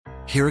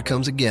Here it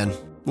comes again.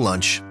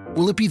 Lunch.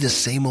 Will it be the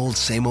same old,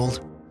 same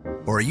old?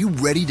 Or are you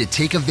ready to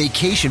take a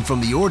vacation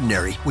from the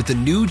ordinary with the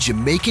new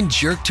Jamaican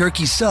Jerk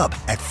Turkey Sub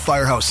at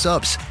Firehouse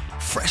Subs?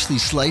 Freshly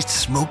sliced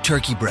smoked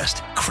turkey breast,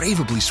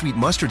 craveably sweet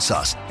mustard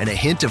sauce, and a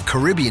hint of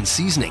Caribbean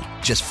seasoning.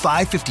 Just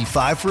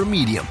 $5.55 for a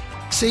medium.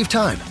 Save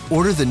time.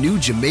 Order the new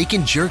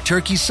Jamaican Jerk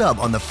Turkey Sub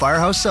on the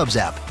Firehouse Subs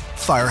app.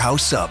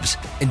 Firehouse Subs.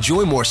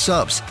 Enjoy more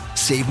subs.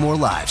 Save more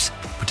lives.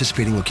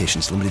 Participating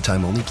locations. Limited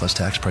time only, plus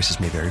tax. Prices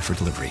may vary for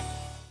delivery.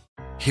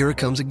 Here it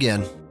comes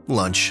again.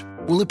 Lunch.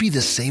 Will it be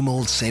the same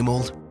old, same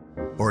old?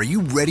 Or are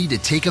you ready to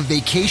take a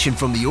vacation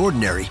from the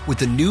ordinary with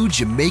the new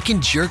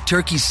Jamaican Jerk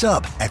Turkey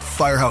Sub at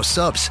Firehouse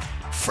Subs?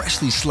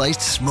 Freshly sliced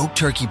smoked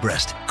turkey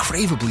breast,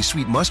 craveably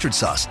sweet mustard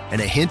sauce,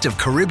 and a hint of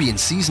Caribbean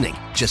seasoning.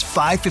 Just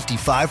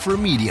 $5.55 for a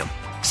medium.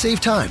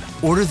 Save time.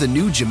 Order the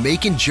new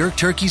Jamaican Jerk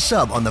Turkey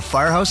Sub on the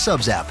Firehouse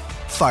Subs app.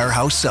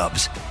 Firehouse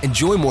Subs.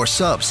 Enjoy more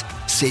subs.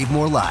 Save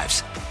more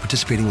lives.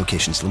 Participating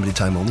locations. Limited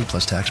time only,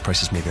 plus tax.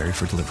 Prices may vary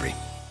for delivery.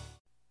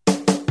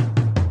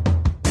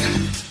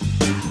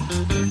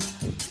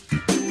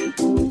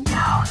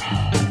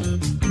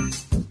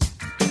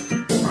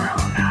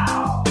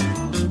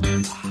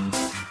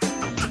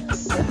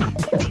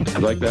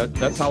 Like that.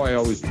 That's how I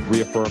always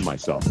reaffirm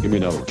myself. Give me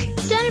another one.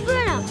 Tony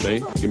Bruno. See?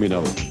 Give me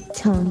another one.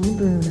 Tony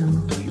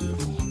Bruno.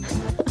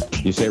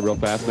 You say it real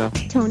fast now?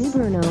 Tony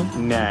Bruno.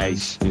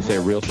 Nice. You say it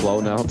real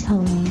slow now?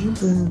 Tony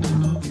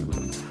Bruno.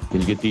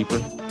 Can you get deeper?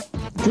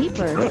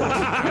 Deeper.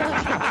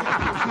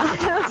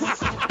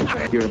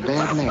 You're a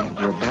bad man.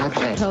 You're a bad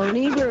man.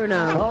 Tony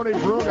Bruno. Tony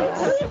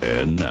Bruno.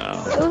 And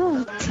now.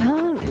 Oh,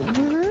 Tony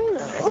Bruno.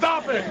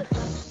 Stop it!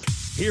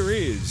 Here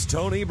is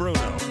Tony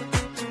Bruno.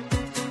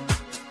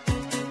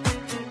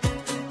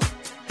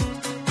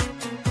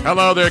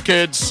 Hello there,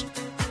 kids.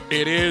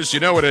 It is, you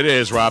know what it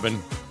is,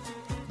 Robin.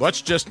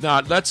 Let's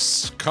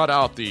cut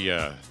out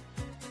the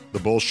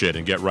bullshit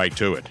and get right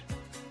to it.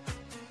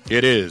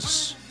 It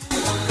is.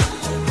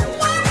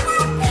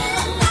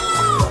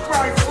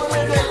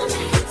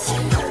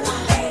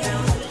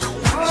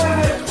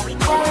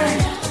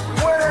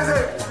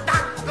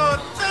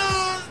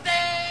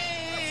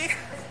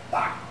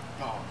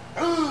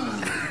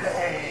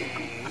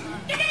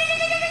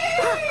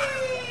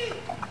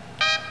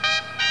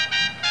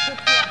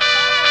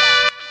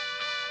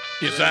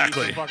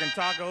 Exactly. Some fucking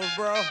tacos,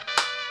 bro.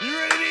 You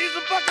ready to eat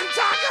some fucking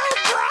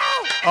tacos,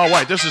 bro? Oh,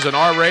 wait, this is an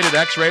R-rated,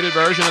 X-rated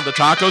version of the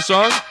taco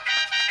song?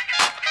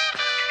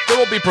 There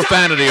will be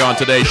profanity on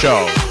today's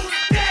show.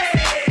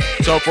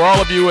 So for all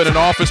of you in an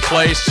office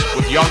place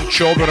with young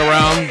children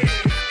around,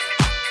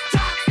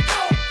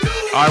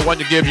 I want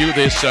to give you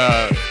this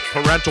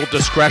parental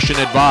discretion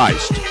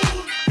advised.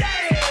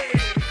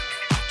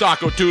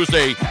 Taco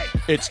Tuesday.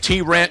 It's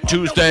T-Rant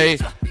Tuesday.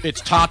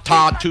 It's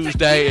Ta-Ta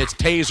Tuesday. It's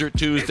Taser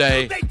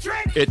Tuesday.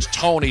 It's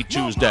Tony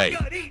Tuesday.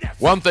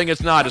 One thing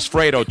it's not is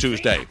Fredo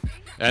Tuesday.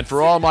 And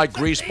for all my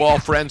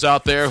greaseball friends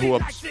out there who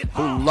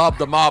love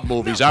the mob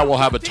movies, I will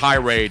have a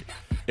tirade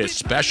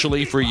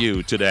especially for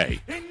you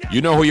today.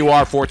 You know who you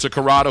are, Forza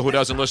Corrado, who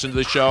doesn't listen to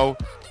the show.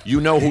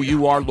 You know who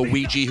you are,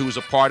 Luigi, who's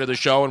a part of the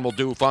show and will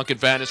do Funkin'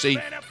 Fantasy.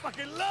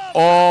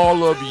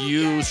 All of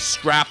you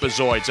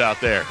strapazoids out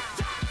there.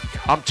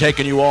 I'm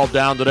taking you all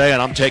down today,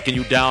 and I'm taking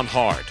you down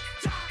hard.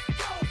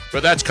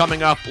 But that's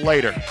coming up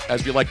later,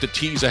 as we like to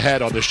tease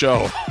ahead on the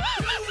show.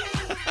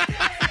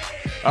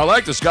 I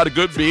like this. Got a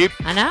good beat.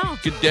 I know.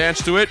 You can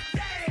dance to it.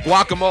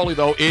 Guacamole,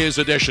 though, is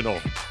additional.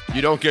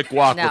 You don't get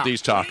guac with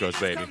these tacos,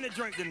 baby.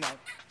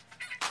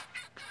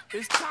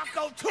 It's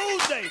Taco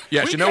Tuesday.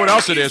 Yes, you know what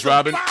else it is,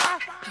 Robin?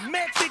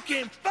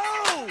 Mexican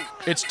food.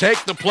 It's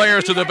take the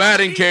players to the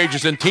batting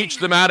cages and teach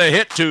them how to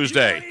hit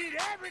Tuesday.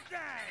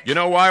 You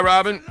know why,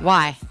 Robin?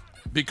 Why?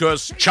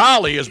 Because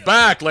Cholly is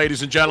back,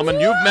 ladies and gentlemen.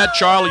 You've met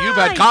Cholly. You've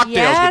had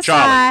cocktails with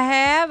Cholly.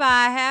 Yes,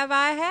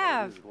 I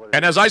have.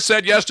 And as I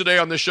said yesterday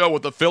on the show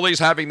with the Phillies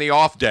having the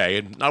off day,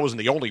 and I wasn't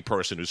the only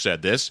person who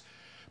said this,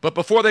 but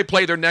before they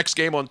play their next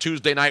game on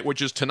Tuesday night,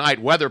 which is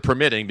tonight, weather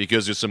permitting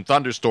because there's some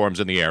thunderstorms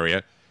in the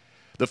area,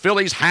 the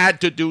Phillies had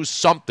to do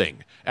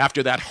something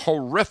after that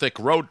horrific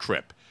road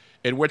trip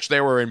in which they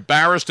were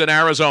embarrassed in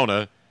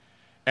Arizona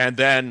and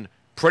then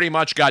pretty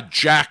much got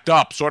jacked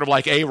up, sort of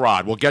like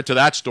A-Rod. We'll get to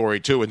that story,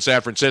 too, in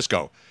San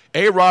Francisco.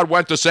 A-Rod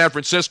went to San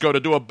Francisco to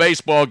do a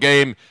baseball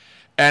game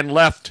and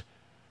left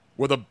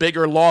with a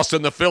bigger loss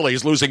than the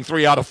Phillies, losing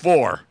 3 out of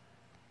 4.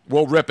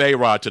 We'll rip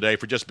A-Rod today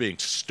for just being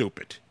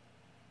stupid.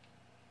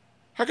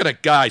 How can a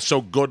guy so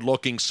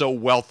good-looking, so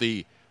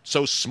wealthy,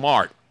 so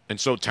smart,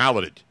 and so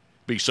talented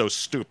be so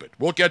stupid?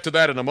 We'll get to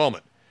that in a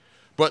moment.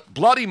 But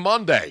Bloody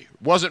Monday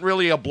wasn't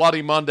really a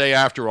Bloody Monday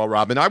after all,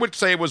 Robin. I would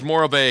say it was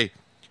more of a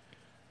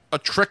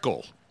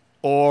trickle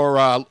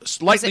or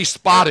slightly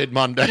spotted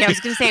Monday. Yeah, I was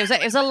going to say,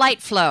 it was a light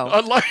flow.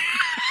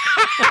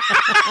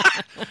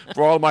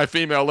 For all my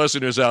female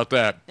listeners out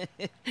there.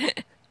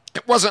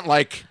 It wasn't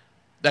like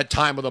that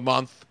time of the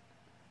month.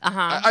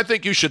 Uh-huh. I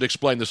think you should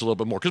explain this a little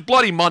bit more, because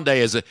Bloody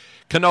Monday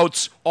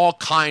connotes all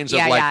kinds of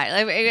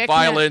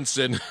violence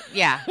and...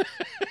 Yeah.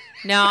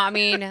 No, I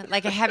mean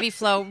like a heavy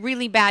flow,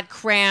 really bad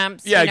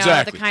cramps. Yeah, you know,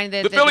 exactly. The kind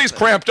The Phillies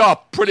cramped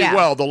up pretty Yeah.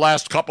 well the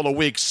last couple of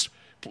weeks,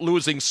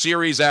 losing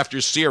series after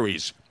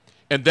series.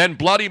 And then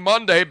Bloody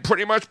Monday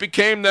pretty much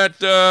became that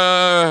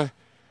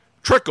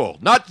trickle.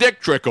 Not Dick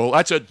Trickle.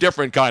 That's a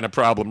different kind of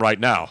problem right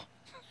now.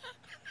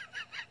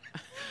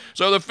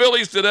 So the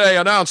Phillies today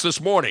announced this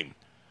morning,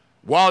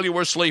 while you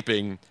were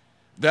sleeping,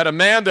 that a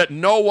man that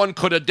no one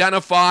could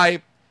identify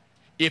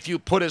if you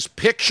put his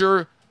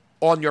picture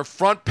on your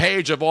front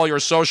page of all your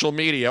social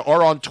media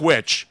or on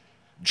Twitch,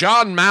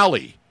 John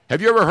Malley.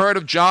 Have you ever heard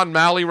of John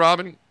Malley,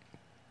 Robin?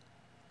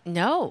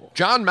 No.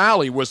 John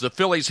Malley was the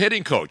Phillies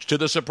hitting coach, to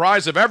the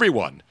surprise of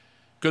everyone.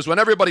 Because when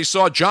everybody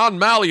saw John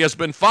Malley has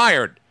been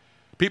fired,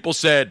 people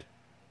said,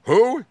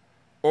 who?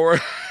 Or,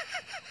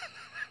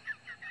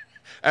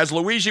 as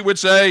Luigi would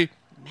say,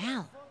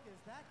 Mal.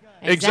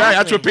 Exactly.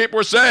 That's what people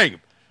were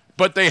saying.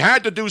 But they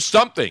had to do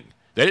something.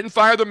 They didn't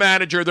fire the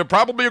manager. There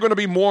probably are going to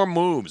be more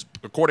moves,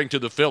 according to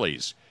the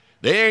Phillies.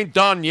 They ain't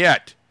done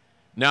yet.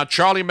 Now,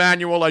 Charlie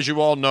Manuel, as you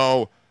all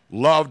know,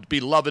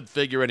 beloved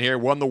figure in here,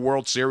 won the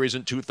World Series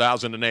in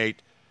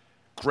 2008.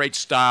 Great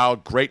style,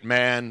 great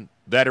man,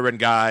 veteran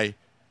guy.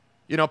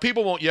 You know,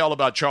 people won't yell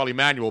about Charlie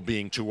Manuel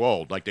being too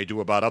old like they do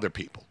about other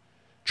people.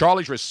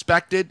 Charlie's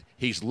respected,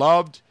 he's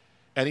loved,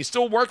 and he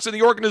still works in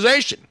the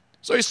organization.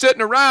 So he's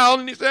sitting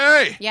around and he says,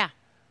 hey, Yeah.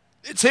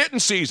 it's hitting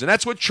season.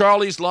 That's what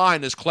Charlie's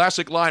line, his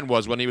classic line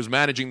was when he was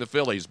managing the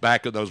Phillies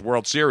back in those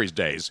World Series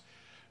days.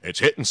 It's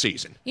hitting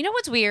season. You know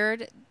what's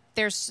weird?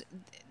 There's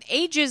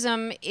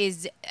ageism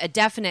is a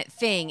definite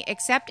thing,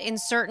 except in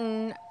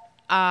certain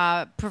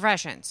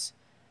professions.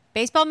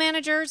 Baseball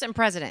managers and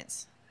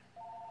presidents.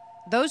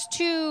 Those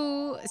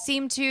two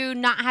seem to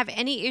not have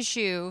any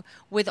issue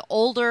with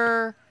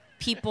older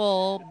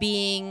people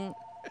being...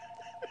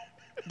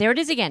 There it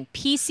is again.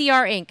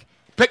 PCR Inc.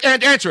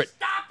 And answer it.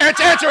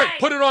 Answer it.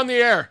 Put it on the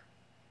air.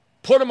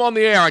 Put him on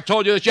the air. I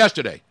told you this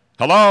yesterday.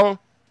 Hello?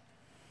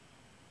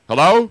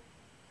 Hello?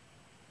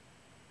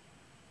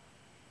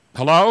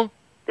 Hello?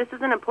 This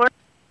is an important...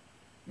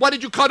 Why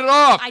did you cut it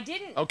off? I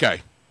didn't.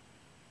 Okay.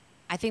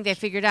 I think they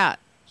figured out.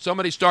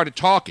 Somebody started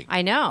talking.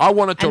 I know. I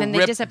wanted to And then they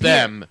rip disappeared.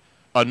 them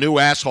a new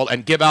asshole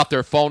and give out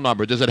their phone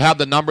number. Does it have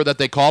the number that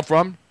they called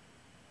from?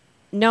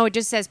 No, it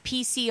just says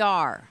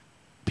PCR.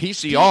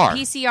 PCR.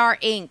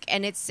 PCR Inc.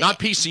 And it's Not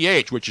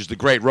PCH, which is the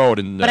great road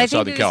in But I think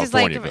Southern this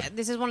California. is like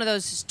this is one of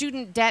those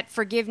student debt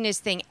forgiveness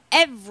thing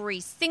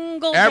every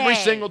single day. Every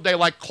single day,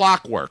 like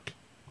clockwork.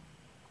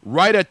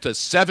 Right at the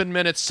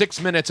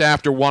 6 minutes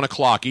after 1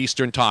 o'clock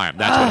Eastern time.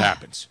 That's what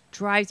happens.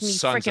 Drives me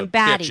Sons freaking of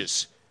batty.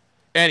 bitches.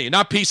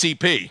 Not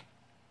PCP.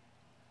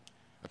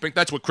 I think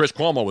that's what Chris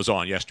Cuomo was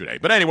on yesterday.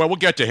 But anyway, we'll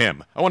get to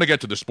him. I want to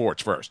get to the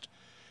sports first.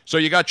 So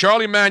you got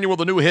Charlie Manuel,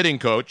 the new hitting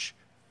coach.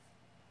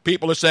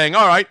 People are saying,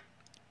 all right.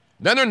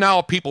 Then there are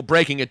now people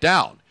breaking it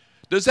down.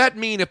 Does that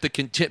mean if the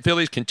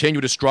Phillies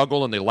continue to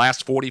struggle in the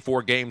last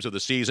 44 games of the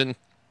season,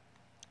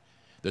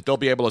 that they'll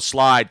be able to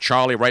slide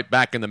Charlie right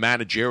back in the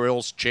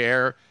managerial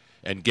chair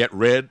and get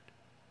rid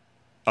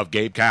of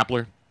Gabe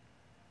Kapler?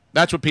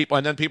 That's what people,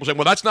 and then people say,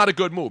 well, that's not a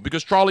good move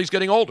because Charlie's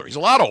getting older. He's a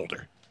lot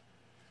older.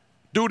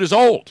 Dude is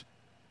old.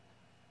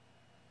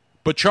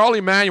 But Charlie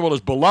Manuel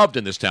is beloved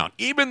in this town.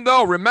 Even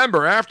though,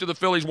 remember, after the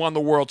Phillies won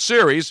the World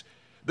Series,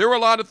 there were a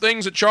lot of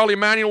things that Charlie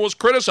Manuel was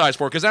criticized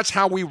for because that's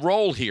how we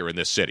roll here in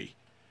this city.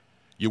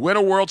 You win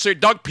a World Series.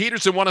 Doug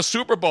Peterson won a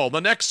Super Bowl. The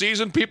next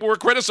season, people were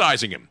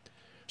criticizing him.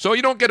 So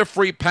you don't get a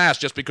free pass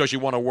just because you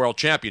won a world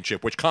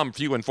championship, which come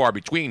few and far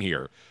between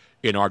here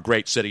in our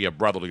great city of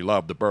brotherly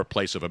love, the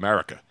birthplace of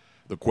America,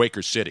 the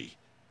Quaker City,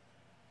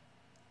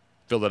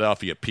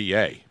 Philadelphia,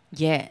 PA.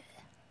 Yeah.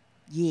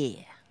 Yeah.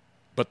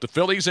 But the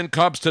Phillies and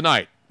Cubs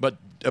tonight. But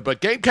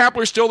Gabe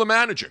Kapler's still the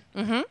manager.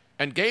 Mm-hmm.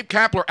 And Gabe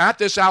Kapler, at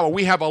this hour,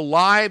 we have a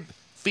live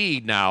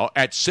feed now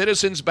at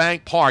Citizens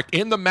Bank Park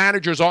in the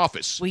manager's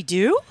office. We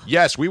do?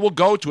 Yes, we will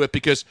go to it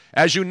because,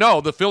 as you know,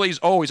 the Phillies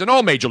always, and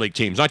all major league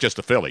teams, not just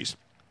the Phillies.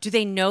 Do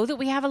they know that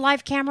we have a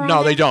live camera No,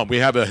 on they there? don't. We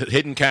have a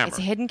hidden camera. It's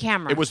a hidden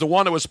camera. It was the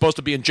one that was supposed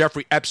to be in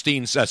Jeffrey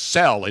Epstein's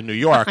cell in New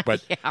York,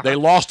 but Yeah, they right.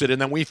 lost it,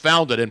 and then we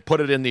found it and put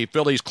it in the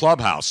Phillies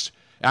clubhouse,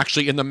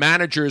 actually in the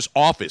manager's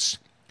office.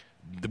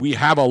 We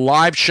have a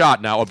live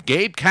shot now of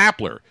Gabe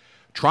Kapler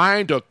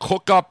trying to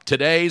cook up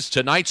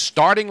tonight's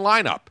starting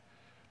lineup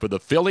for the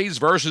Phillies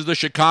versus the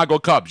Chicago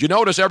Cubs. You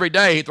notice every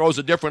day he throws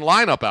a different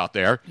lineup out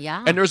there.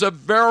 Yeah. And there's a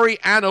very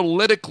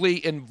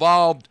analytically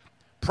involved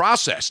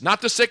process,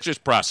 not the Sixers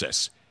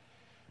process,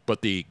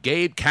 but the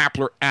Gabe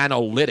Kapler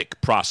analytic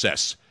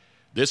process.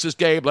 This is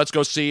Gabe. Let's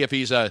go see if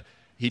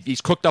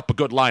he's cooked up a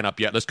good lineup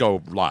yet. Let's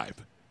go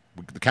live.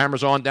 The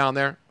camera's on down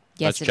there?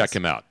 Yes, Let's it check is.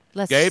 him out.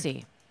 Let's Gabe,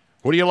 see.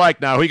 who do you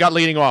like now? Who you got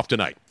leading off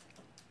tonight?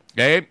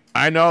 Gabe,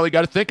 I know you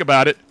got to think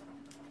about it.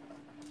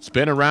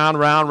 Spin around,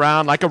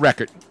 round like a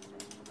record.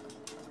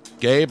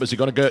 Gabe, is it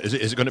going to go? Is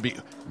it going to be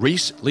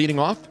Reese leading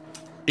off?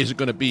 Is it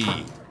going to be?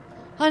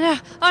 Oh no!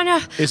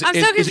 I'm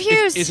so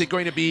confused. Is it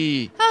going to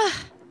be?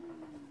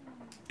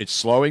 It's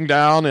slowing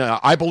down.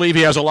 I believe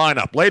he has a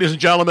lineup. Ladies and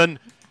gentlemen,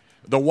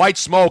 the white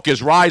smoke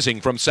is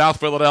rising from South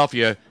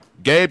Philadelphia.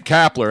 Gabe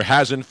Kapler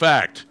has, in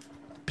fact,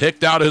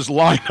 picked out his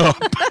lineup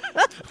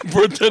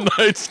for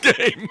tonight's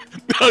game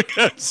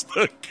against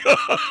the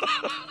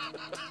Cubs.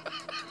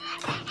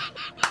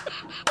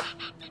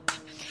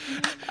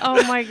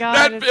 Oh, my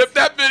God. If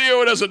that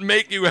video doesn't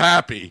make you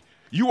happy,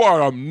 you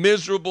are a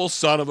miserable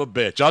son of a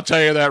bitch. I'll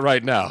tell you that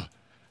right now.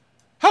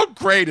 How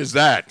great is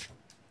that?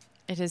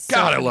 It is so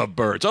God, I love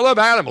birds. I love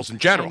animals in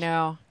general. I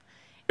know.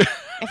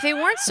 If they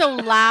weren't so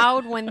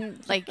loud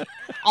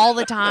all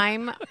the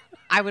time,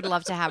 I would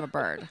love to have a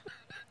bird.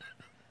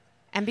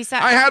 And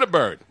besides, I had a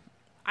bird.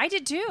 I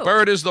did too.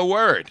 Bird is the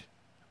word.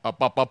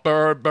 Bird,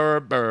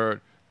 bird,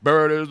 bird.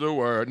 Bird is the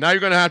word. Now you're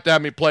going to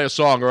have me play a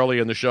song early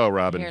in the show,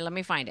 Robin. Here, let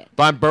me find it. If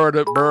I'm bird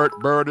is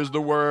the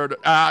word.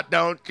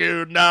 Don't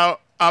you know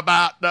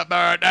about the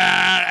bird?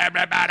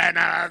 Everybody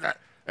knows it.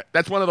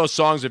 That's one of those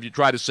songs, if you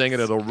try to sing it,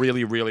 it'll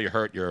really, really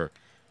hurt your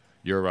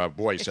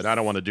voice, and I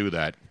don't want to do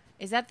that.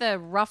 Is that the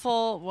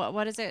ruffle?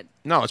 What is it?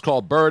 No, it's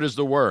called Bird is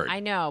the Word.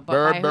 I know, but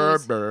bird, by bird,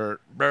 whose? bird,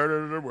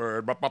 bird is the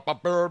word. Bird,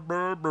 bird,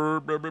 bird,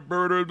 bird,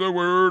 bird is the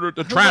word.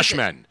 The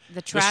Trashman.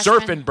 The Trashman?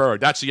 Surfing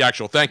Bird. That's the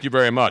actual. Thank you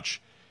very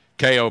much,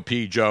 KOP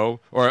Joe.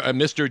 Or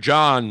Mr.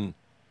 John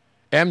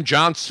M.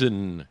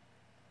 Johnson.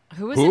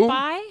 Who is it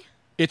by?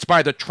 It's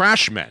by the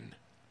Trashmen.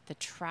 The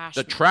Trashman.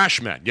 The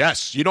Trashmen.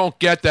 Yes, you don't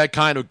get that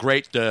kind of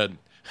great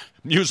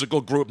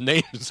musical group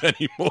names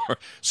anymore.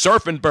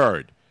 Surfing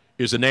Bird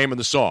is the name of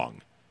the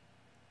song.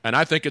 And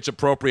I think it's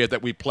appropriate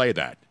that we play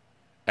that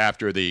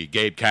after the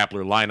Gabe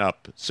Kapler lineup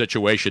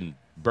situation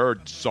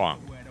bird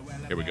song.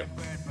 Here we go.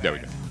 There we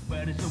go.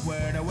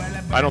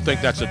 I don't think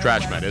that's the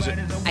Trashman, is it?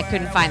 I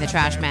couldn't find the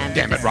Trashman.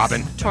 Damn it,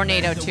 Robin.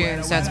 Tornado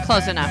tune, so it's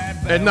close enough.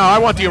 And no, I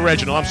want the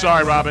original. I'm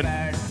sorry, Robin.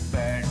 No.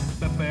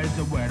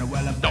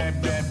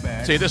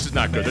 See, this is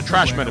not good. The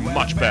Trashmen are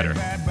much better.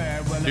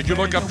 Did you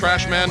look up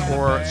Trashman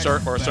or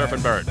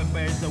Surfing Bird?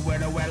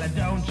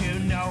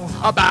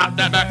 About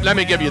that. Let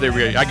me give you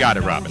the. I got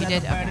it, Robin. You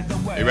did?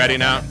 Okay. You ready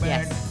now?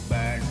 Yes.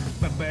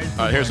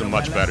 Here's a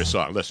much better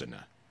song. Listen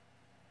now.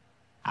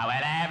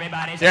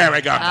 There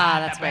we go. Ah,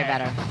 that's way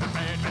better.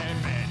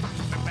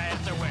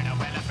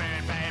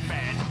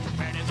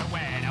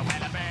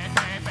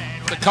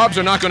 The Cubs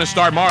are not going to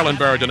start Marlon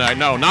Bird tonight.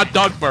 No, not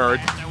Doug Bird,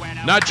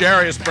 not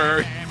Jarius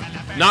Bird,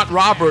 not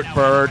Robert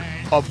Bird.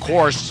 Of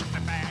course,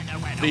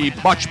 the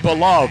much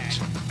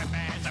beloved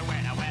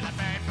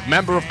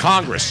member of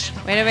Congress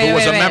who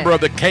was a member of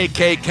the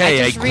KKK.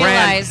 I just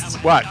realized.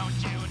 What?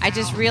 I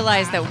just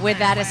realized that with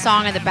that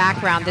song in the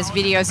background, this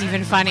video is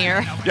even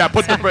funnier. Yeah,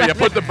 put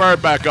the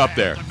bird back up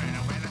there.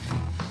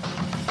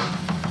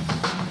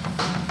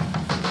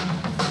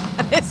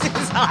 This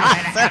is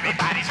awesome.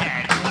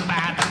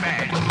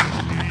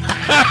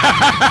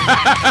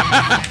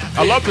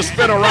 I love the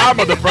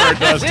spinorama the bird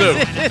does too.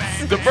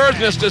 The bird's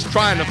just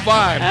trying to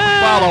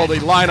follow the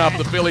lineup,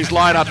 the Phillies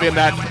lineup in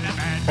that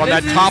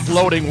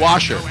top-loading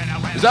washer.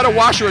 Is that a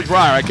washer or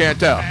dryer? I can't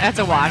tell. That's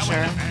a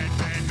washer.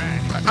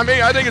 I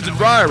mean, I think it's a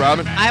dryer,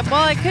 Robin.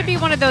 Well, it could be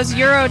one of those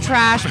Euro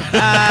trash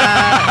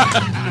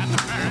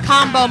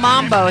combo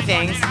mambo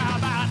things.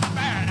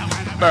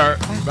 Bird.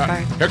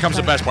 Here comes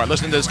the best part.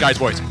 Listen to this guy's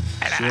voice. And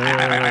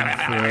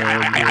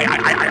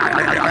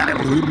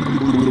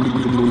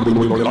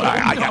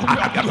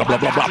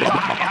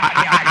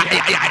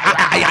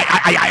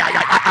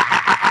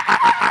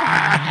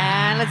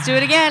let's do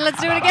it again.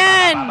 Let's do it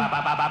again.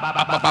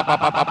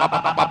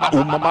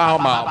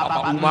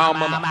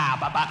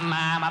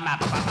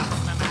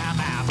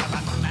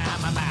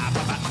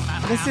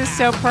 This is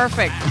so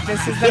perfect.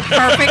 This is the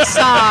perfect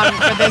song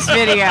for this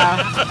video.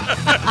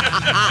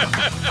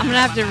 I'm going to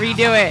have to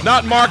redo it.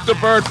 Not Mark the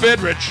Bird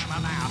Fidrich.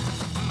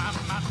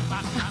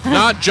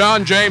 Not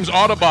John James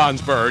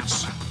Audubon's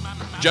birds.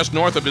 Just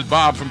north of his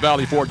Bob from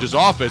Valley Forge's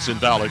office in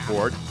Valley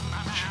Forge.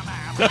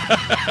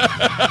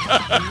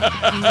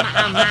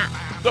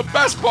 The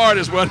best part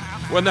is when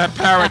that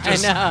parrot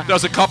just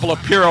does a couple of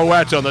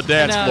pirouettes on the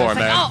dance floor,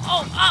 man.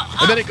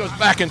 And then it goes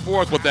back and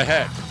forth with the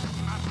head.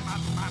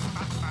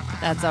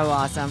 That's so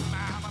awesome.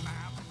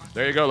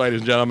 There you go, ladies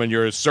and gentlemen.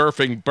 You're a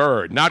surfing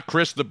bird. Not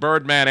Chris the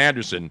Birdman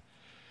Anderson.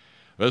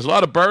 There's a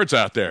lot of birds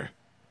out there.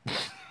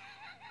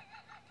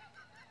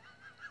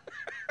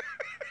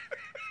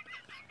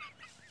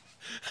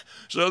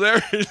 So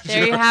there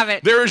you have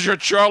it. There is your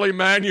Charlie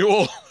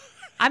Manuel.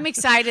 I'm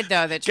excited,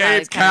 though, that Gabe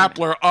Charlie's coming.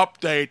 Kapler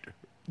update.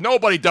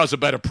 Nobody does a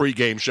better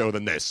pregame show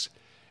than this.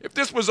 If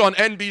this was on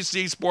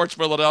NBC Sports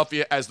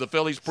Philadelphia as the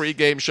Phillies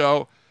pregame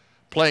show,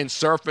 playing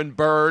Surfing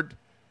Bird,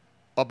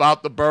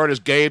 about the bird as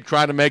Gabe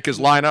trying to make his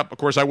lineup. Of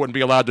course, I wouldn't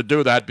be allowed to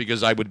do that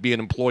because I would be an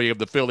employee of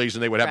the Phillies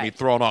and they would have me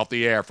thrown off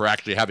the air for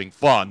actually having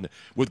fun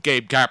with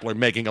Gabe Kapler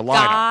making a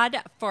lineup. God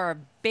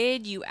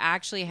forbid you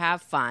actually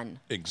have fun.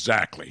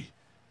 Exactly.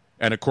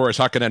 And, of course,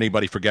 how can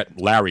anybody forget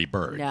Larry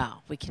Bird? No,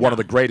 we cannot. One of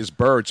the greatest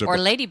birds. Or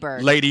Lady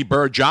Bird. Lady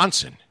Bird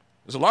Johnson.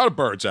 There's a lot of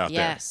birds out there.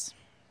 Yes.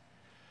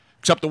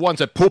 Except the ones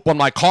that poop on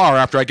my car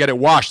after I get it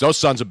washed. Those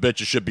sons of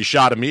bitches should be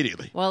shot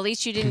immediately. Well, at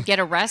least you didn't get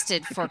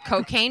arrested for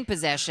cocaine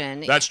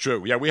possession. That's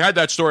true. Yeah, we had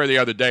that story the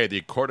other day.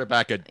 The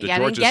quarterback at Yeah, I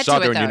didn't Georgia get to it,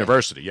 Southern though.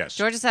 University. Yes.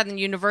 Georgia Southern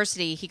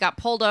University, he got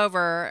pulled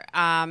over,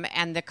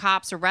 and the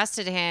cops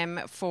arrested him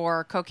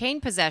for cocaine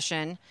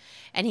possession,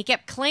 and he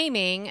kept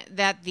claiming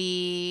that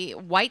the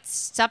white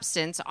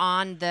substance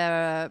on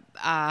the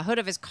hood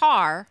of his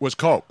car Was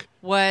coke.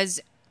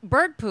 was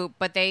bird poop,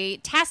 but they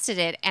tested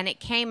it, and it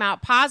came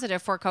out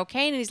positive for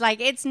cocaine, and he's like,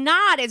 it's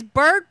not, it's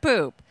bird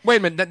poop. Wait a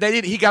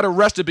minute. He got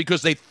arrested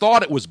because they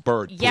thought it was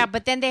bird poop. Yeah,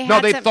 but then they No,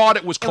 had they thought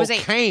it was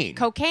cocaine.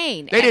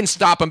 Cocaine. They didn't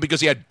stop him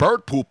because he had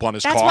bird poop on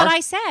his That's car. what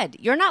I said.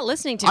 You're not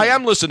listening to me. I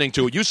am listening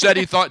to it. You said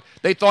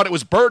they thought it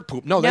was bird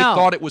poop. No, they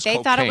thought it was cocaine.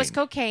 They thought it was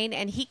cocaine,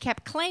 and he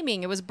kept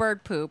claiming it was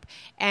bird poop,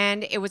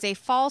 and it was a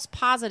false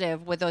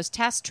positive with those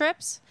test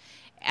strips.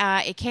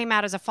 It came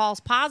out as a false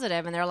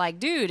positive, and they're like,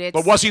 dude, it's...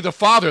 But was he the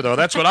father, though?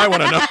 That's what I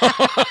want to know.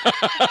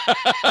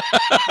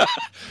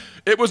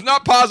 It was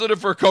not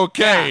positive for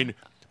cocaine,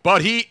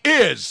 but he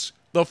is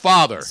the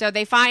father. So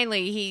they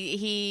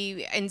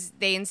finally,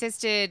 they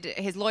insisted,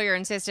 his lawyer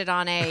insisted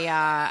on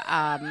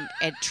a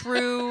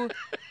true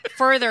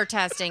further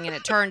testing, and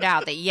it turned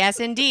out that, yes,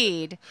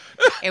 indeed,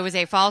 it was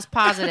a false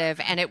positive,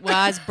 and it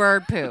was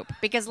bird poop.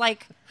 Because,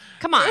 like,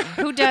 come on,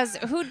 who does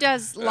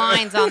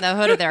lines on the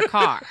hood of their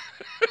car?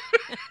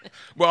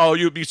 Well,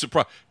 you'd be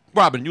surprised.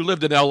 Robin, you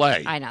lived in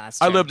L.A. I know, that's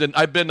true.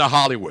 I've been to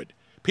Hollywood.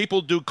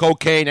 People do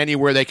cocaine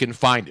anywhere they can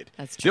find it.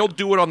 That's true. They'll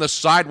do it on the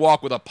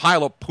sidewalk with a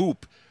pile of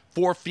poop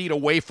 4 feet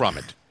away from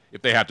it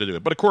if they have to do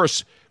it. But, of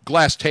course,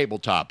 glass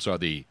tabletops are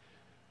the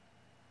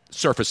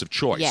surface of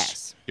choice.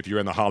 Yes. If you're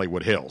in the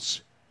Hollywood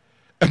Hills.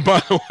 And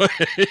by the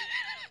way,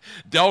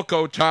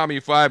 Delco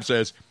Tommy 5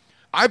 says,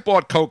 I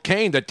bought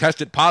cocaine that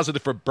tested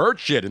positive for bird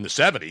shit in the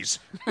 70s.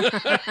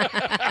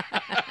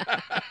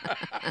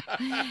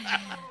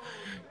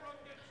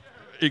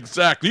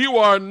 Exactly. You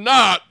are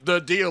not the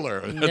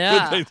dealer.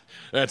 Yeah.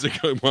 That's a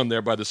good one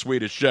there by the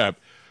Swedish chef.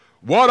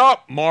 What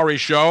up, Maury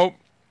Show?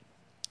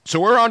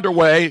 So we're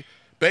underway.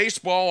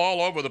 Baseball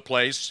all over the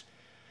place.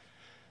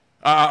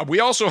 We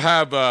also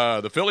have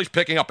the Phillies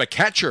picking up a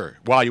catcher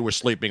while you were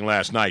sleeping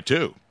last night,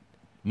 too.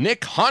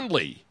 Nick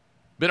Hundley,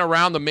 been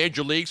around the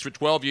major leagues for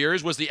 12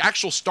 years, was the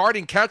actual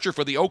starting catcher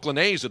for the Oakland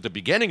A's at the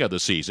beginning of the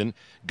season,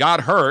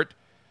 got hurt,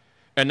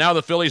 and now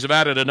the Phillies have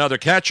added another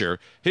catcher.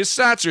 His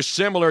stats are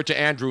similar to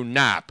Andrew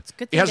Knapp.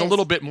 He has a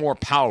little bit more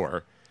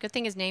power. Good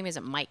thing his name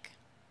isn't Mike.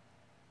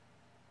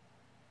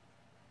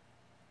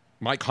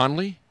 Mike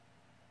Hundley?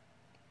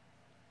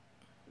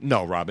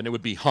 No, Robin, it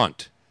would be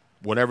Hunt.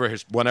 Whenever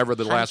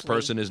the last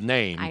person is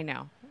named. I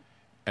know.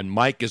 And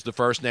Mike is the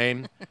first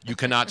name, you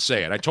cannot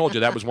say it. I told you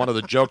that was one of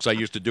the jokes I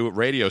used to do at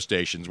radio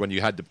stations when you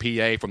had the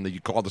PA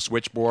you call the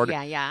switchboard.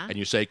 Yeah. And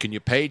you say, can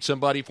you page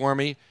somebody for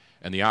me?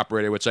 And the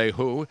operator would say,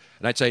 who?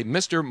 And I'd say,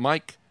 Mr.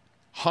 Mike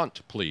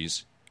Hunt,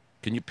 please.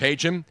 Can you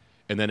page him?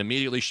 And then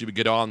immediately she would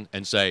get on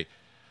and say,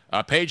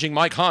 paging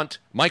Mike Hunt,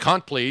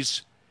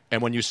 please.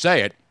 And when you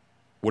say it,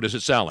 what does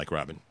it sound like,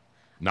 Robin?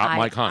 Not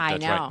Mike Hunt,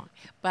 that's right. I know,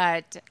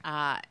 but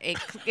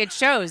it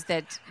shows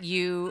that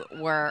you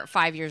were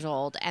 5 years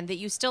old and that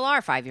you still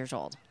are 5 years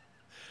old.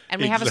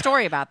 And we have a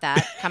story about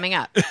that coming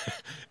up.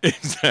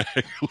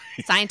 Exactly.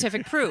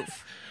 Scientific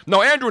proof.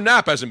 No, Andrew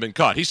Knapp hasn't been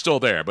cut. He's still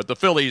there, but the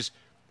Phillies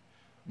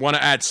want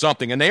to add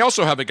something. And they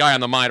also have a guy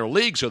on the minor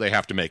leagues who they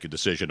have to make a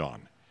decision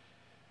on.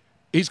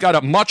 He's got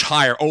a much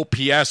higher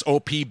OPS,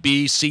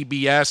 OPB,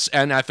 CBS,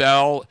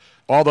 NFL,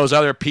 all those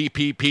other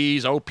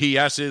PPPs,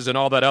 OPSs, and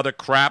all that other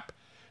crap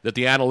that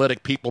the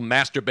analytic people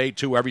masturbate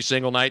to every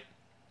single night.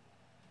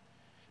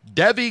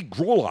 Devi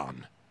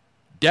Grulon.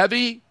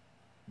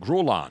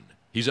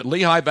 He's at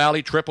Lehigh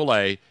Valley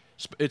AAA.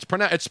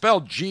 It's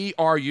spelled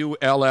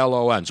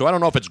Grullon. So I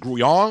don't know if it's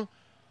Grullon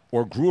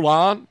or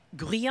Grulon.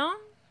 Grillon?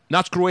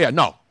 Not Gruyere.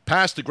 No,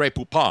 past the Great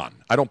Poupon.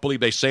 I don't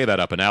believe they say that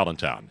up in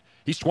Allentown.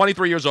 He's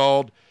 23 years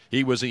old.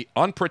 He was the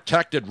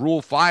unprotected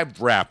Rule 5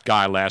 draft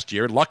guy last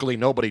year. Luckily,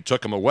 nobody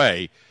took him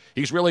away.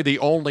 He's really the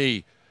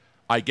only,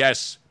 I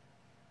guess,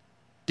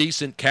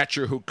 decent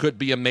catcher who could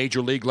be a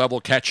major league level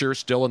catcher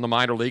still in the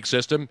minor league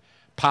system.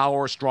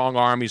 Power, strong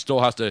arm. He still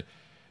has to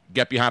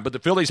get behind. But the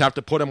Phillies have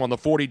to put him on the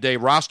 40-day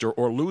roster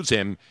or lose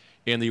him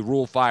in the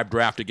Rule 5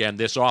 draft again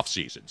this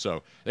offseason.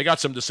 So they got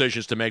some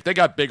decisions to make. They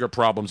got bigger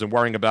problems than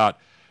worrying about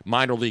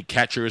minor league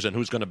catchers and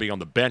who's going to be on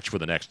the bench for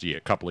the next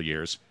couple of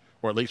years,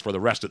 or at least for the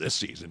rest of this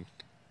season.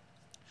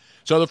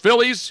 So the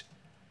Phillies,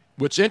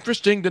 what's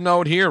interesting to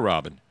note here,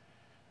 Robin,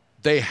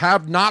 they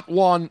have not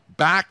won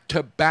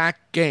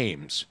back-to-back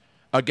games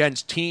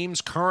against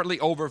teams currently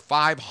over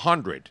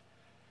 500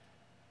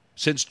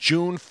 since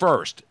June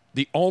 1st.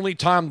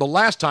 The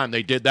last time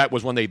they did that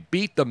was when they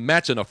beat the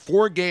Mets in a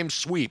 4-game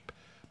sweep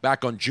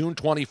back on June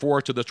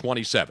 24th to the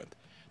 27th.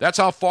 That's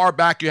how far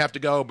back you have to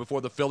go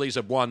before the Phillies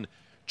have won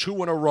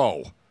 2 in a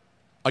row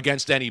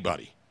against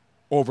anybody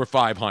over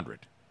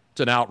 500.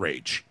 It's an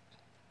outrage.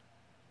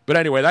 But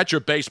anyway, that's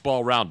your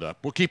baseball roundup.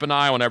 We'll keep an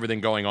eye on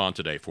everything going on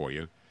today for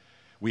you.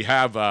 We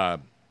have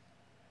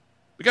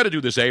We got to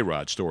do this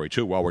A-Rod story,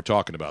 too, while we're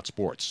talking about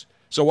sports.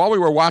 So while we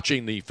were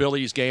watching the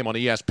Phillies game on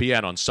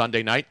ESPN on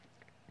Sunday night,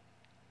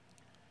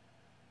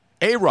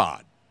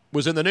 A-Rod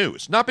was in the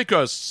news. Not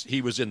because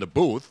he was in the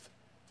booth,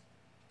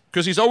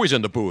 because he's always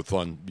in the booth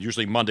on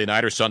usually Monday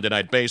night or Sunday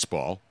night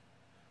baseball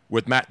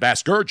with Matt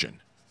Vasgersian.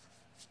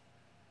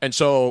 And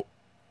so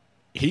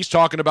he's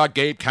talking about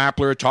Gabe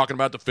Kapler, talking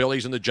about the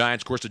Phillies and the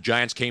Giants. Of course, the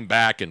Giants came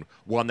back and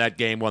won that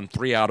game, won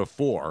 3 out of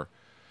 4.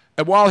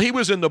 And while he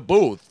was in the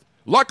booth,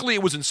 luckily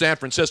it was in San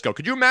Francisco.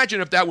 Could you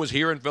imagine if that was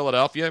here in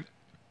Philadelphia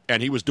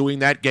and he was doing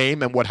that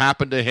game and what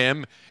happened to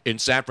him in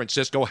San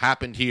Francisco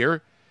happened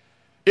here?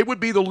 It would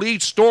be the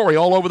lead story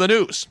all over the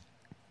news.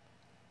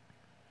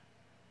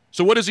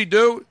 So what does he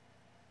do?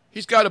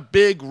 He's got a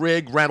big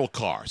rig rental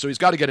car, so he's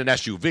got to get an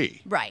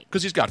SUV. Right.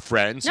 Because he's got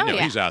friends. Oh,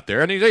 yeah. He's out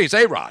there, and he's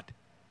A-Rod.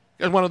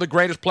 He's one of the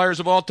greatest players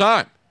of all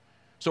time.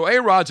 So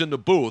A-Rod's in the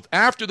booth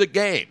after the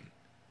game,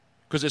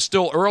 because it's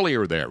still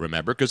earlier there,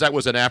 remember? Because that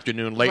was an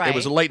afternoon late. Right. It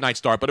was a late night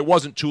start, but it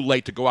wasn't too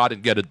late to go out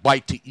and get a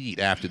bite to eat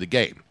after the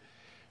game.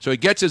 So he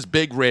gets his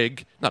big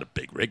rig, not a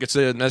big rig, it's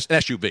an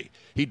SUV.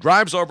 He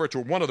drives over to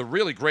one of the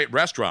really great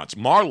restaurants,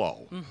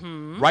 Marlowe,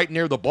 right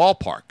near the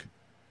ballpark.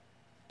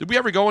 Did we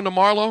ever go into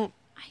Marlowe?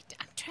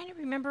 I'm trying to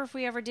remember if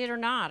we ever did or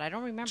not. I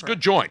don't remember. It's a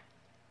good joint.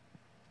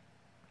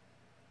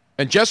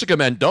 And Jessica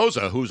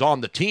Mendoza, who's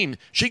on the team,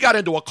 she got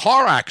into a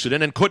car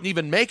accident and couldn't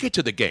even make it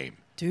to the game.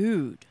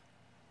 Dude.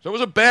 So it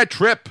was a bad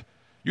trip.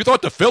 You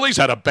thought the Phillies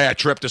had a bad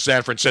trip to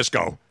San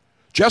Francisco.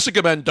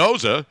 Jessica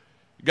Mendoza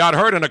got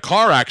hurt in a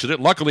car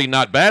accident, luckily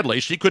not badly.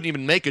 She couldn't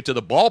even make it to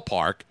the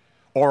ballpark,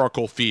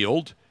 Oracle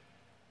Field.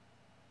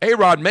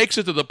 A-Rod makes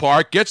it to the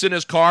park, gets in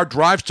his car,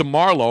 drives to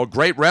Marlowe, a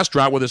great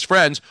restaurant with his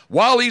friends,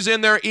 while he's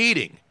in there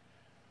eating.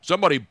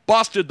 Somebody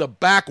busted the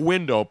back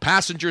window,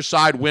 passenger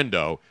side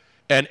window,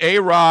 and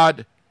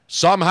A-Rod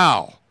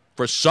somehow,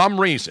 for some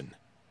reason,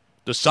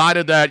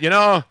 decided that,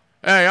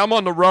 hey, I'm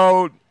on the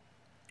road.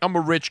 I'm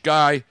a rich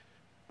guy.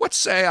 Let's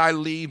say I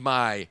leave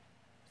my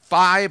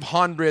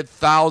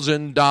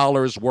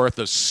 $500,000 worth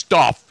of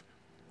stuff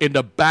in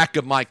the back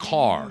of my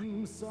car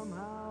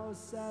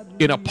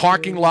in a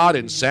parking lot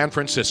in San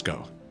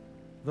Francisco.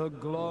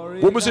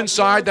 What was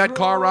inside that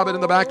car, Robin,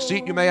 in the back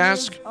seat, you may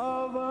ask?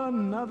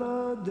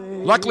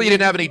 Luckily, he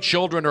didn't have any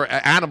children or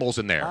animals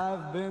in there.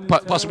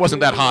 Plus, it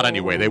wasn't that hot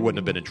anyway. They wouldn't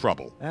have been in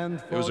trouble.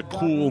 It was a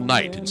cool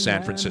night in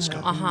San Francisco.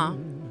 Uh-huh.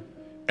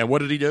 And what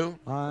did he do?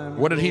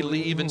 What did he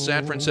leave in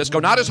San Francisco?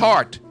 Not his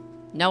heart.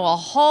 No, a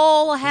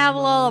whole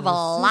hell of a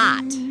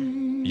lot.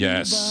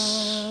 Yes.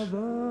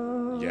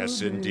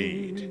 Yes,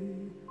 indeed.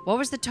 What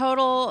was the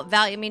total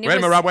value? I mean, Wait a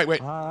minute, Rob,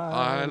 wait.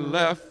 I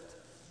left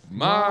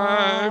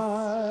my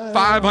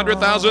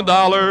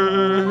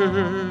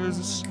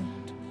 $500,000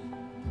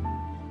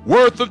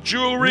 worth of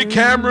jewelry,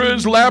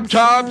 cameras,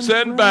 laptops,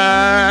 and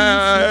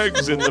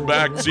bags in the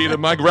back seat of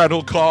my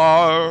rental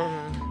car.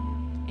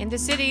 In the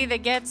city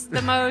that gets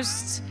the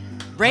most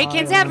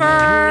break-ins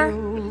ever.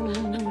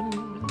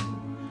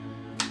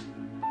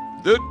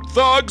 The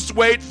thugs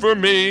wait for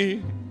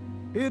me.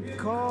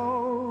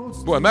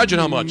 Boy, imagine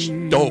how much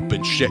dope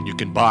and shit you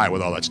can buy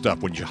with all that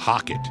stuff when you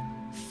hawk it.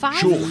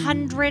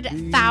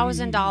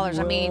 $500,000.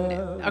 I mean,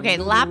 okay,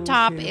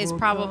 laptop is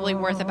probably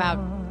worth about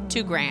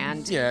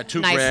 $2,000. Yeah,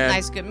 $2,000.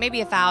 Nice, good.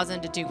 Maybe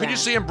 $1,000 to $2,000. Could you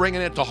see them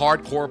bringing it to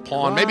hardcore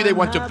pawn? Maybe they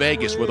went to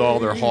Vegas with all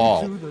their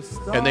haul,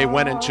 and they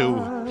went into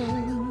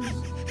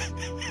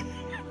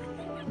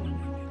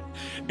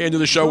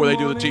the show where they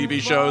do the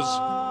TV shows.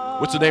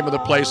 What's the name of the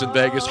place in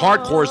Vegas?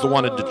 Hardcore is the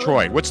one in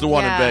Detroit. What's the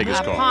one in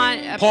Vegas called? Pawn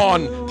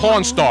Stars.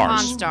 Pawn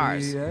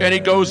Stars. And he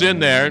goes in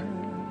there.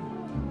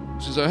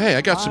 Says, hey,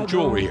 I got some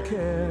jewelry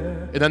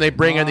here. And then they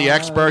bring in the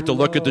expert to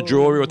look at the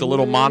jewelry with the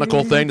little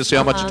monocle thing to see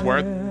how much it's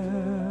worth.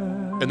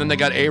 And then they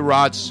got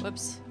A-Rod's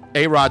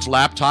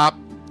laptop.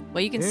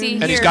 Well, you can see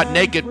and here. He's got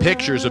naked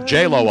pictures of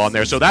J-Lo on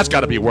there, so that's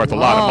got to be worth a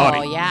lot of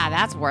money. Oh, yeah,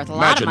 that's worth a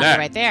lot of money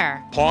right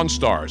there. Pawn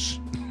Stars.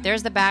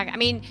 There's the back. I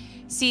mean,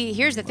 see,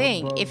 here's the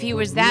thing. If he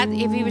was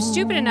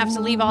stupid enough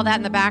to leave all that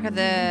in the back of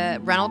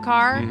the rental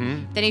car,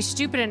 then he's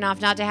stupid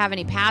enough not to have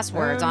any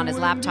passwords on his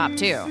laptop,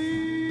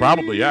 too.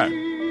 Probably, yeah.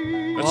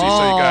 Let's see, so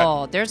you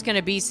got there's going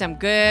to be some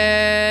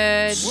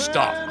good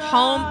stuff.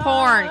 Home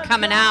porn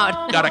coming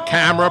out. Got a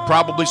camera,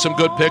 probably some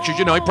good pictures.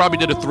 He probably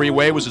did a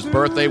 3-way. It was his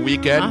birthday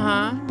weekend.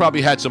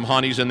 Probably had some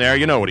honeys in there.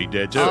 You know what he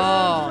did, too.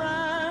 Oh,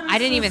 I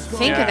didn't even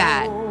think of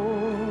that.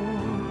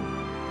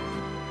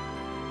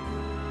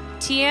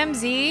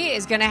 TMZ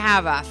is going to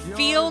have a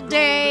field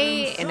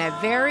day in a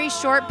very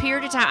short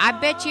period of time. I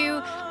bet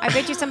you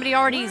somebody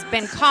already has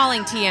been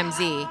calling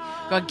TMZ.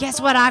 Go, guess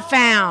what I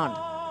found?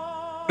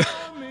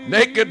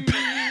 Naked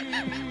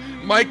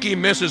Mikey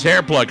Mrs.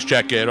 Hairplugs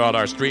check in on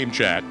our stream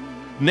chat.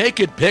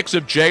 Naked pics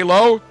of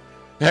J-Lo?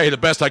 Hey, the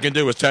best I can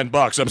do is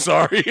 $10. I'm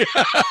sorry.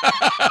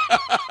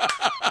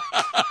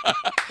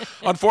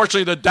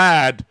 Unfortunately, the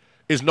dad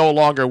is no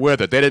longer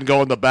with it. They didn't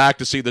go in the back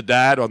to see the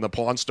dad on the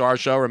Pawn Star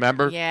show,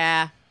 remember?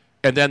 Yeah.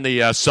 And then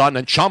the son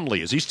and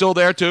Chumley. Is he still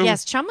there, too?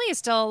 Yes, Chumley is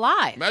still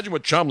alive. Imagine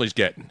what Chumley's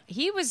getting.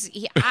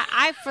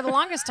 I for the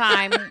longest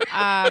time,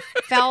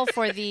 fell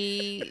for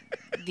the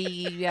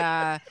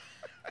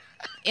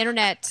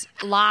internet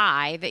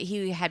lie that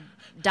he had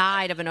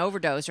died of an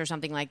overdose or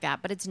something like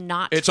that, but it's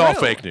not It's true. all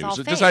fake news.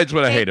 That's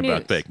what I hate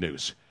about fake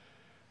news.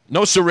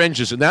 No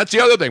syringes, and that's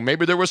the other thing.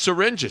 Maybe there were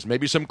syringes,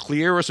 maybe some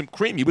clear or some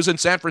cream. He was in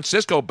San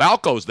Francisco.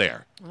 Balco's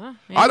there. Well,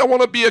 yeah. I don't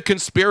want to be a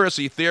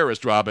conspiracy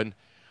theorist, Robin.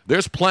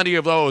 There's plenty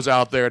of those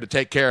out there to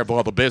take care of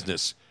all the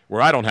business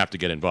where I don't have to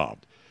get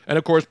involved. And,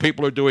 of course,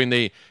 people are doing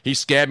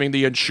he's scamming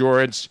the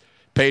insurance,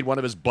 paid one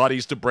of his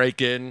buddies to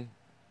break in.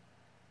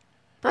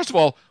 First of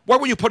all, why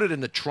would you put it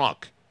in the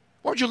trunk?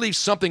 Why would you leave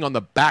something on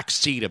the back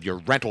seat of your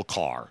rental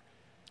car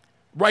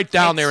right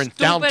down there in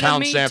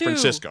downtown San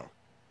Francisco?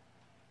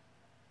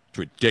 It's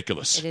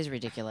ridiculous. It is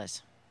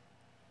ridiculous.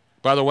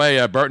 By the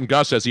way, Burton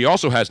Gus says he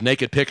also has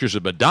naked pictures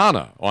of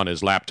Madonna on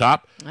his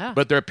laptop,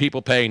 but there are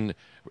people paying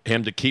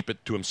him to keep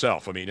it to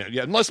himself. I mean,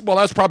 yeah,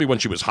 that's probably when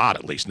she was hot,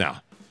 at least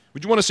now.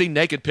 Would you want to see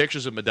naked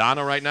pictures of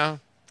Madonna right now?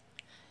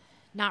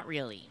 Not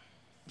really.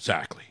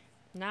 Exactly.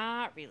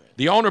 Not really.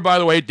 The owner, by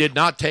the way, did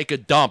not take a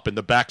dump in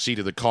the back seat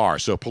of the car,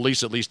 so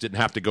police at least didn't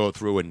have to go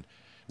through and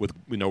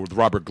with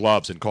rubber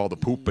gloves and call the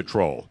poop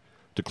patrol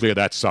to clear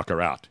that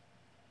sucker out.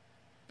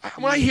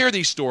 When I hear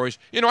these stories,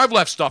 I've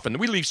left stuff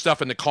we leave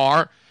stuff in the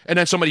car, and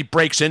then somebody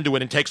breaks into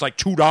it and takes like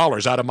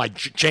 $2 out of my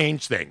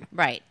change thing.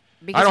 Right.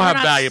 I don't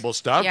have valuable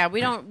stuff. Yeah,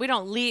 we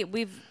don't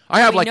leave.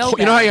 I have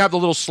how you have the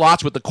little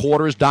slots with the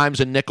quarters, dimes,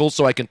 and nickels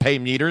so I can pay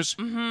meters?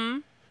 Mm-hmm.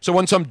 So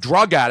when some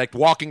drug addict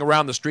walking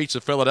around the streets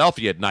of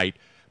Philadelphia at night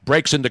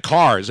breaks into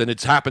cars, and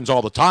it happens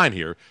all the time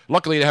here,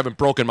 luckily they haven't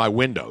broken my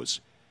windows,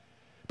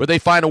 but they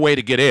find a way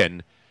to get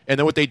in, and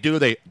then what they do,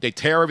 they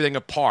tear everything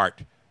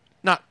apart.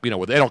 Not, they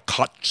don't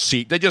cut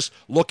seat. They just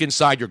look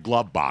inside your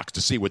glove box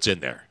to see what's in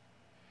there.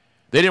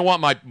 They didn't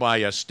want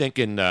my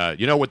stinking,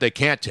 what they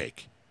can't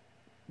take?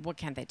 What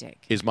can't they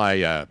take? Is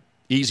my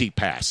Easy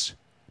Pass.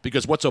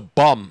 Because what's a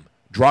bum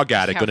drug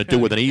addict going to do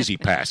with an Easy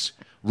Pass?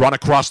 Run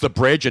across the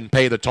bridge and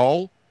pay the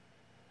toll?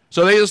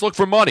 So they just look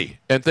for money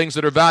and things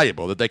that are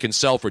valuable that they can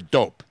sell for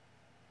dope.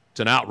 It's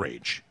an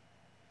outrage.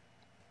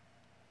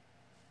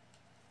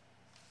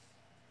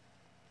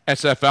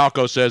 SF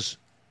Falco says,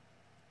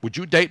 would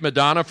you date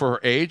Madonna for her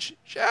age?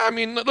 I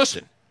mean,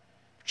 listen.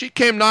 She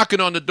came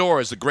knocking on the door,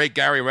 as the great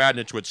Gary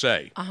Radnich would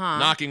say.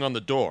 Knocking on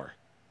the door.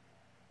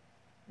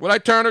 Would I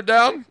turn her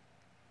down?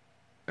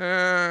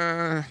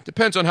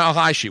 Depends on how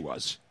high she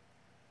was.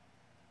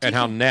 And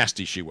how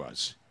nasty she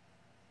was.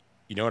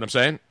 You know what I'm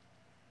saying?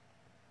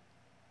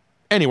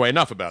 Anyway,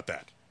 enough about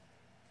that.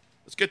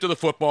 Let's get to the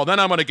football. Then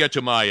I'm going to get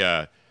to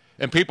my...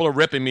 and people are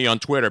ripping me on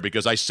Twitter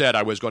because I said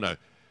I was going to...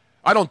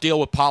 I don't deal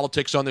with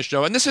politics on this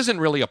show. And this isn't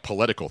really a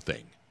political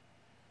thing.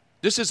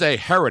 This is a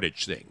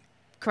heritage thing.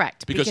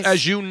 Correct. Because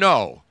as you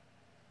know,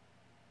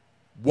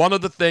 one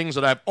of the things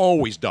that I've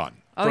always done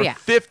for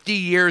 50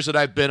 years that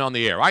I've been on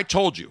the air, I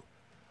told you,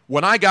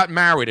 when I got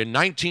married in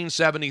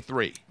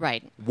 1973,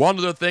 right, one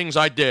of the things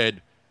I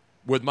did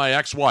with my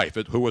ex-wife,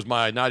 who was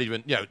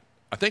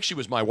I think she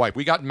was my wife.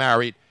 We got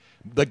married.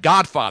 The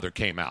Godfather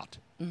came out.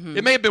 Mm-hmm.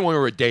 It may have been when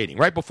we were dating,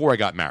 right before I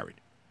got married.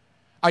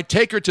 I'd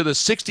take her to the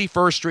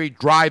 61st Street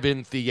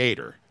Drive-In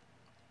Theater,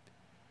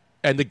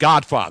 and The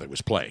Godfather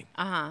was playing.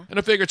 And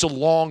I figure it's a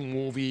long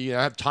movie.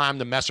 I have time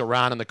to mess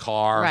around in the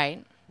car.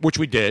 Right. Which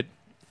we did,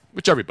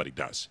 which everybody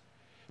does.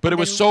 But it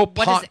was what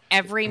does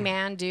every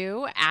man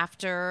do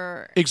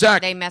after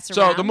they mess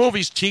around? So the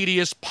movie's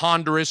tedious,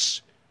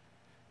 ponderous.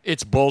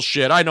 It's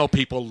bullshit. I know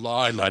people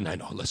lie. I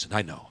know. Listen,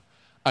 I know.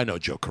 I know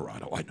Joe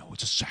Corrado. I know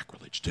it's a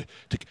sacrilege to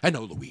I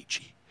know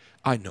Luigi.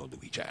 I know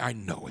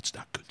it's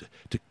not good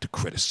to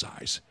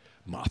criticize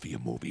mafia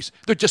movies.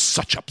 They're just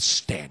such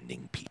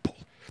upstanding people.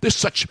 They're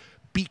such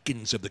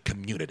beacons of the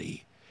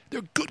community.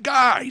 They're good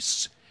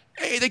guys.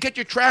 Hey, they get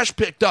your trash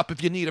picked up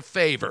if you need a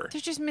favor.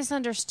 They're just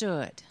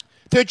misunderstood.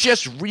 They're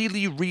just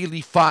really,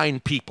 really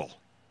fine people.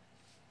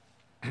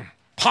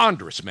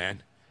 Ponderous,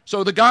 man.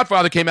 So The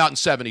Godfather came out in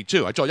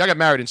 72. I told you, I got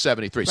married in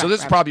 73. So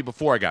this is probably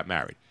before I got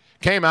married.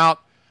 Came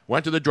out,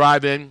 went to the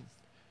drive-in,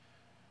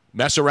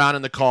 mess around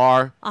in the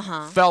car,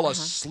 fell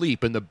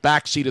asleep in the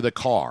back seat of the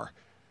car.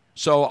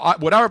 So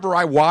whatever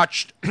I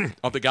watched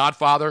of The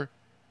Godfather,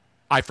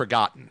 I've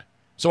forgotten.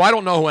 So I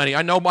don't know who any.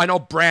 I know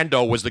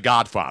Brando was the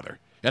Godfather,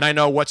 and I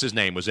know what's his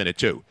name was in it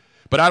too.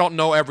 But I don't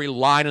know every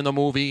line in the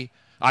movie.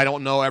 I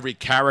don't know every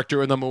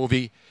character in the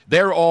movie.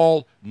 They're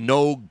all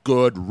no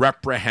good,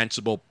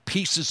 reprehensible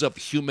pieces of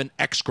human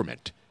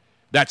excrement.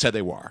 That's how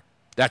they are.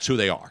 That's who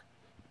they are,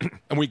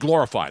 and we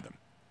glorify them.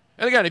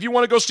 And again, if you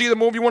want to go see the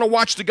movie, you want to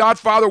watch The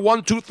Godfather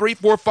 1, 2, 3,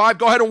 4, 5,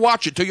 go ahead and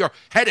watch it till your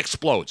head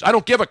explodes. I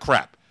don't give a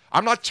crap.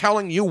 I'm not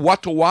telling you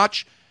what to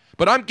watch,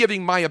 but I'm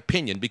giving my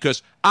opinion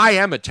because I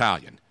am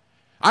Italian.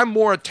 I'm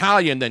more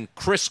Italian than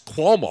Chris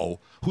Cuomo,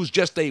 who's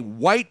just a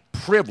white,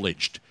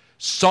 privileged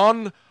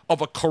son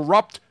of a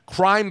corrupt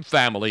crime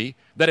family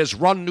that has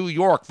run New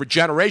York for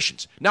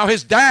generations. Now,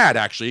 his dad,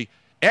 actually,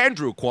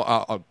 Mario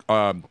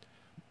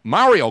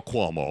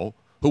Cuomo,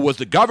 who was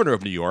the governor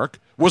of New York,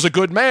 was a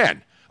good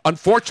man.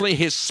 Unfortunately,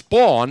 his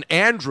spawn,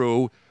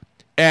 Andrew,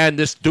 and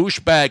this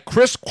douchebag,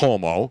 Chris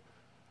Cuomo,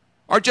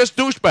 are just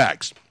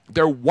douchebags.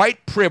 They're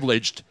white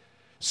privileged,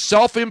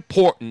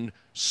 self-important,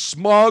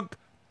 smug,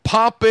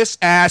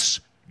 pompous-ass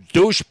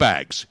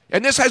douchebags.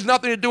 And this has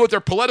nothing to do with their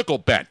political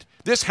bent.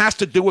 This has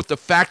to do with the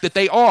fact that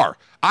they are.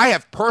 I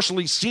have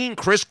personally seen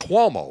Chris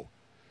Cuomo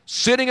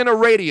sitting in a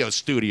radio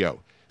studio,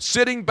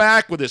 sitting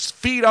back with his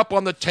feet up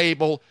on the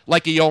table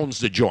like he owns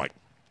the joint.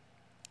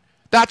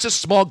 That's a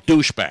smug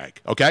douchebag,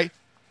 okay?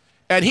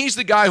 And he's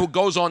the guy who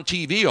goes on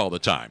TV all the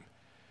time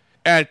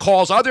and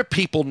calls other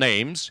people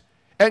names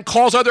and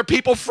calls other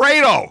people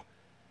Fredo.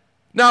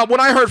 Now, when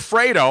I heard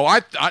Fredo,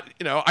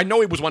 I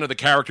know he was one of the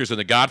characters in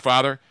The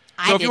Godfather.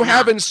 So if you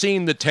haven't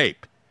seen the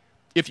tape,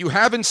 if you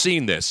haven't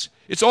seen this,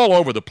 it's all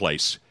over the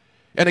place.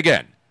 And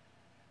again,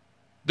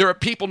 there are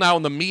people now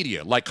in the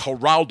media like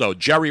Geraldo,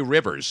 Jerry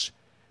Rivers,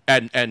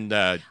 and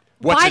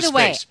what's his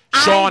face?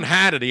 Sean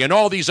Hannity, and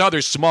all these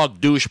other smug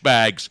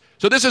douchebags.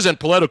 So this isn't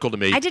political to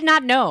me. I did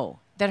not know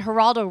that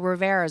Geraldo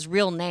Rivera's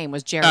real name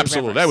was Jerry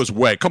Absolutely. Rivers. That was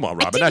way. Come on,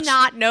 Robin. I did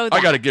not know that.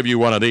 I got to give you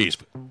one of these.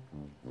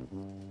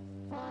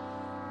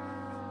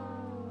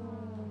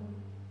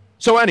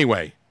 So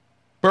anyway,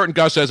 Burton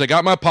Gus says, I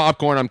got my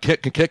popcorn. I'm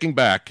kicking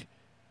back.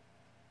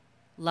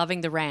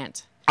 Loving the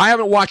rant. I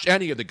haven't watched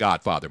any of the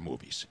Godfather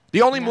movies.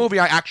 The only movie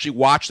I actually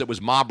watched that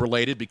was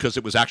mob-related because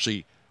it was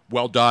actually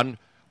well done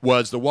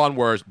was the one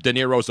where De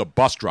Niro's a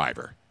bus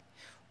driver.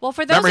 Well,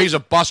 for those Remember, he's a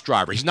bus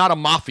driver. He's not a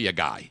mafia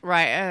guy.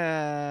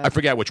 Right. I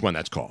forget which one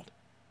that's called.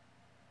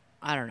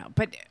 I don't know.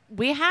 But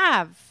we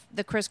have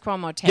the Chris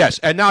Cuomo tape. Yes,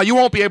 and now you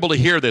won't be able to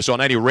hear this on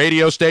any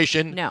radio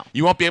station. No.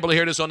 You won't be able to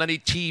hear this on any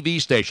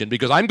TV station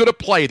because I'm going to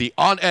play the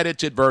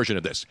unedited version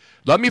of this.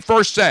 Let me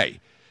first say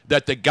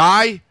that the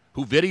guy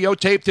who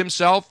videotaped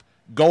himself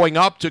going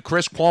up to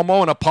Chris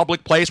Cuomo in a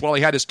public place while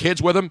he had his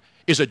kids with him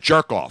is a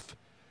jerk-off.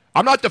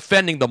 I'm not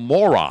defending the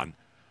moron,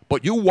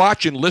 but you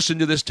watch and listen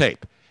to this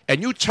tape,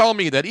 and you tell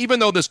me that even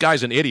though this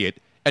guy's an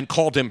idiot and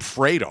called him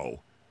Fredo,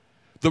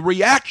 the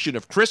reaction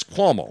of Chris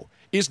Cuomo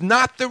is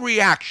not the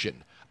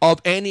reaction of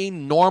any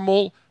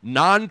normal,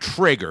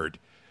 non-triggered,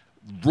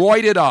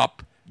 roided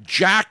up,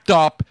 jacked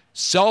up,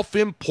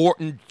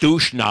 self-important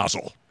douche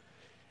nozzle.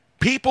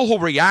 People who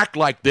react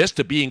like this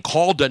to being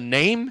called a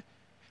name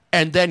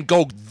and then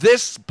go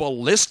this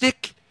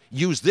ballistic,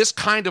 use this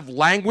kind of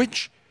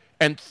language,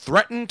 and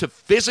threaten to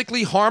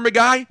physically harm a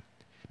guy,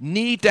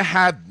 need to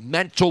have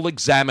mental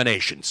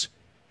examinations.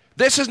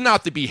 This is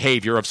not the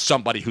behavior of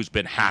somebody who's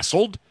been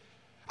hassled.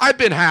 I've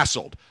been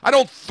hassled. I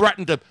don't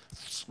threaten to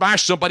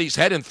smash somebody's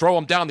head and throw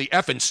them down the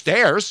effing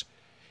stairs.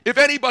 If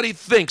anybody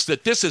thinks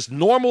that this is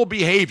normal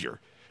behavior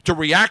to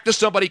react to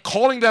somebody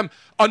calling them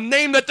a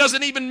name that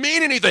doesn't even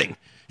mean anything,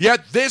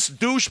 yet this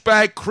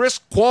douchebag Chris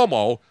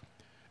Cuomo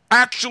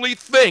actually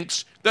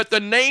thinks that the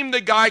name the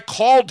guy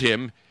called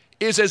him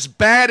is as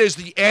bad as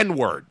the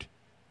N-word.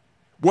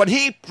 When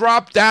he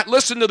dropped that,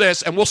 listen to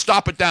this, and we'll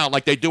stop it down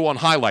like they do on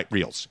highlight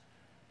reels.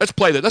 Let's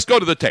play this. Let's go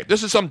to the tape.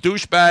 This is some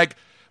douchebag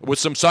with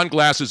some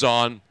sunglasses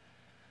on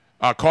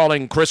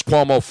calling Chris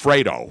Cuomo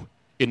Fredo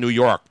in New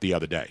York the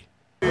other day.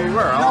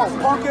 No,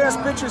 punk-ass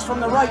bitches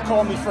from the right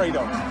call me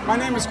Fredo. My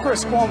name is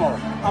Chris Cuomo.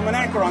 I'm an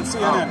anchor on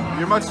CNN.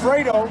 You're much...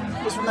 Fredo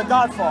is from The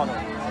Godfather.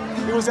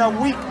 He was that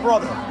weak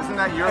brother. Isn't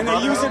that your brother?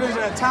 And they use it as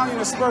an Italian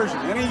aspersion.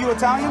 Any of you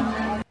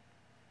Italian?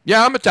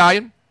 Yeah, I'm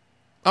Italian.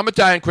 I'm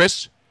Italian,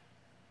 Chris.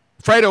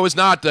 Fredo is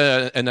not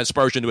an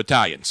aspersion to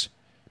Italians.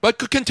 But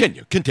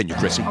continue,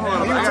 Chrissy.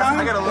 Are you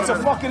Italian? It's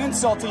a fucking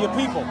insult to your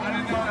people.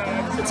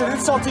 It's an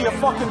insult to your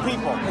fucking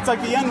people. It's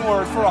like the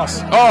N-word for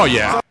us. Oh,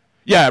 yeah.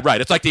 Yeah,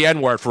 right. It's like the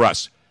N-word for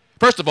us.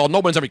 First of all, no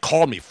one's ever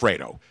called me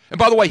Fredo. And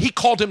by the way, he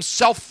called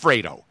himself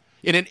Fredo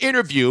in an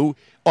interview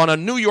on a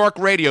New York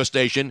radio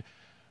station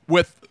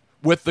with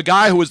the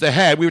guy who was the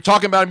head. We were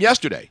talking about him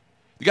yesterday.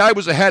 The guy who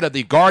was the head of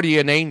the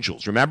Guardian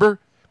Angels, remember?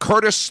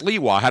 Curtis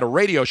Sliwa had a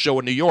radio show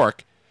in New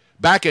York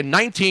back in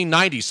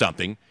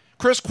 1990-something.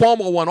 Chris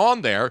Cuomo went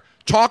on there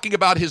talking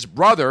about his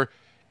brother,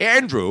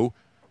 Andrew,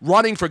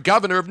 running for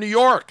governor of New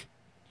York.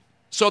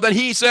 So then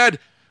he said,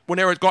 when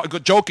they were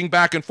joking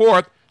back and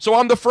forth, so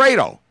I'm the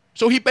Fredo.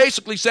 So he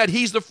basically said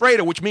he's the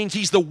Fredo, which means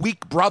he's the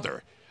weak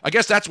brother. I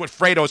guess that's what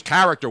Fredo's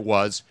character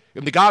was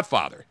in The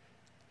Godfather.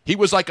 He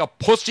was like a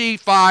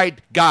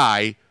pussy-fied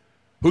guy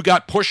who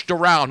got pushed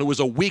around, who was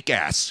a weak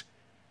ass.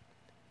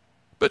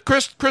 But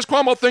Chris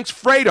Cuomo thinks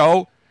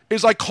Fredo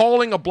is like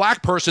calling a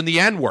black person the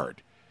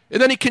N-word.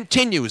 And then he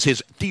continues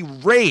his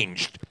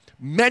deranged,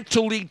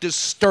 mentally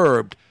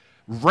disturbed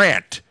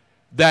rant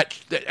that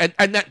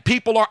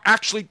people are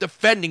actually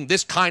defending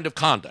this kind of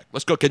conduct.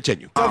 Let's go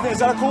continue. Is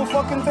that a cool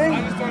fucking thing?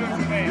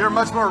 You're a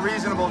much more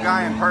reasonable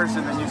guy in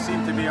person than you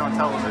seem to be on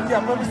television.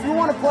 Yeah, but if you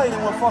want to play,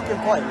 then we'll fucking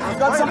play. If you've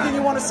got something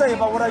you want to say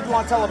about what I do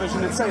on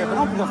television, then say it. But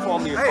don't call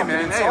me a fucking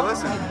insult. Hey,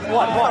 listen.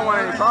 What? I don't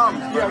want any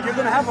problems. Yeah, you're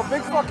going to have a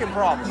big fucking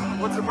problem.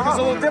 What's the It's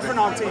problem? a little different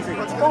on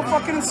TV. Don't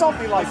fucking insult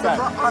me like that.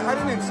 I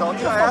didn't insult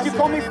you. The fuck you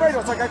call me Fredo?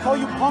 It's like I call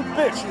you punk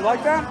bitch. You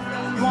like that?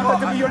 You want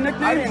that to be your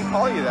nickname? I didn't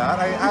call you that.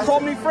 You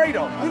called me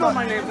Fredo. You know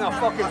my name's not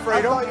fucking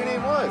Fredo. I thought your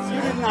name was. You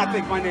did not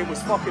think my name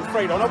was fucking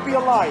Fredo. Don't be a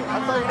liar.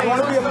 You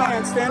want to be a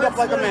man, stand up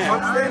like a man.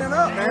 I'm standing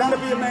up, man. You want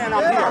to be a man,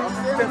 I'm here.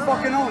 Then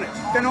fucking own it.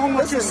 Then own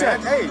what you said.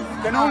 Hey.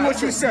 Then own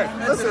what you said.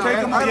 Listen,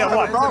 man, I don't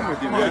have a problem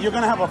with you, man. Yeah, you're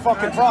going to have a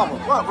fucking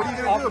problem. What? What are you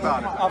going to do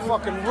about it? I'll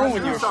fucking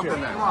ruin your shit.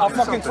 Then. I'll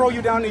fucking throw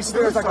you down these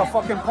stairs like a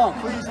fucking punk.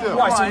 Please do.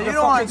 Why, so you can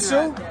fucking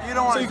sue? You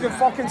don't want So you can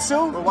fucking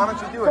sue? Well, why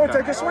don't you do it Go then?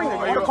 take a swing. You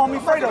want to call me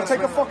Fredo?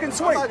 Take a fucking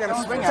swing. I'm not gonna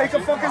swing Take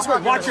at a fucking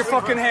swing. Watch your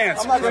fucking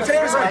hands. Take a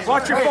swing.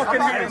 Watch your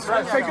fucking hands.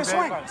 Take a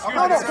swing.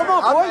 No, come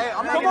on, boy.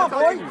 Come on,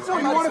 boy. So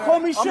you want to call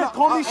me shit?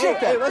 Call me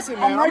shit then. Hey, listen,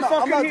 man. I'm right I'm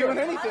fucking not here. doing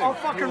anything. I'll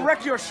fucking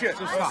wreck your shit.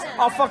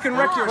 I'll fucking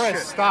wreck your shit.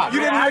 Stop. You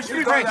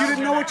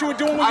didn't know what you were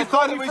doing when I you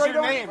thought called it me was your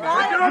Fredo? name, man.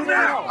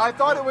 I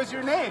thought it was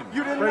your name.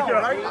 You didn't know,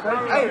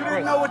 right? Hey, you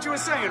didn't know what you were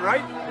saying,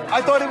 right?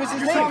 I thought it was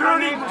his name.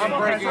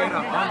 I'm breaking it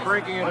up. I'm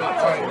breaking it up.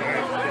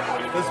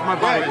 This is my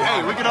body.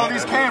 Hey, look at all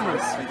these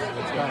cameras.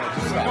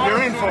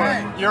 You're in for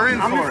it. You're in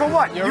for it. I'm in for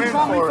what? You're You in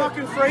call me for it.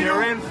 fucking Fredo?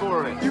 You're in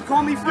for it. You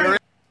call me Fredo?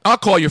 I'll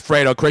call you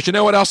Fredo, Chris. You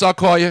know what else I'll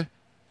call you?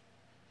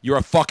 You're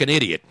a fucking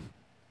idiot.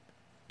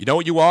 You know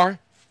what you are?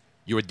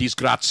 You're a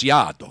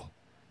disgraziado.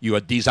 You're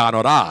a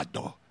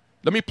disonorado.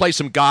 Let me play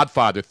some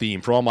Godfather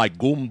theme for all my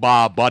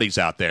Goomba buddies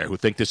out there who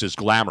think this is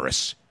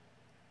glamorous.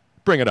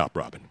 Bring it up,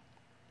 Robin.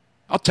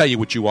 I'll tell you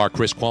what you are,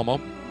 Chris Cuomo.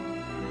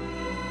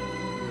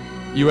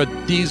 You're a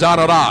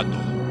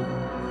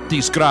disonorado,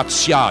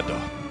 disgraziado,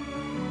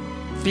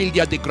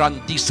 figlia di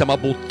grandissima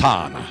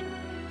puttana.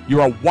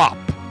 You're a wop,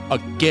 a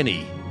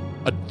guinea,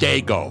 a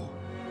dago.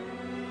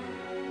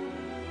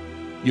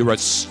 You're a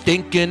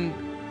stinking,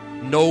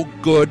 no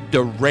good,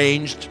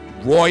 deranged,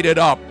 roided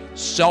up,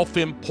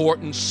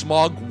 self-important,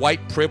 smug,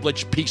 white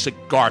privileged piece of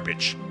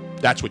garbage.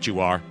 That's what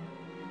you are.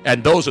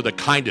 And those are the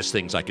kindest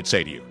things I could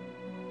say to you.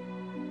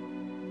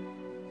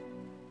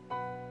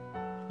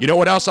 You know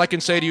what else I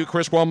can say to you,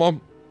 Chris Cuomo?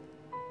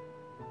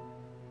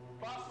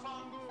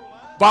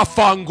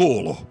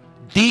 Vaffangulo.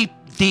 Deep,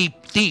 deep,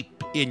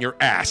 deep in your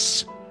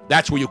ass.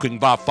 That's where you can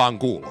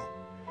vaffangulo.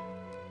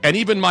 And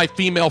even my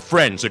female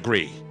friends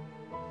agree.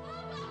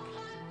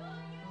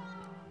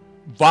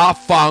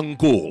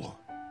 Vaffangulo.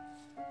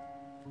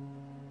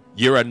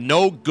 You're a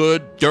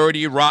no-good,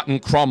 dirty, rotten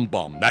crumb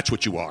bum. That's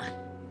what you are.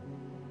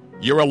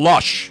 You're a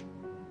lush.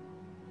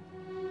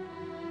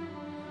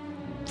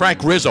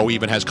 Frank Rizzo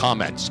even has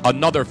comments.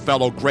 Another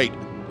fellow great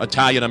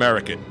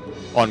Italian-American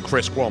on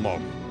Chris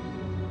Cuomo.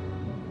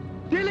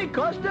 Silly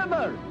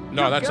customer.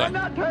 No, that's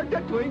cannot hurt the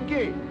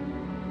Twinkie.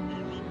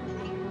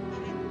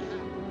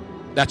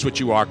 That's what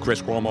you are,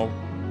 Chris Cuomo.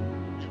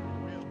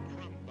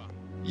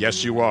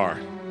 Yes, you are.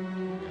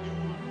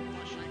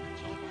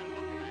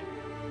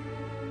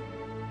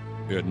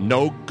 You're a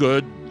no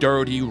good,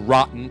 dirty,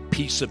 rotten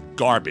piece of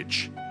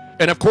garbage.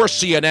 And of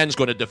course CNN's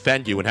going to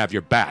defend you and have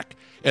your back.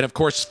 And of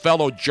course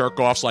fellow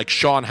jerk-offs like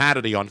Sean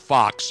Hannity on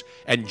Fox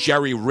and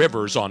Jerry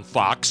Rivers on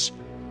Fox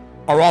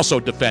are also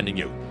defending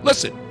you.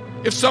 Listen,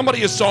 if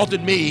somebody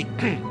assaulted me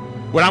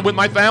when I'm with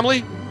my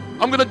family,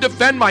 I'm going to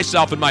defend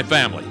myself and my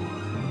family.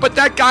 But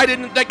that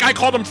guy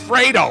called him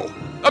Fredo.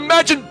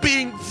 Imagine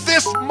being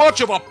this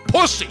much of a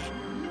pussy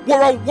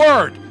were a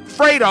word,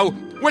 Fredo,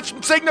 which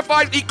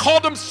signifies he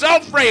called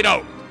himself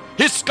Fredo.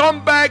 His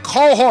scumbag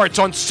cohorts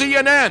on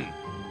CNN,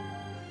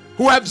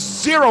 who have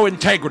zero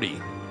integrity,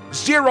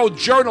 zero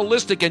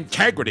journalistic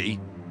integrity,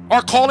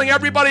 are calling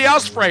everybody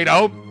else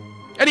Fredo,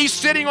 and he's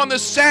sitting on the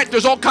set.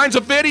 There's all kinds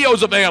of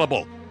videos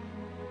available.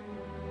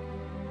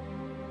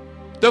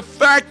 The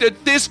fact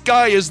that this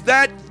guy is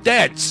that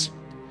dense,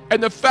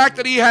 and the fact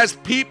that he has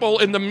people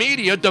in the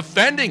media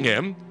defending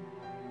him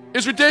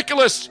is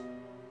ridiculous.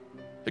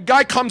 The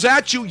guy comes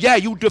at you, yeah,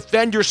 you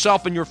defend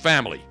yourself and your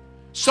family.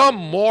 Some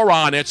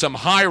moron at some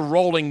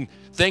high-rolling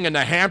thing in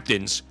the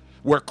Hamptons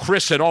where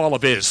Chris and all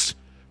of his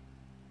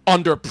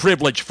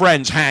underprivileged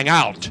friends hang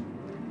out.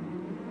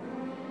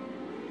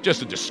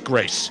 Just a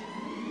disgrace.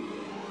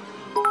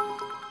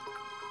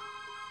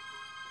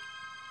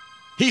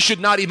 He should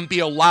not even be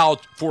allowed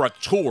for a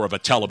tour of a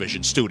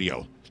television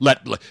studio.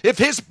 If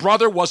his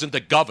brother wasn't the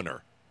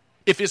governor,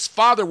 if his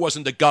father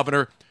wasn't the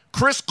governor,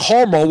 Chris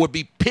Cuomo would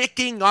be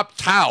picking up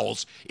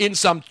towels in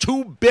some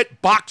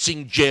 2-bit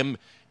boxing gym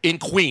in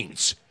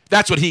Queens.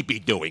 That's what he'd be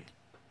doing.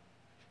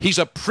 He's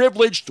a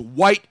privileged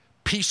white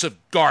piece of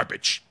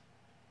garbage.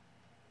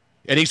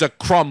 And he's a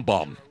crumb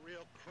bum.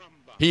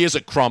 He is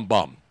a crumb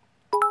bum.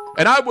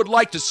 And I would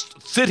like to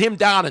sit him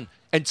down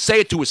and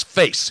say it to his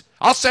face.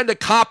 I'll send a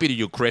copy to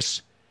you,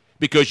 Chris,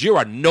 because you're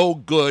a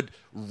no-good,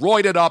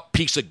 roided-up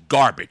piece of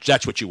garbage.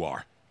 That's what you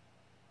are.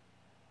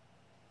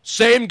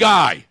 Same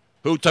guy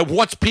who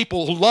wants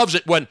people who loves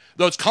it when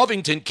those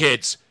Covington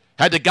kids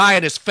had the guy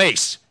in his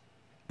face,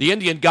 the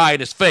Indian guy in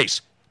his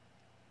face,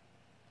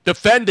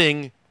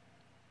 defending.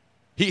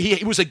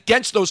 He was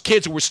against those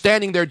kids who were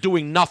standing there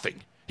doing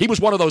nothing. He was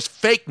one of those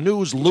fake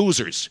news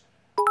losers.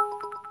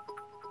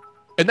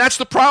 And that's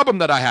the problem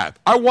that I have.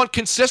 I want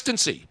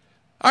consistency.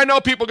 I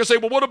know people can say,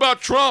 well, what about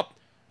Trump?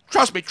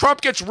 Trust me,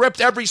 Trump gets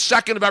ripped every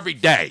second of every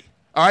day.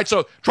 All right,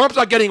 so Trump's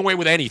not getting away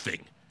with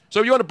anything.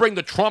 So you want to bring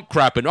the Trump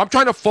crap in. I'm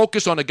trying to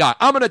focus on a guy.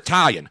 I'm an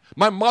Italian.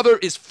 My mother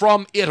is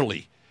from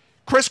Italy.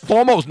 Chris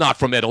Cuomo's not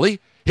from Italy.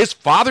 His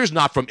father's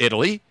not from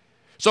Italy.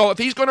 So if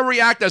he's going to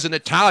react as an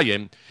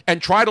Italian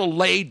and try to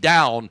lay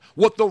down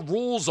what the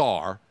rules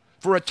are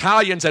for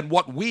Italians and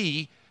what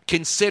we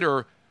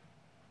consider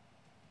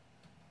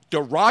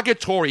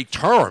derogatory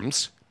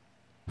terms,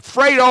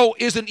 Fredo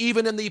isn't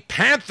even in the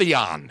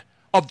pantheon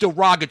of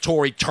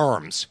derogatory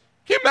terms.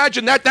 Can you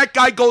imagine that? That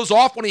guy goes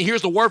off when he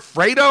hears the word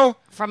Fredo?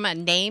 From a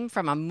name,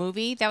 from a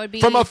movie, that would be...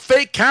 From a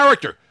fake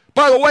character.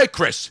 By the way,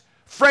 Chris,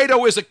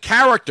 Fredo is a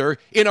character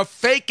in a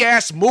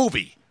fake-ass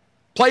movie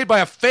played by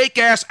a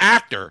fake-ass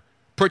actor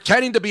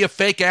pretending to be a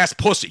fake-ass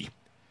pussy.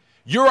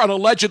 You're an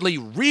allegedly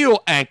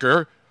real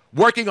anchor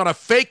working on a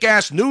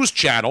fake-ass news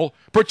channel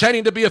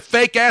pretending to be a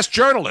fake-ass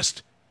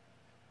journalist.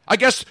 I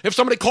guess if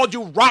somebody called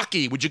you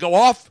Rocky, would you go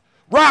off?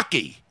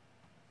 Rocky.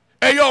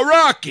 Hey, yo,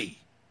 Rocky.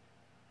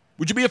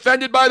 Would you be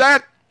offended by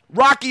that?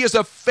 Rocky is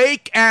a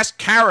fake-ass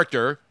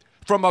character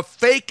from a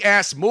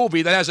fake-ass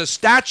movie that has a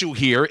statue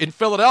here in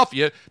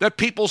Philadelphia that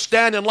people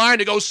stand in line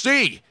to go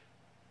see.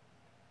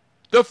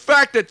 The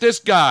fact that this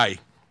guy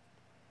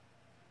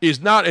is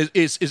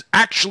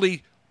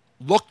actually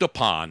looked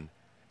upon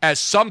as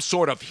some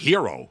sort of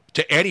hero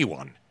to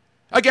anyone.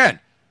 Again,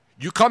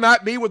 you come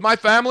at me with my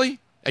family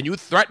and you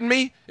threaten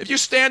me. If you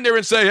stand there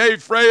and say, hey,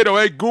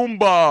 Fredo, hey,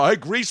 Goomba, hey,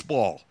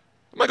 Greaseball,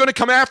 am I going to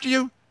come after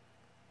you?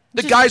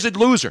 The guy's a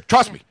loser.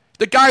 Trust me.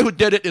 The guy who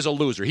did it is a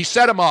loser. He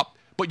set him up.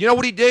 But you know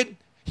what he did?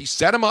 He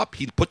set him up.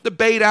 He put the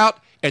bait out,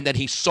 and then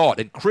he saw it.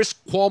 And Chris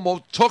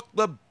Cuomo took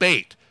the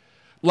bait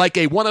like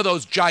one of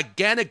those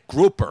gigantic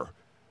grouper.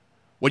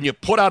 When you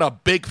put out a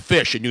big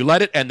fish and you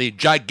let it, and the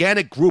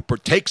gigantic grouper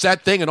takes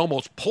that thing and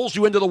almost pulls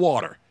you into the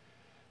water.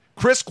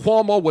 Chris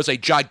Cuomo was a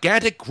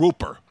gigantic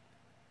grouper.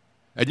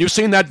 And you've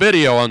seen that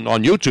video on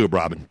YouTube,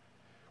 Robin.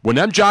 When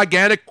them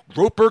gigantic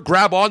grouper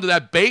grab onto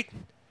that bait,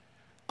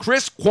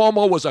 Chris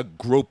Cuomo was a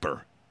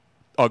grouper.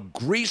 A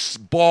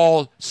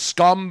greaseball,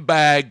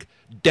 scumbag,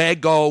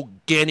 dago,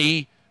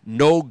 guinea,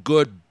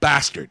 no-good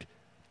bastard.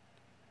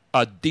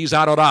 A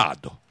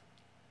disanorado.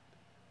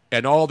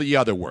 And all the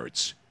other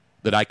words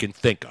that I can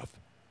think of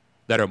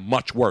that are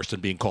much worse than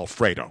being called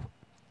Fredo.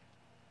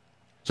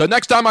 So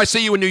next time I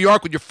see you in New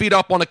York with your feet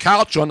up on a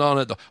couch, on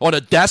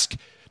a desk,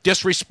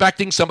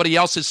 disrespecting somebody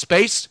else's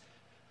space,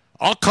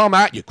 I'll come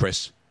at you,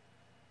 Chris.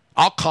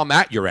 I'll come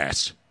at your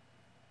ass.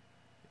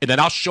 And then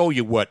I'll show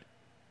you what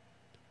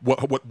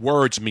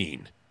words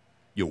mean,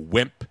 you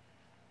wimp.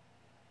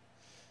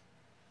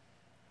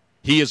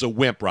 He is a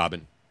wimp,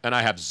 Robin, and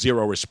I have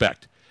zero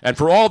respect. And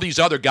for all these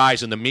other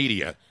guys in the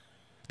media,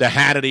 the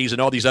Hannitys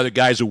and all these other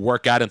guys who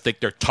work out and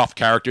think they're tough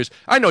characters,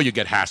 I know you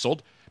get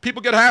hassled.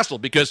 People get hassled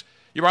because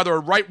you're either a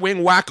right-wing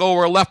wacko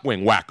or a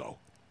left-wing wacko.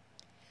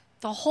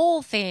 The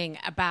whole thing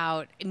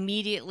about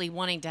immediately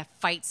wanting to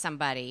fight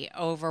somebody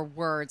over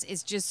words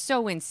is just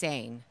so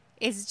insane.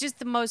 It's just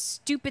the most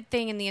stupid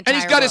thing in the entire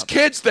world. And he's got his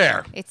kids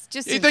there. It's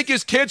just... You think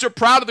his kids are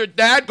proud of their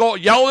dad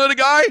yelling at a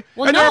guy?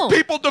 Well, and no. there are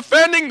people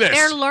defending this.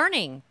 They're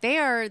learning. They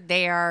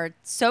are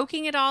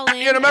soaking it all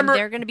in, and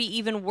they're going to be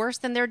even worse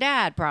than their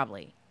dad,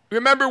 probably.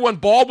 Remember when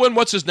Baldwin,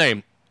 what's his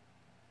name?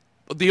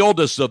 The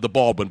oldest of the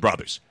Baldwin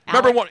brothers.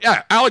 Remember when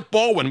Alec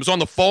Baldwin was on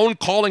the phone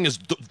calling his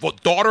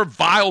daughter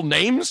vile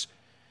names?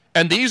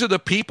 And these are the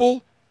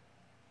people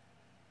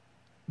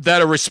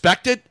that are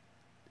respected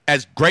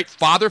as great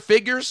father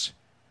figures?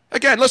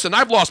 Again, listen,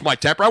 I've lost my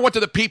temper. I went to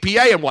the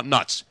PPA and went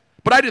nuts.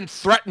 But I didn't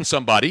threaten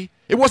somebody.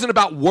 It wasn't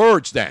about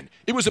words then.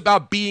 It was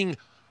about being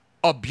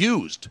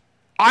abused.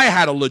 I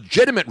had a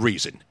legitimate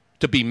reason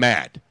to be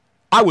mad.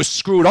 I was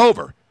screwed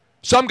over.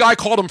 Some guy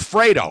called him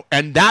Fredo,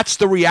 and that's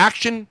the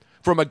reaction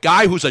from a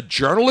guy who's a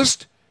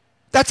journalist?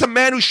 That's a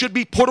man who should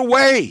be put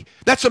away.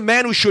 That's a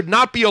man who should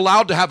not be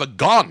allowed to have a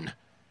gun.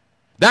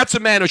 That's a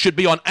man who should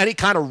be on any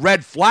kind of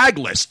red flag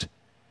list.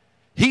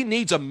 He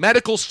needs a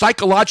medical,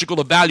 psychological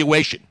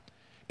evaluation.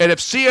 And if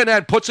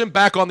CNN puts him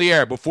back on the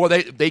air before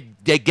they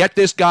get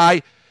this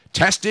guy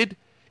tested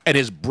and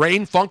his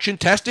brain function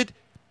tested,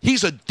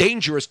 he's a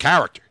dangerous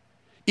character.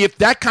 If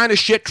that kind of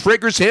shit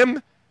triggers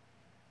him,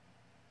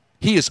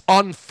 he is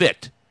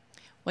unfit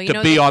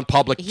to be on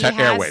public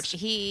airwaves.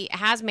 He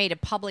has made a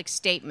public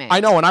statement. I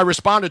know, and I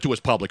responded to his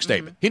public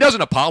statement. He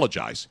doesn't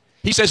apologize.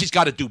 He says he's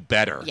got to do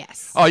better.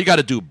 Yes. Oh, you got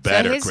to do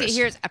better, so Chris.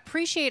 Here's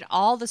appreciate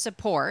all the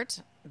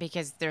support,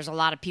 because there's a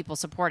lot of people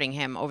supporting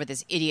him over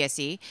this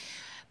idiocy.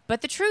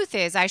 But the truth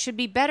is, I should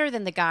be better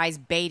than the guys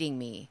baiting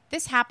me.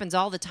 This happens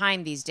all the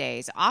time these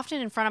days,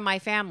 often in front of my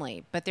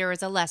family, but there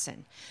is a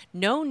lesson.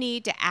 No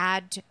need to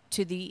add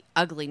to the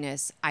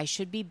ugliness. I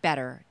should be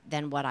better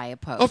than what I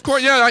oppose. Of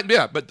course,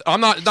 yeah, but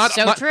I'm not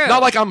true.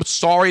 Not like I'm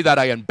sorry that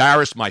I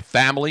embarrassed my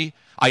family.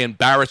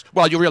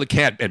 Well, you really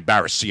can't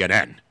embarrass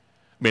CNN.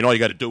 I mean, all you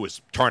got to do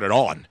is turn it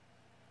on.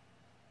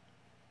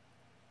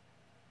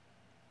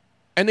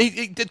 And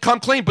he did come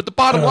clean, but the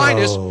bottom line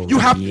is you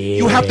have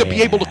to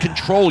be able to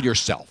control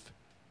yourself.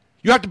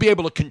 You have to be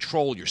able to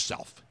control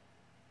yourself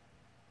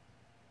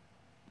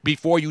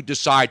before you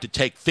decide to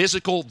take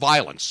physical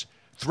violence,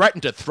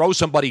 threaten to throw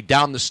somebody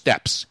down the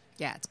steps,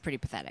 Yeah, it's pretty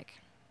pathetic.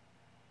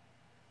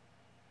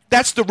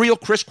 That's the real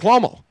Chris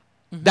Cuomo.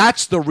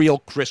 That's the real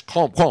Chris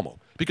Cuomo.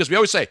 Because we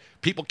always say,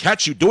 people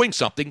catch you doing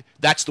something,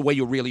 that's the way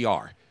you really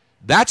are.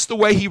 That's the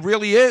way he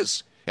really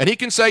is. And he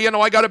can say,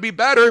 I got to be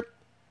better.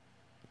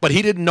 But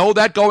he didn't know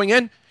that going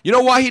in. You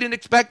know why he didn't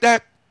expect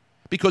that?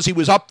 Because he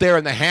was up there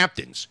in the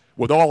Hamptons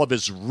with all of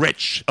his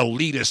rich,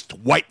 elitist,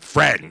 white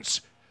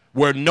friends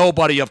where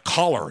nobody of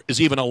color is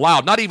even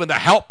allowed. Not even the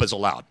help is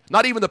allowed.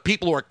 Not even the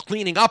people who are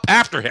cleaning up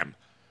after him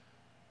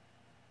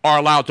are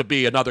allowed to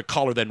be another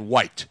color than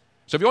white.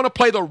 So if you want to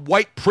play the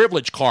white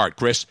privilege card,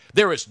 Chris,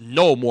 there is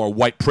no more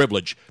white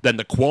privilege than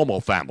the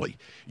Cuomo family.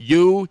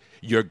 You,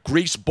 your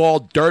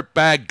greaseball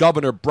dirtbag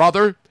governor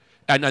brother,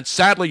 and then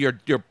sadly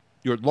your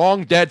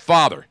long-dead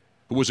father,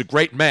 who was a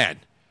great man,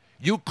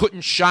 you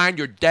couldn't shine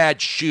your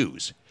dad's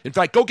shoes. In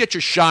fact, go get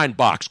your shine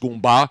box,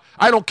 Goomba.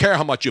 I don't care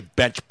how much you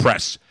bench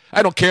press.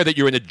 I don't care that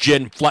you're in the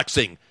gym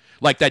flexing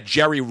like that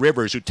Jerry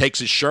Rivers who takes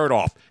his shirt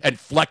off and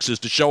flexes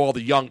to show all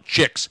the young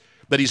chicks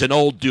that he's an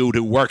old dude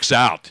who works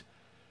out.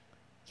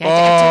 Yeah,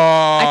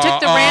 I took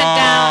the rant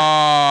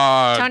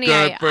down. Tony,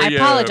 I you.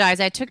 apologize.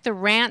 I took the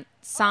rant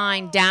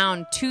sign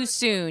down too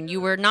soon.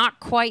 You were not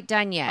quite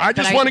done yet. I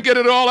just want to get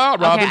it all out,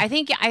 Robin. Okay,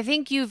 I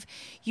think you've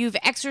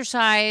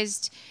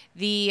exercised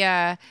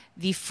the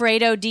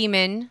Fredo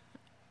demon,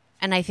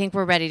 and I think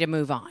we're ready to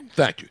move on.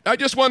 Thank you. I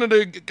just wanted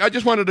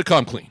to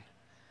come clean.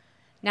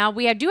 Now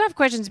we do have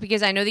questions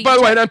because I know that. By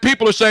the way, then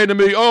people are saying to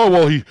me, "Oh,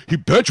 well, he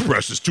bench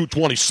presses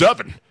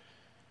 227."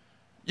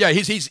 Yeah,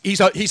 he's a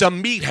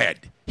meathead.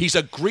 He's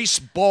a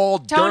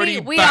greaseball, Tony, dirty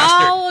we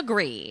bastard. all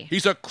agree.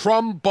 He's a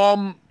crumb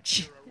bum.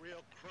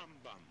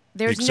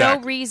 There's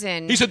Exactly. no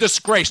reason. He's a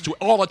disgrace to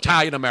all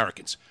Italian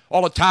Americans,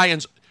 all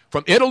Italians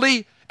from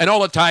Italy, and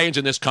all Italians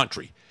in this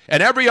country,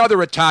 and every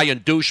other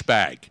Italian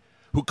douchebag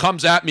who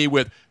comes at me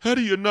with, "How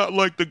do you not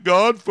like The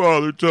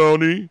Godfather,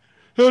 Tony?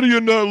 How do you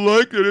not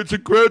like it?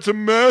 It's a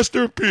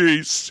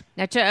masterpiece."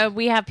 Now,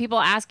 we have people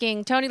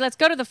asking, Tony, let's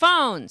go to the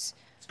phones.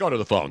 Let's go to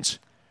the phones.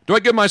 Do I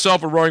give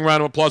myself a roaring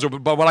round of applause, or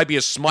would I be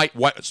a smug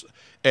white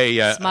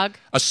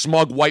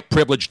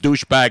privileged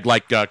douchebag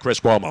like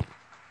Chris Cuomo?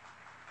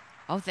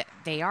 Oh,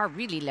 they are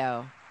really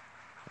low.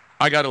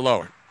 I got it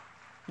lower.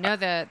 No,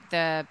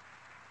 the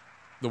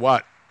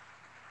what?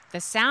 The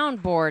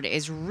soundboard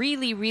is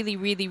really, really,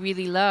 really,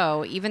 really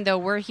low, even though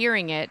we're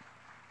hearing it.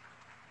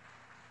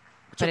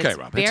 It's okay,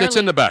 Rob. It's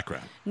in the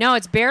background. No,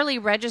 it's barely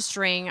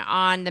registering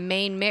on the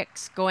main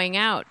mix going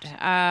out.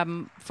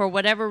 For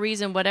whatever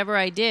reason, whatever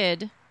I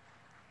did.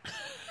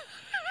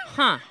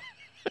 Huh.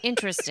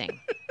 Interesting.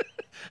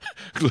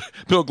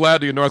 Bill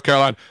Gladney in North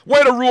Carolina.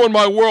 Way to ruin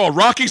my world.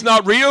 Rocky's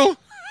not real?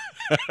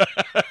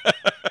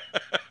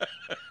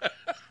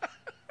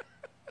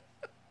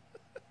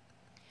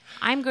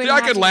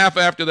 I can laugh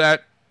after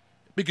that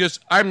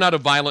because I'm not a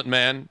violent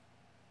man.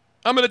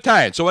 I'm an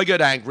Italian, so I get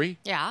angry.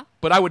 Yeah.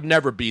 But I would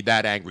never be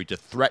that angry to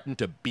threaten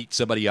to beat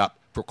somebody up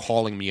for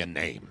calling me a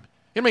name.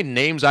 You know how many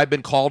names I've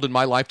been called in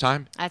my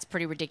lifetime? That's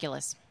pretty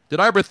ridiculous. Did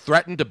I ever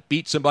threaten to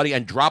beat somebody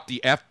and drop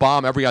the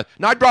F-bomb every other?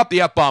 No, I drop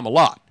the F-bomb a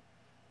lot.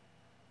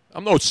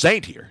 I'm no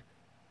saint here.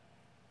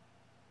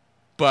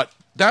 But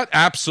that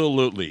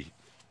absolutely,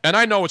 and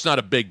I know it's not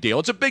a big deal.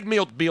 It's a big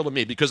deal to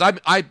me because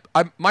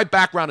my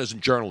background is in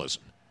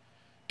journalism.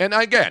 And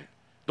again,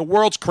 the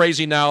world's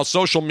crazy now.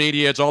 Social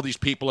media, it's all these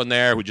people in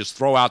there who just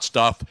throw out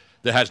stuff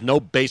that has no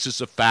basis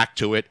of fact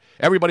to it.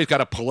 Everybody's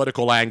got a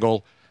political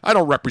angle. I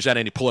don't represent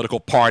any political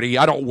party.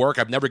 I don't work.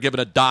 I've never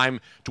given a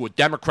dime to a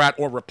Democrat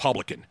or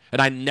Republican,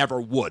 and I never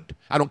would.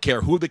 I don't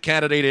care who the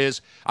candidate is.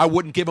 I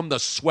wouldn't give them the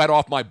sweat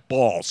off my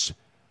balls.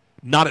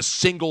 Not a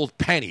single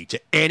penny to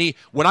any.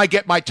 When I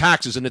get my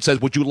taxes and it says,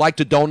 would you like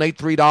to donate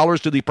 $3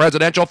 to the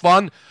presidential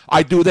fund?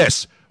 I do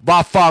this.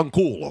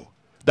 Vaffanculo.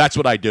 That's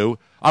what I do.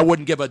 I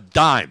wouldn't give a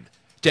dime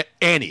to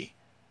any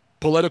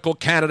political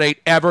candidate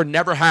ever,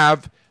 never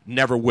have,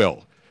 never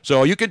will.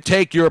 So you can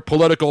take your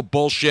political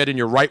bullshit and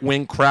your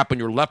right-wing crap and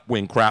your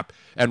left-wing crap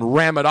and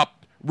ram it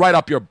up right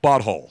up your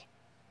butthole.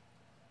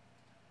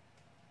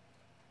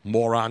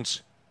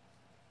 Morons.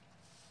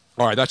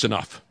 All right, that's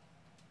enough.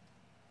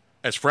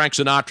 As Frank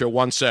Sinatra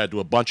once said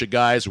to a bunch of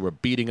guys who were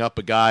beating up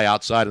a guy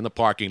outside in the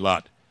parking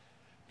lot,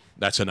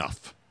 that's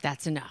enough.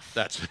 That's enough.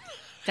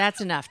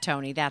 That's enough,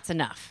 Tony. That's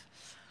enough.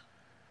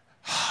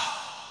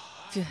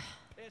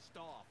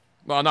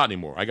 Well, not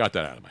anymore. I got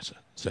that out of my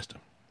system.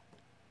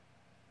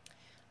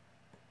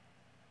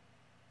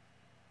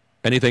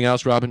 Anything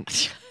else, Robin?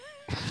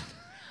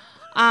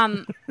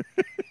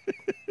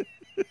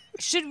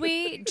 Should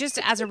we, just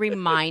as a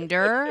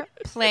reminder,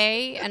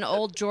 play an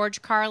old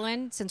George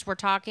Carlin since we're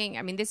talking?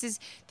 I mean, this is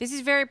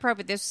very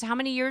appropriate. This was how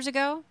many years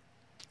ago?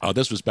 Oh,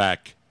 this was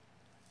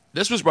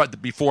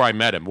right before I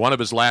met him. One of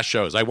his last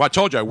shows. I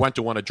told you I went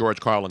to one of George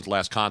Carlin's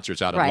last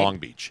concerts out in Long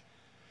Beach.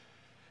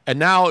 And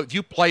now, if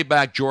you play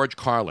back George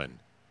Carlin,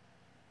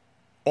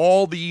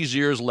 all these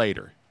years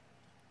later,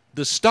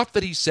 the stuff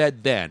that he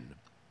said then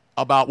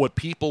about what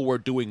people were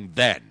doing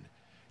then,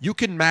 you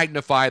can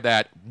magnify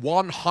that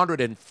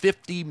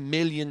 150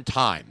 million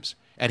times,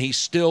 and he's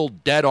still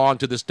dead on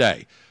to this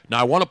day.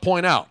 Now, I want to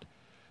point out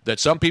that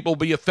some people will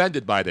be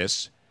offended by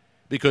this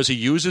because he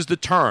uses the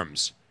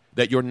terms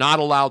that you're not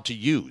allowed to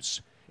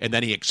use, and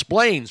then he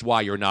explains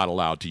why you're not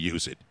allowed to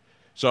use it.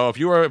 So if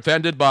you are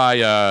offended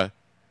by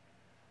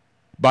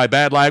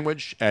bad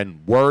language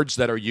and words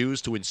that are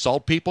used to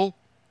insult people,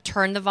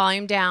 turn the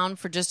volume down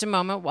for just a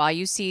moment while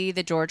you see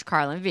the George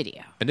Carlin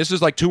video. and this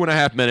is like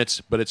 2.5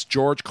 minutes, but it's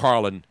George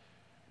Carlin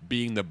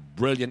being the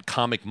brilliant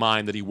comic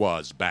mind that he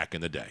was back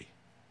in the day.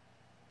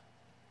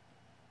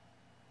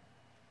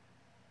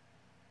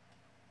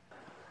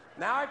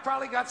 Now I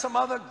probably got some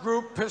other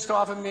group pissed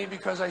off at me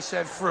because I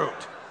said fruit.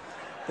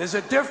 There's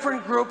a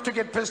different group to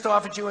get pissed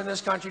off at you in this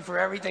country for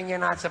everything you're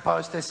not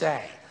supposed to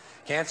say.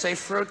 Can't say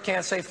fruit,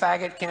 can't say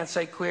faggot, can't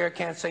say queer,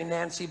 can't say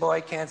Nancy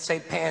boy, can't say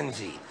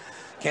pansy.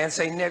 Can't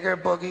say nigger,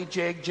 boogie,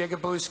 jig,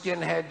 jigaboo,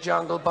 skinhead,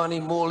 jungle bunny,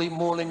 mooly,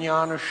 moulin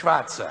or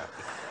schwarzer.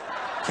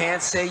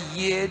 Can't say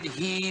yid,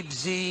 heeb,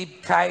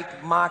 zeeb,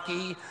 kike,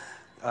 maki,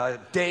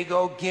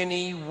 dago,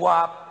 guinea,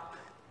 wop,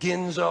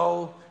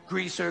 ginzo,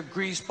 greaser,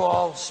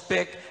 greaseball,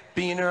 spick,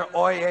 beaner,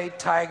 oye,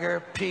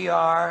 tiger,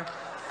 PR,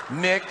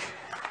 mick,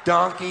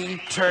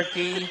 donkey,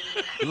 turkey,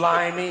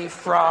 limey,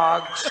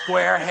 frog,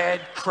 squarehead,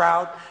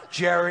 kraut,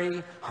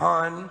 jerry,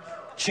 hun,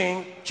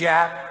 chink,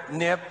 jap,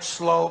 nip,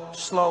 slope,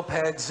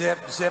 slopehead, zip,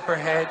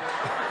 zipperhead,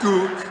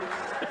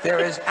 gook. There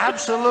is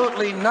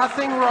absolutely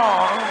nothing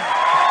wrong.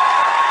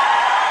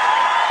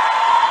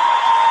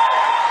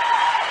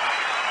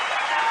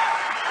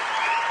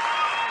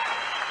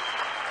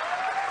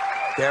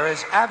 There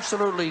is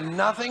absolutely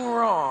nothing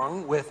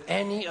wrong with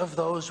any of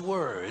those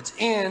words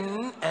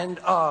in and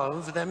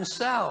of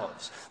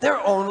themselves. They're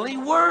only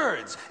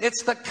words.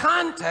 It's the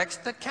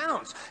context that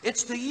counts.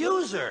 It's the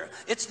user.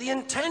 It's the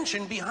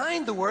intention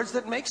behind the words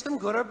that makes them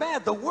good or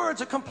bad. The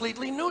words are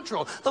completely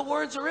neutral. The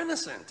words are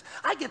innocent.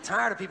 I get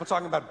tired of people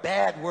talking about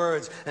bad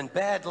words and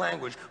bad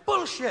language.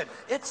 Bullshit.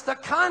 It's the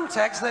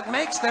context that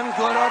makes them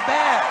good or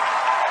bad.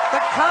 The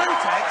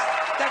context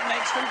that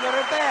makes them good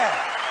or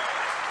bad.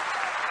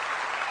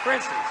 For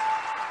instance,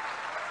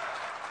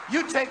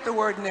 you take the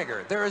word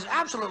nigger. There is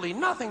absolutely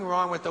nothing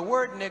wrong with the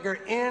word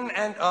nigger in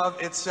and of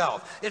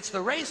itself. It's the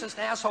racist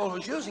asshole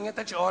who's using it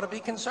that you ought to be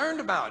concerned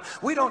about.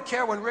 We don't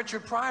care when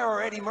Richard Pryor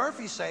or Eddie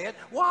Murphy say it.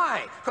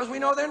 Why? Because we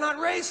know they're not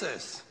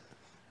racist.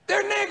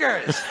 They're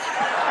niggers.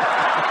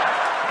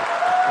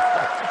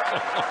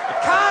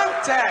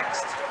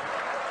 Context.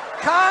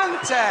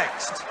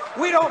 Context.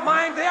 We don't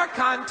mind their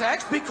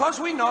context because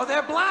we know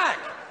they're black.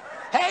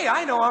 Hey,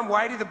 I know I'm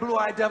Whitey, the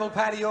blue-eyed devil,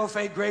 patio,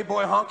 fade, gray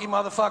boy, honky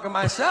motherfucker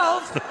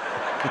myself.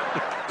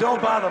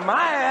 Don't bother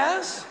my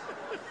ass.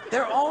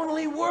 They're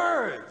only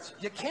words.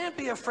 You can't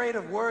be afraid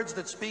of words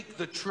that speak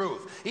the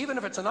truth, even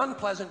if it's an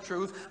unpleasant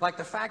truth, like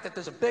the fact that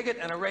there's a bigot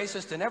and a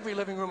racist in every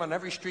living room on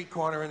every street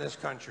corner in this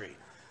country.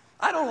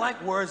 I don't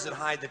like words that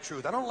hide the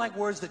truth. I don't like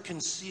words that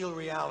conceal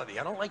reality.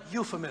 I don't like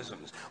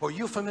euphemisms or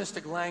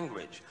euphemistic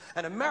language.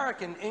 And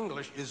American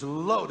English is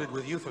loaded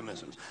with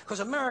euphemisms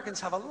because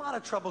Americans have a lot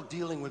of trouble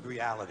dealing with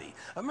reality.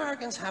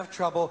 Americans have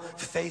trouble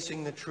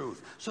facing the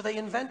truth. So they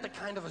invent a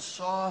kind of a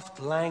soft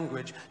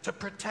language to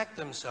protect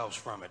themselves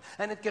from it.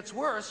 And it gets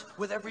worse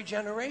with every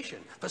generation.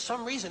 For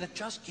some reason, it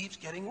just keeps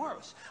getting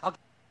worse.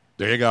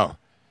 There you go.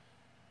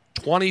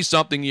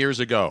 20-something years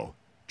ago,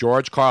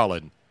 George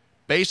Carlin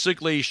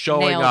basically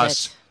showing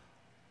us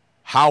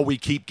how we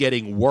keep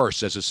getting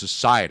worse as a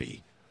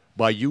society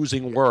by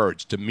using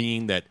words to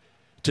mean that,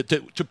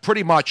 to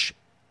pretty much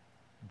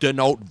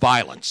denote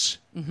violence.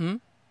 Mm-hmm.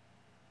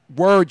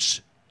 Words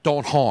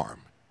don't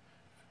harm.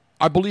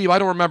 I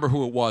don't remember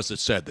who it was that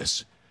said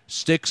this.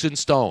 Sticks and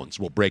stones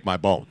will break my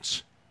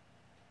bones,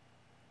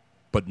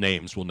 but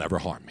names will never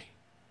harm me.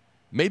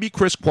 Maybe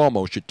Chris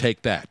Cuomo should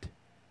take that.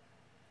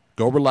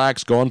 Go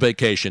relax, go on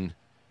vacation.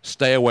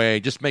 Stay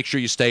away. Just make sure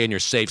you stay in your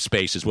safe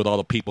spaces with all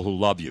the people who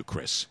love you,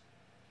 Chris.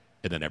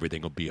 And then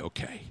everything will be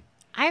okay.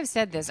 I have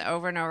said this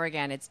over and over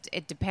again.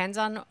 It depends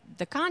on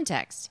the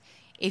context.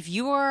 If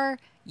you are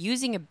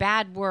using a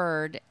bad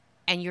word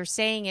and you're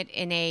saying it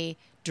in a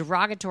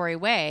derogatory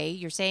way,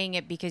 you're saying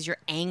it because you're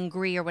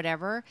angry or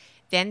whatever,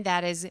 then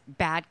that is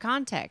bad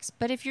context.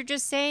 But if you're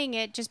just saying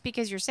it just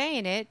because you're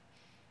saying it,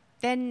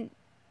 then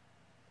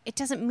it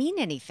doesn't mean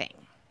anything.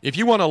 If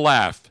you want to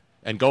laugh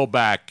and go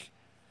back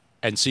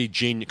and see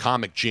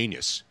comic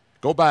genius,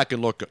 go back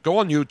and look. Go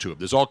on YouTube.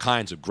 There's all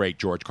kinds of great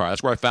George Carlin.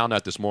 That's where I found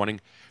that this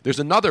morning. There's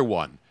another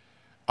one,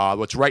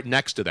 what's right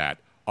next to that,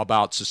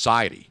 about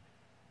society.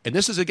 And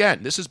this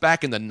is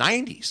back in the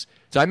 90s.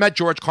 So I met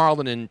George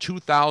Carlin in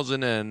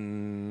 2000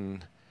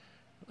 and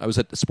I was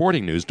at the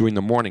Sporting News doing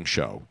the morning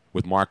show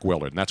with Mark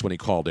Willard, and that's when he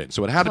called in.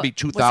 So it had to be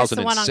 2006. Was this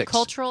the one on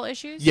cultural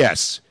issues?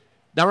 Yes.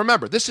 Now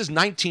remember, this is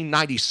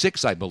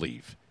 1996, I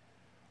believe,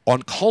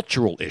 on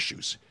cultural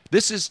issues.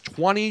 This is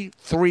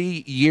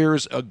 23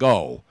 years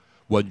ago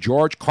when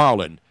George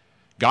Carlin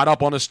got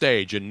up on a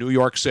stage in New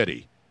York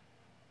City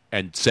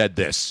and said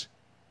this.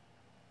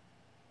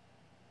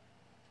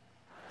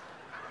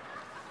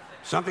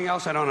 Something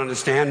else I don't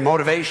understand,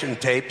 motivation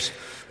tapes,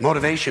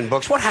 motivation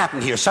books. What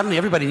happened here? Suddenly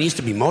everybody needs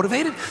to be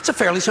motivated? It's a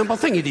fairly simple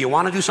thing. Either you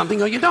want to do something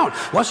or you don't.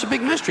 What's the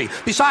big mystery?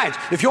 Besides,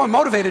 if you're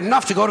motivated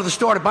enough to go to the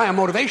store to buy a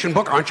motivation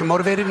book, aren't you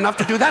motivated enough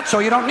to do that? So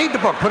you don't need the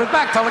book. Put it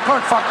back. Tell the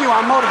clerk, fuck you,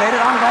 I'm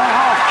motivated, I'm going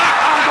home.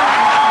 I'm going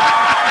home.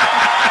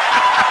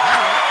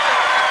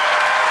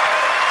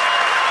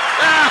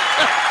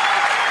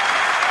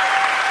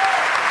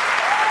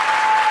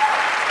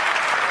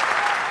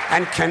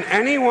 And can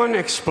anyone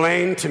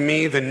explain to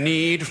me the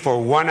need for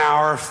 1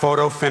 hour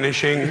photo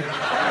finishing?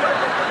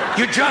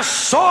 You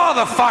just saw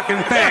the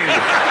fucking thing.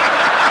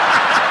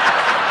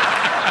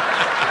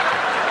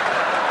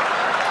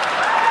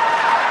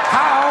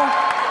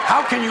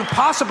 How can you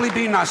possibly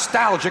be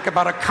nostalgic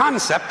about a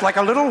concept like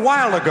a little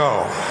while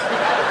ago?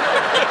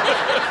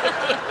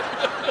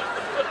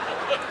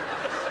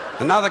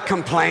 Another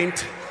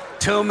complaint,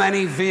 too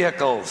many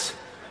vehicles.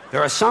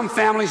 There are some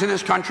families in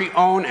this country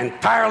own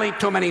entirely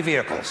too many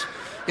vehicles.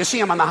 You see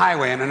them on the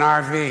highway in an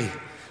RV.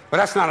 But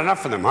that's not enough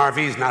for them.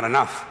 RV's not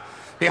enough.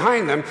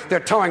 Behind them,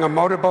 they're towing a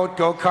motorboat,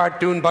 go-kart,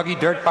 dune buggy,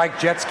 dirt bike,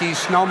 jet ski,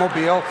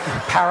 snowmobile,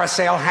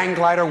 parasail, hang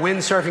glider,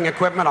 windsurfing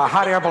equipment, a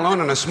hot air balloon,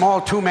 and a small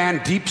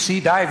two-man deep-sea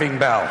diving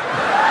bell.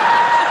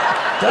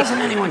 Doesn't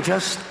anyone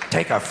just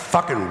take a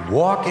fucking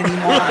walk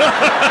anymore?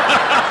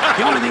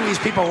 The only thing these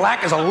people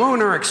lack is a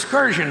lunar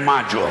excursion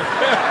module.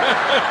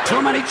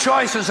 Too many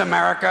choices,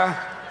 America.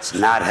 It's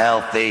not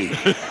healthy.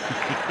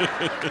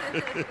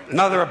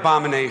 Another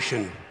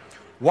abomination.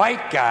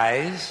 White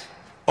guys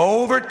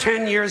over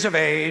 10 years of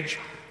age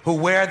who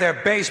wear their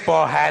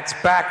baseball hats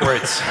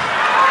backwards.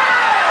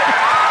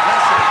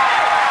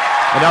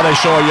 And now they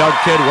show a young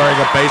kid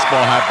wearing a baseball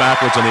hat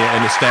backwards in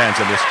the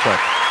stands in this clip.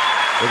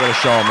 We're going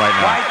to show him right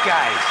now. White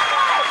guys,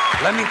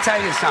 let me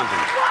tell you something.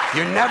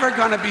 You're never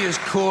going to be as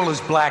cool as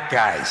black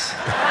guys.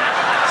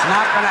 It's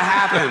not going to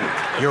happen.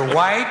 You're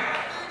white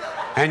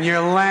and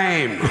you're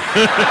lame.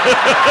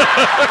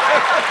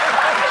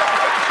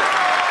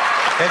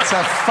 It's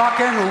a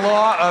fucking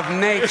law of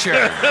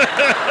nature.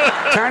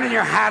 Turning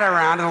your hat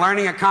around and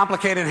learning a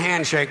complicated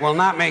handshake will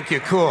not make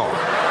you cool.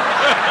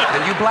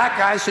 And you black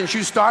guys, since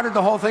you started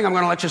the whole thing, I'm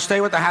going to let you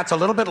stay with the hats a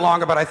little bit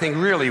longer, but I think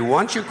really,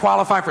 once you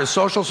qualify for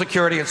Social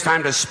Security, it's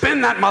time to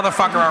spin that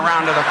motherfucker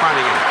around to the front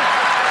again.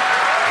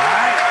 All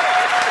right?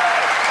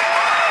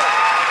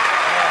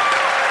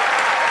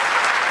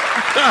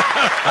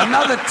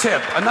 Another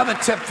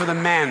tip for the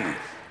men.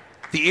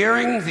 The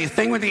earrings, the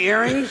thing with the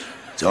earrings,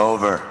 it's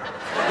over.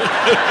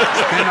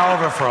 It's been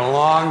over for a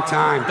long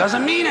time.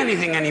 Doesn't mean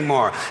anything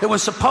anymore. It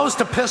was supposed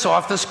to piss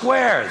off the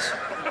squares.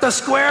 The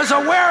squares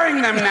are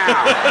wearing them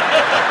now.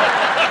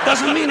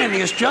 Doesn't mean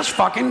anything. It's just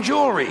fucking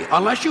jewelry.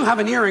 Unless you have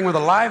an earring with a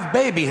live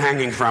baby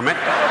hanging from it.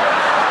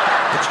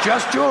 It's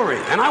just jewelry.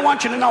 And I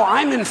want you to know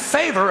I'm in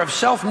favor of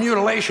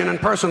self-mutilation and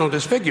personal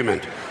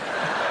disfigurement.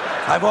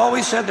 I've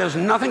always said there's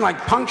nothing like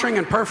puncturing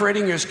and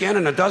perforating your skin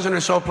in a dozen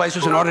or so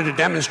places in order to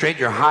demonstrate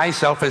your high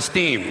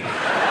self-esteem.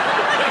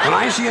 When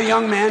I see a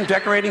young man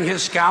decorating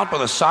his scalp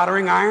with a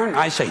soldering iron,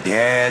 I say,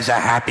 there's a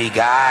happy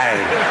guy.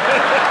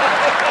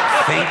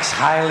 Thinks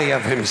highly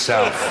of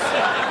himself.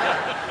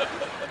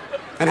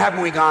 And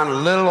haven't we gone a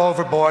little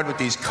overboard with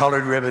these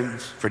colored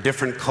ribbons for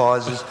different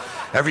causes?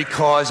 Every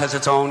cause has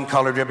its own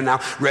colored ribbon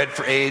now. Red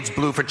for AIDS,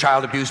 blue for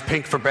child abuse,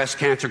 pink for breast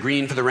cancer,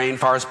 green for the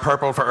rainforest,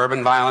 purple for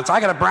urban violence. I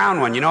got a brown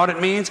one. You know what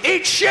it means?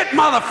 Eat shit,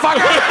 motherfucker!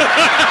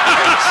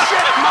 Eat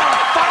shit,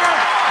 motherfucker!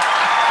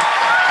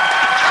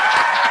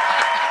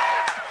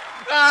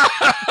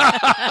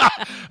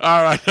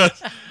 All right.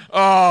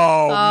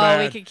 Oh,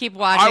 man. We could keep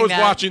watching I was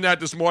that. watching that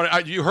this morning.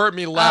 You heard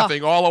me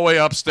laughing all the way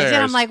upstairs.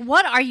 I'm like,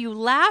 what are you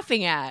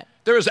laughing at?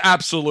 There is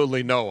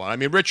absolutely no one. I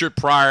mean, Richard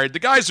Pryor, the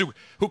guys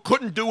who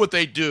couldn't do what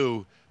they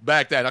do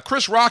back then. Now,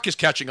 Chris Rock is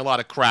catching a lot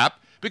of crap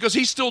because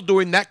he's still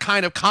doing that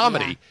kind of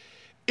comedy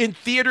in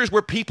theaters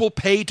where people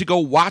pay to go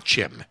watch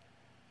him.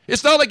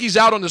 It's not like he's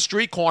out on the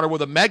street corner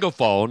with a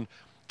megaphone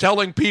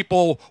telling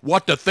people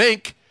what to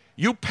think.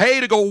 You pay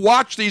to go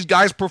watch these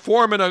guys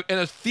perform in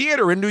a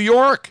theater in New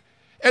York.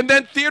 And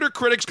then theater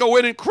critics go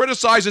in and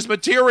criticize his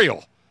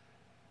material.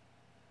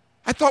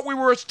 I thought we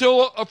were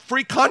still a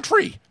free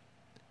country.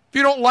 If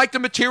you don't like the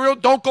material,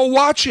 don't go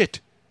watch it.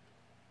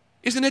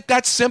 Isn't it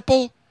that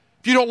simple?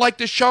 If you don't like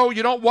the show,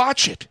 you don't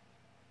watch it.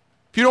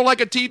 If you don't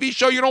like a TV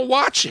show, you don't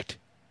watch it.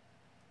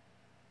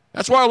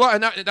 That's why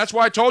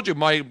I told you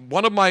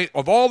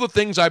of all the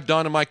things I've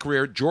done in my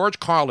career, George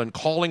Carlin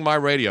calling my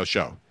radio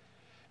show.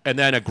 And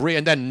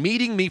then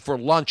meeting me for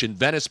lunch in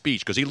Venice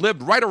Beach, because he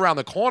lived right around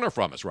the corner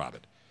from us, Robin.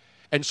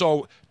 And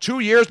so 2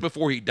 years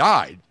before he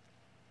died,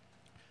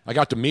 I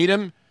got to meet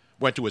him,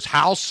 went to his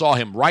house, saw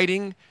him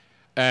writing,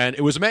 and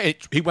it was amazing.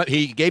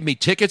 He gave me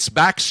tickets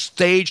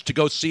backstage to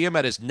go see him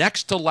at his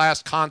next to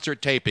last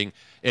concert taping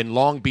in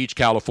Long Beach,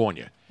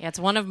 California. Yeah, it's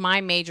one of my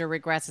major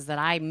regrets is that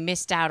I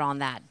missed out on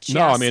that.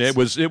 No, I mean, it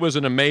was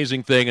an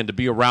amazing thing, and to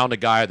be around a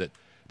guy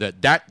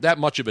that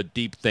much of a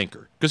deep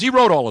thinker. Because he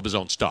wrote all of his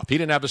own stuff. He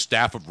didn't have a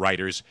staff of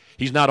writers.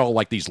 He's not all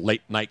like these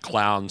late-night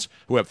clowns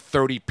who have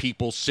 30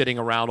 people sitting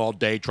around all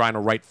day trying to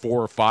write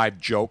 4 or 5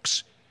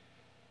 jokes.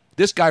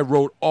 This guy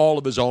wrote all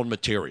of his own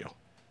material,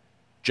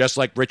 just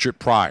like Richard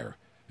Pryor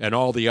and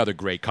all the other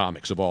great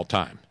comics of all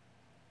time.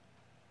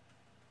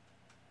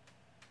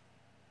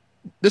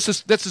 This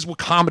is what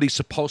comedy's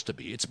supposed to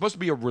be. It's supposed to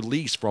be a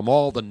release from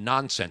all the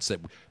nonsense that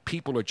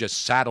people are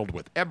just saddled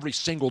with every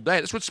single day.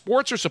 That's what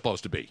sports are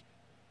supposed to be.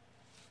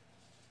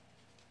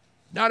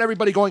 Not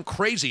everybody going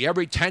crazy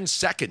every 10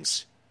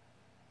 seconds.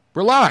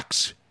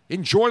 Relax.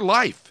 Enjoy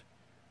life.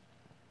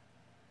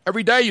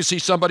 Every day you see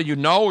somebody you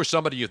know or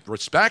somebody you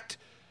respect,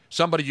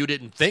 somebody you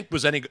didn't think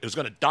was going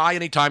to die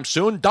anytime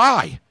soon,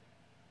 die.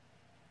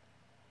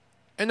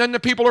 And then the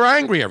people are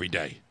angry every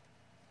day.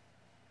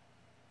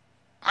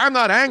 I'm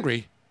not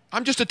angry.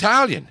 I'm just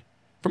Italian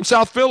from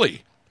South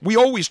Philly. We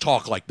always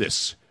talk like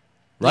this,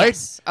 right?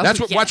 Yes. Oh,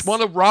 That's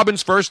one of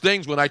Robin's first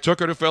things when I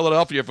took her to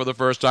Philadelphia for the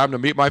first time to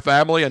meet my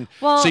family and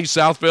see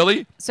South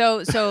Philly.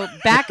 So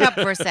back up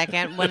for a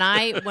second. When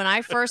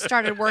I first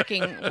started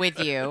working with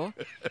you,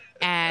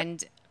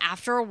 and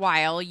after a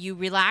while you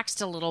relaxed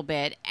a little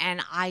bit,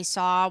 and I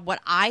saw what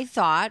I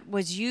thought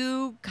was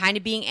you kind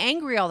of being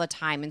angry all the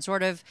time and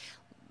sort of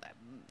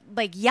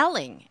like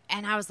yelling,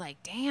 and I was like,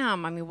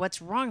 damn, I mean,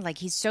 what's wrong? Like,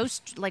 he's so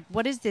like,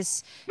 what is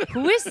this?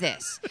 Who is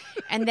this?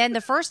 And then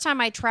the first time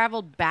I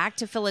traveled back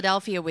to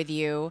Philadelphia with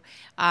you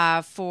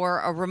for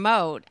a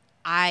remote,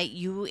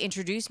 you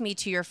introduced me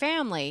to your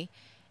family,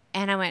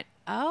 and I went,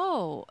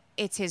 oh,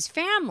 it's his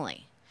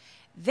family.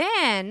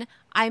 Then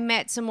I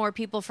met some more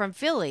people from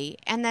Philly,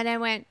 and then I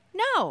went,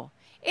 no,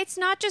 it's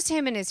not just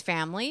him and his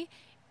family,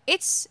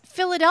 it's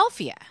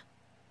Philadelphia.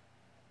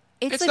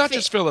 It's not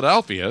just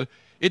Philadelphia.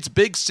 It's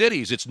big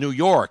cities. It's New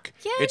York.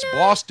 Yeah, it's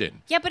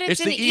Boston. Yeah, but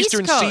it's the East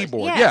Eastern Coast.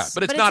 Seaboard. Yes, yeah,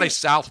 but it's but not a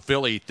South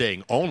Philly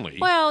thing only.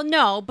 Well,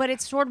 no, but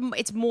it's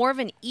it's more of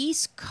an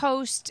East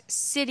Coast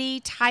city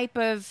type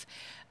of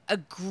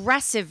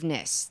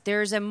aggressiveness.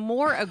 There's a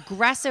more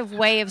aggressive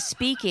way of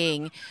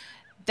speaking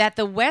that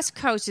the West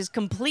Coast is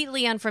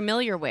completely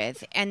unfamiliar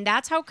with, and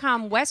that's how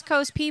come West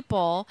Coast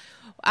people,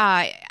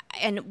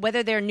 and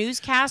whether they're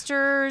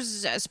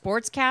newscasters,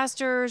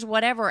 sportscasters,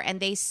 whatever, and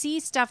they see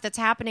stuff that's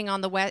happening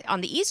on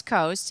the East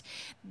Coast,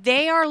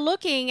 they are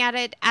looking at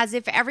it as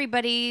if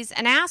everybody's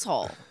an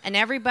asshole and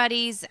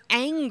everybody's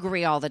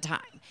angry all the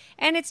time,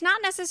 and it's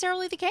not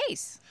necessarily the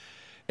case.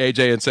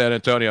 AJ in San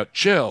Antonio,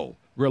 chill,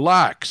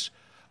 relax.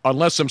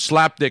 Unless some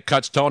slapdick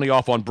cuts Tony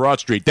off on Broad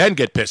Street, then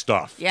get pissed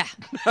off. Yeah.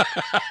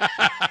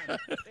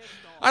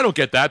 I don't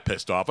get that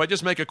pissed off. I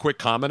just make a quick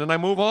comment and I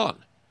move on.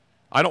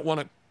 I don't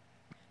want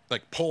to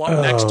pull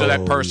up next to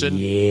that person and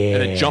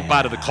then jump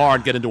out of the car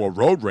and get into a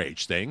road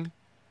rage thing.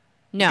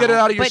 No, you get it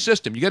out of your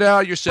system. You get it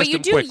out of your system But you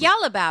do quickly.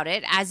 yell about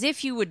it as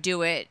if you would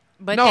do it.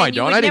 But No, then I you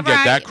don't. would I didn't never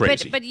get that act-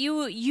 crazy. But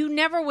you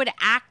never would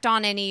act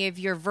on any of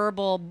your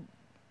verbal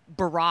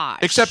barrage.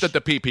 Except at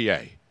the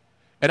PPA.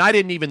 And I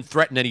didn't even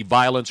threaten any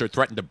violence or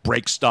threaten to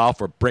break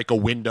stuff or break a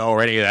window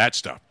or any of that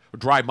stuff. Or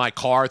drive my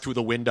car through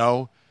the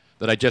window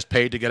that I just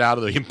paid to get out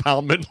of the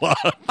impoundment lot.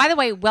 By the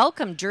way,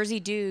 welcome,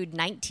 Jersey Dude,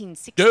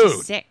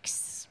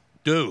 1966.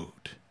 Dude.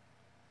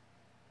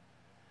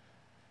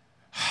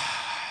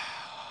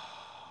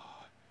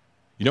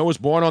 You know who was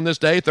born on this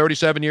day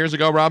 37 years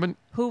ago, Robin?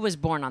 Who was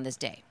born on this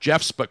day?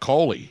 Jeff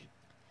Spicoli.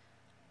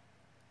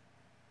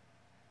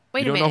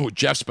 Wait you a don't minute. know who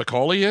Jeff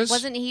Spicoli is?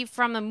 Wasn't he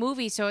from a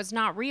movie, so it's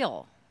not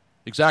real?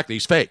 Exactly.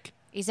 He's fake.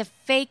 He's a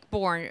fake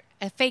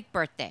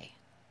birthday.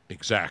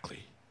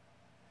 Exactly.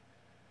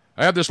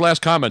 I have this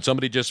last comment.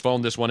 Somebody just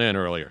phoned this one in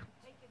earlier.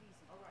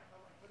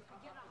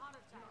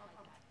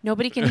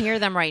 Nobody can hear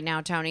them right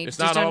now, Tony. It's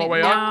not all the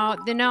way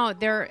up? No,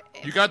 they're...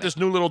 You got this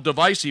new little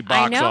devicey I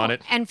box know. on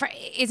it. And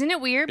isn't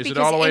it weird? Is it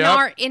because all the way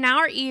up? in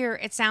our ear,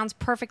 it sounds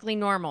perfectly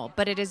normal,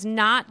 but it is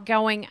not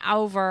going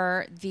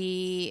over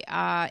the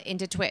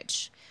into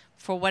Twitch.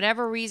 For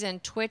whatever reason,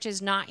 Twitch is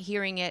not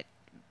hearing it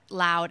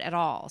loud at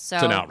all. So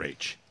It's an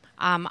outrage.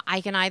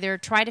 I can either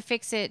try to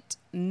fix it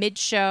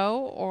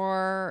mid-show,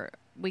 or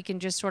we can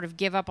just sort of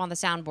give up on the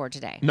soundboard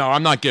today. No,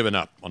 I'm not giving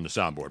up on the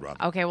soundboard, Robin.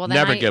 Okay, well, then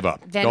Never give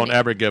up. Don't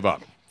ever give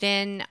up.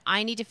 Then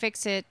I need to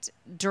fix it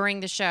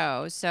during the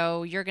show,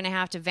 so you're going to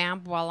have to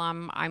vamp while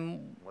I'm.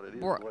 What it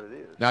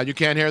is. Now, you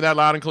can't hear that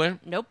loud and clear?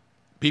 Nope.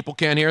 People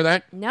can't hear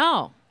that?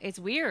 No, it's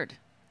weird.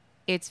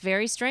 It's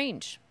very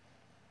strange.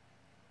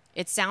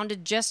 It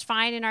sounded just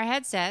fine in our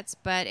headsets,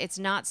 but it's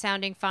not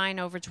sounding fine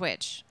over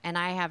Twitch. And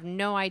I have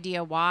no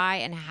idea why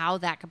and how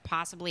that could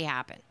possibly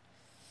happen.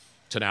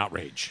 It's an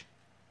outrage.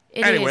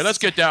 It Anyway, is. let's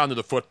get down to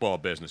the football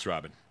business,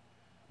 Robin.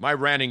 My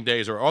ranting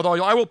days are...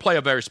 Although I will play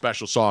a very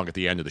special song at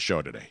the end of the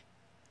show today.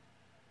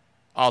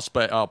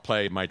 I'll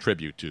play my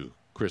tribute to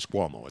Chris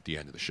Cuomo at the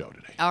end of the show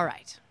today. All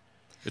right.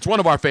 It's one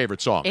of our favorite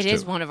songs, It too.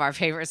 is one of our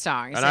favorite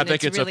songs. And I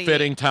think it's really, a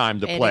fitting time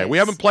to it play. is. We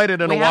haven't played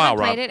it in a while,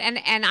 We Rob. haven't played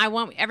it, and I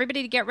want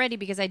everybody to get ready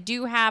because I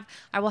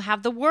will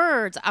have the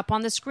words up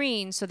on the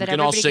screen so that We can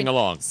all everybody sing can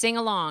along. Sing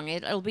along.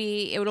 It'll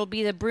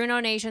be the Bruno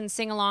Nation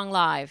Sing Along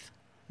Live.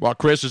 While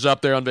Chris is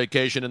up there on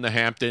vacation in the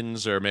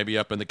Hamptons or maybe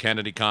up in the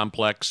Kennedy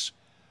Complex,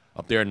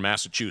 up there in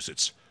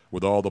Massachusetts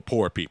with all the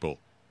poor people,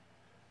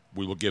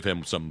 we will give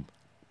him some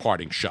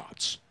parting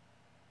shots.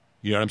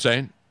 You know what I'm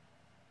saying?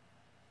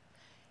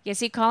 You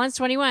see, Collins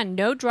 21.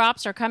 No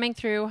drops are coming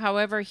through.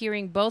 However,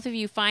 hearing both of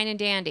you fine and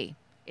dandy.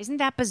 Isn't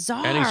that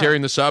bizarre? And he's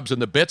hearing the subs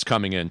and the bits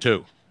coming in,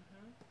 too.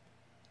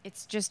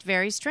 It's just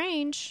very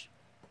strange.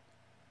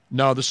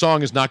 No, the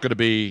song is not going to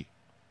be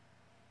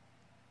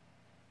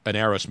an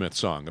Aerosmith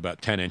song,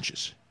 about 10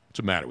 inches. What's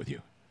the matter with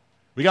you?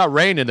 We got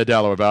rain in the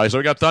Delaware Valley, so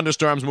we got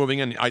thunderstorms moving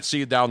in. I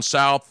see down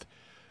south,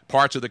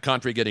 parts of the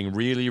country getting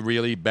really,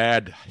 really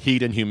bad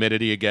heat and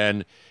humidity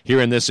again.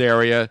 Here in this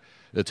area,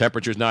 the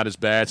temperature's not as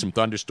bad. Some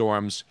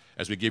thunderstorms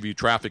as we give you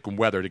traffic and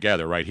weather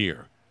together right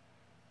here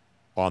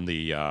on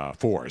the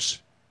 4s,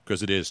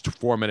 because it is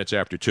 4 minutes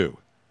after 2.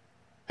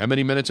 How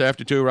many minutes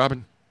after 2,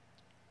 Robin?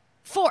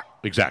 4.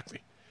 Exactly.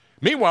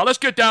 Meanwhile, let's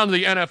get down to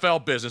the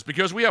NFL business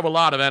because we have a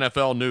lot of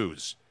NFL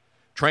news.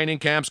 Training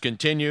camps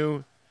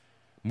continue.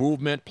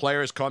 Movement,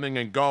 players coming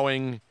and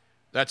going.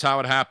 That's how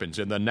it happens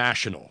in the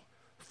National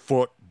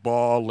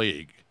Football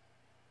League.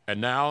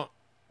 And now,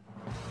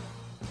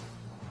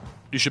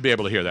 you should be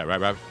able to hear that,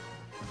 right, Rob?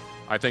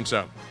 I think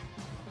so.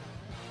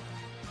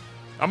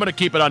 I'm going to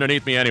keep it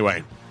underneath me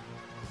anyway.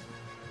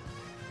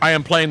 I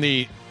am playing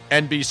the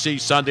NBC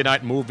Sunday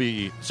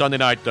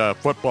Night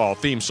Football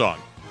theme song.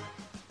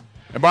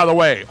 And by the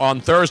way, on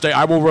Thursday,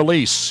 I will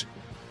release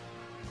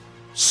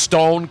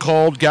Stone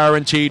Cold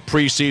Guaranteed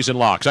preseason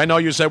locks. I know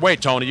you said, wait,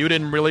 Tony, you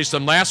didn't release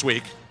them last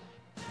week.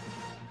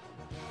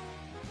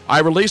 I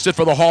released it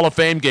for the Hall of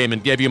Fame game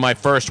and gave you my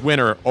first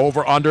winner,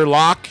 over-under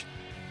lock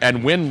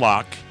and win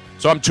lock.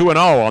 So I'm 2-0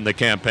 on the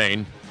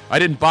campaign. I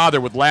didn't bother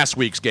with last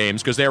week's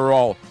games because they were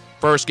all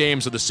first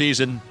games of the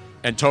season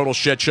and total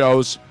shit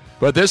shows.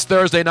 But this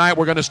Thursday night,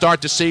 we're going to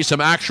start to see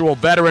some actual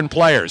veteran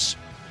players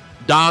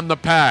don the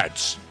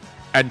pads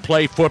and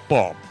play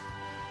football.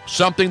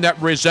 Something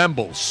that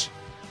resembles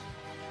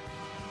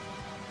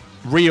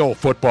real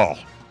football,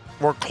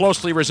 or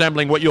closely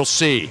resembling what you'll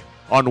see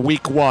on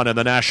Week 1 in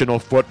the National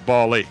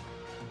Football League.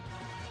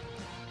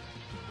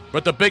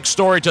 But the big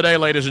story today,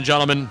 ladies and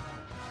gentlemen,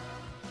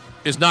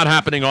 is not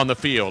happening on the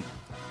field.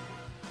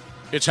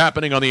 It's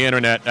happening on the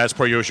internet, as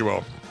per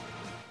usual.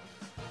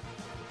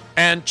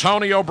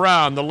 Antonio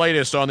Brown, the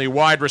latest on the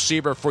wide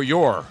receiver for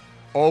your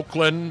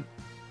Oakland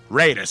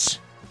Raiders,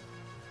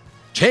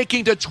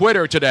 taking to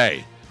Twitter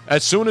today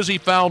as soon as he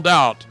found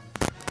out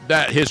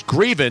that his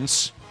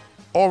grievance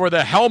over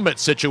the helmet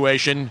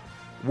situation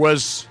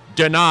was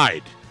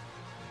denied.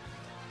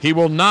 He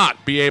will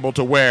not be able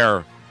to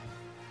wear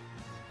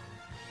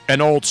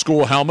an old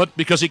school helmet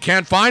because he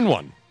can't find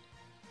one.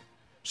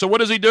 So what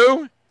does he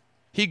do?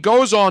 He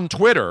goes on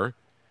Twitter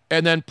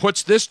and then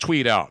puts this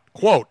tweet out,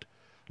 quote,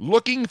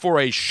 looking for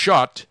a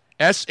Schutt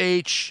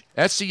SCHUTT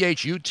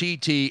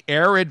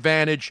Air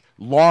Advantage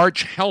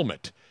large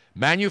helmet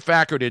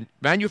manufactured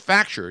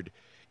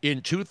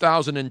in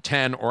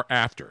 2010 or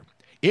after.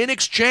 In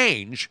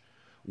exchange,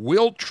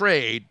 we'll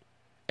trade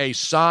a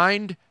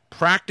signed,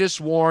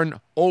 practice-worn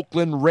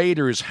Oakland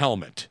Raiders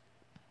helmet.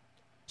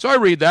 So I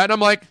read that, and I'm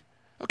like,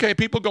 okay,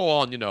 people go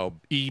on,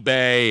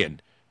 eBay,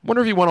 and I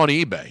wonder if he went on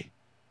eBay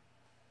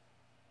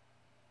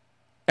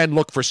and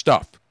look for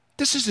stuff.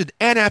 This is an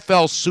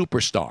NFL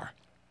superstar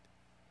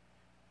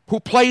who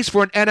plays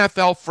for an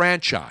NFL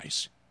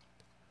franchise,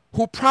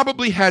 who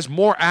probably has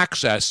more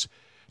access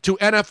to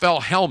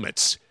NFL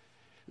helmets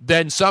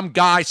than some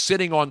guy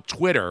sitting on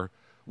Twitter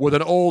with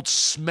an old,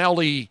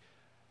 smelly,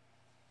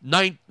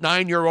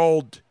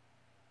 nine-year-old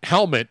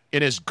helmet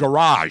in his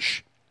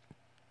garage.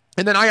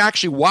 And then I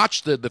actually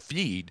watched the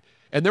feed,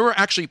 and there were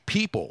actually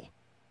people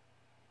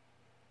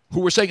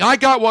who were saying, I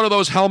got one of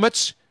those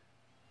helmets.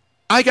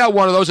 I got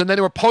one of those. And then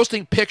they were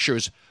posting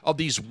pictures of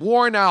these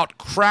worn-out,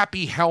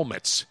 crappy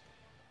helmets.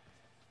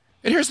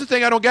 And here's the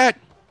thing I don't get.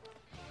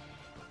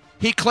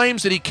 He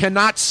claims that he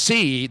cannot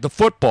see the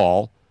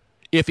football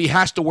if he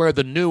has to wear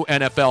the new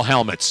NFL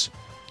helmets,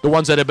 the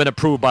ones that have been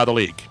approved by the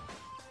league.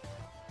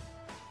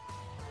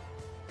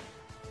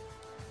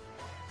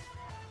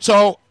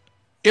 So,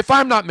 if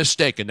I'm not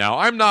mistaken now,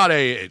 I'm not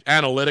an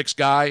analytics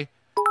guy.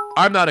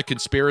 I'm not a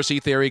conspiracy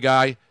theory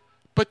guy.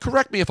 But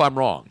correct me if I'm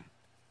wrong.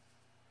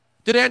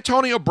 Did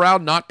Antonio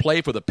Brown not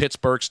play for the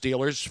Pittsburgh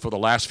Steelers for the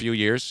last few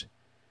years?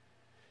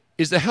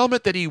 Is the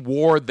helmet that he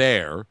wore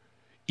there,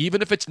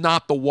 even if it's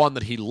not the one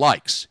that he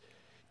likes,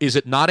 is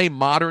it not a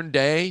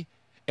modern-day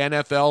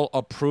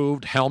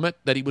NFL-approved helmet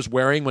that he was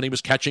wearing when he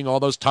was catching all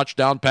those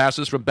touchdown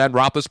passes from Ben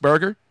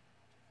Roethlisberger?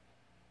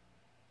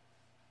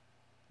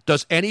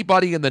 Does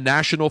anybody in the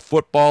National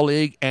Football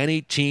League,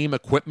 any team,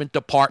 equipment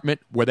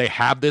department where they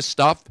have this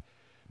stuff,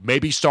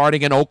 maybe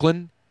starting in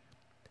Oakland,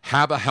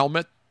 have a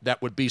helmet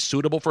that would be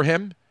suitable for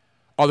him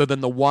other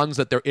than the ones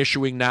that they're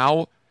issuing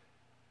now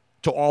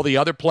to all the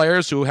other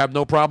players who have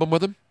no problem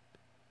with him?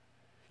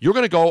 You're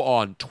going to go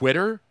on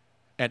Twitter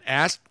and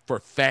ask for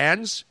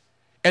fans,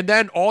 and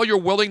then all you're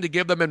willing to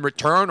give them in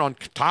return on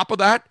top of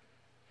that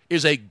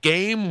is a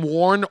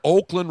game-worn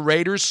Oakland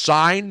Raiders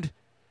signed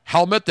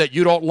helmet that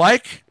you don't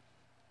like?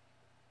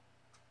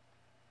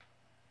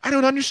 I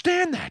don't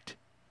understand that.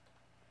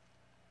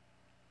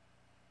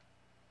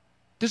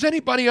 Does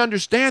anybody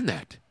understand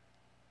that?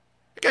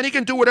 Again, he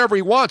can do whatever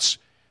he wants,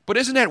 but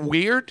isn't that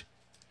weird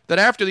that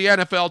after the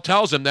NFL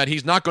tells him that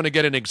he's not going to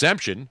get an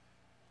exemption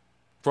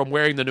from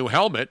wearing the new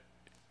helmet,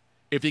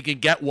 if he can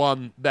get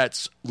one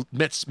that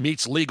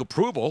meets league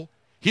approval,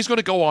 he's going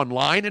to go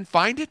online and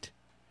find it?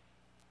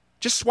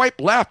 Just swipe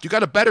left. You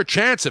got a better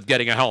chance of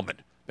getting a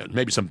helmet.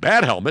 Maybe some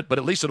bad helmet, but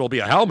at least it'll be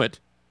a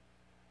helmet.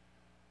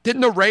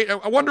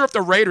 I wonder if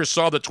the Raiders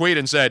saw the tweet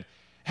and said,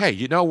 hey,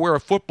 you know, we're a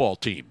football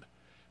team.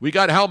 We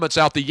got helmets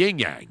out the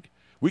yin-yang.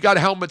 We got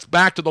helmets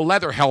back to the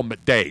leather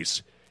helmet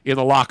days in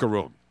the locker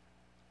room.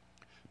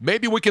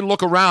 Maybe we can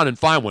look around and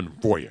find one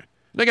for you.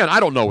 And again,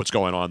 I don't know what's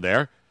going on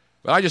there,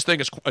 but I just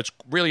think it's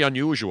really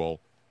unusual.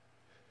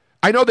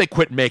 I know they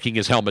quit making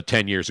his helmet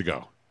 10 years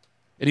ago,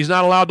 and he's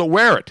not allowed to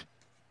wear it.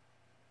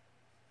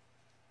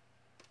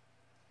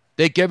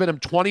 They've given him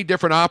 20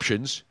 different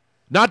options.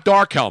 Not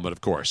dark helmet,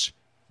 of course.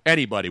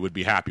 Anybody would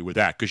be happy with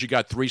that because you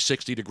got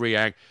 360-degree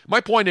angle.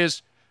 My point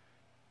is,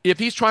 if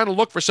he's trying to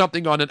look for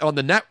something on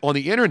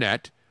the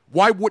internet,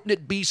 why wouldn't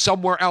it be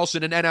somewhere else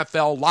in an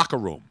NFL locker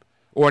room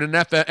or in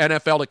an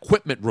NFL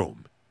equipment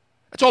room?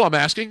 That's all I'm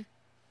asking.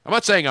 I'm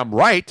not saying I'm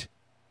right.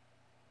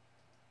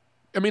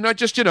 I mean, I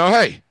just,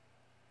 hey,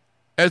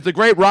 as the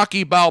great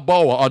Rocky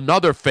Balboa,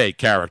 another fake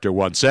character,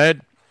 once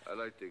said, I'd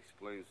like to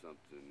explain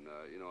something.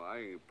 I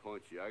ain't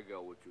punchy. I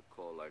got what you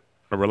call like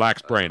a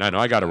relaxed brain. I know.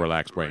 I got a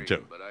relaxed brain,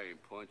 too. But I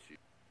ain't punchy.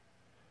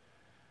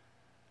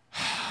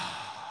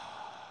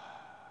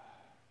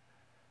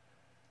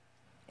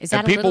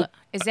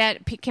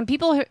 Can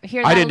people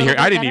hear that? I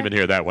didn't even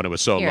hear that when it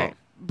was so low.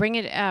 Bring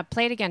it.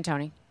 Play it again,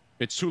 Tony.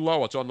 It's too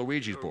low. It's on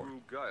Luigi's board.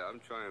 Rude guy. I'm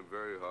trying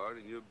very hard,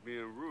 and you're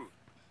being rude.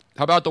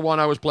 How about the one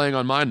I was playing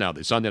on mine now,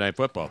 the Sunday Night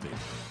Football theme?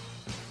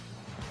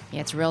 Yeah,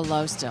 it's real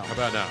low still. How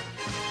about now?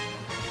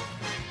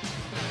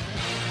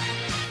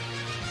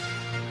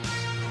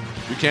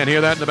 You can't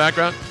hear that in the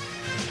background?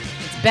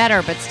 It's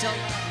better, but still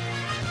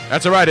low.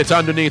 That's all right. It's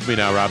underneath me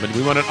now, Robin.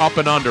 We want it up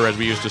and under, as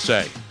we used to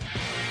say.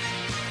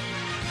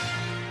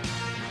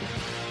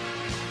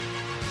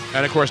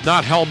 And, of course,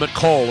 not Helmut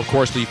Kohl, of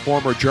course, the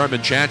former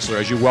German chancellor,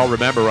 as you well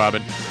remember,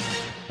 Robin.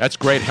 That's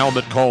great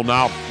Helmut Kohl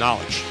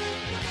knowledge.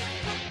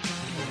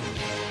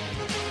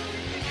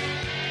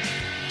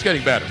 It's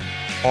getting better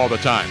all the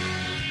time.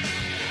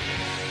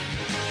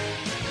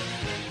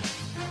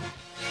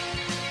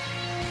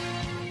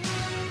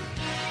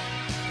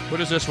 What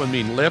does this one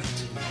mean?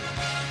 Lift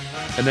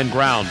and then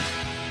ground.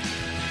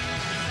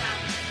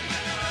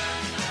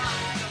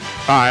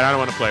 All right, I don't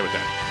want to play with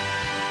that.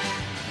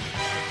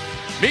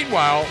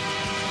 Meanwhile,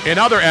 in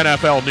other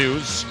NFL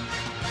news,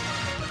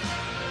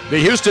 the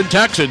Houston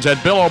Texans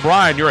and Bill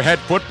O'Brien, your head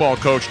football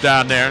coach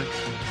down there,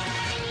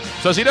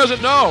 says he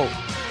doesn't know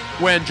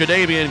when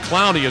Jadeveon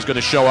Clowney is going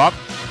to show up.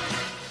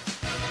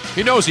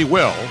 He knows he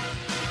will.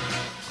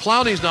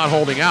 Clowney's not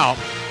holding out.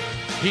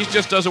 He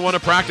just doesn't want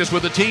to practice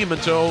with the team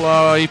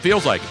until he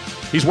feels like it.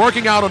 He's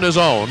working out on his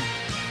own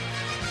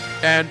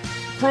and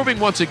proving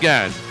once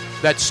again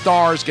that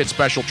stars get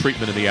special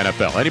treatment in the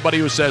NFL. Anybody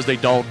who says they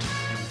don't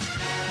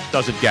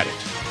doesn't get it.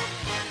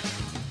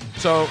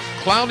 So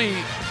Clowney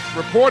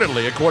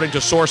reportedly, according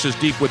to sources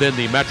deep within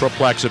the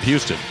Metroplex of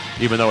Houston,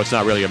 even though it's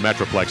not really a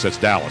Metroplex, that's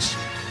Dallas,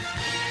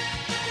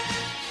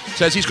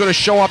 says he's going to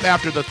show up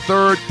after the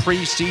third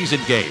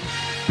preseason game.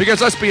 Because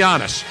let's be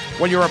honest,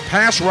 when you're a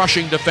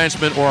pass-rushing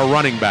defenseman or a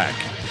running back,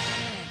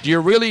 do you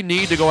really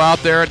need to go out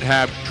there and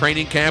have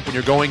training camp when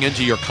you're going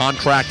into your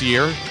contract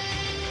year?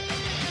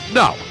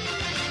 No.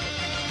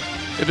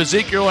 If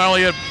Ezekiel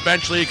Elliott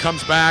eventually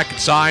comes back and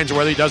signs, or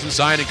whether he doesn't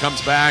sign and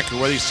comes back,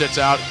 or whether he sits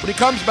out, when he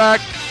comes back,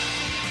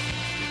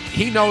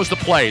 he knows the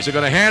plays. They're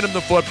going to hand him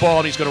the football,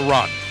 and he's going to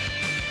run.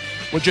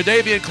 When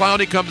Jadeveon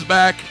Clowney comes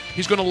back,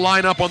 he's going to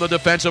line up on the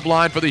defensive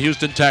line for the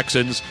Houston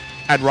Texans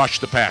and rush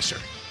the passer.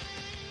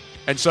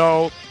 And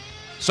so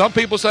some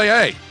people say,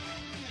 hey,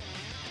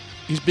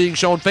 he's being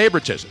shown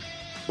favoritism.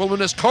 Well, when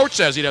this coach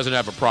says he doesn't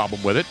have a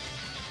problem with it,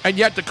 and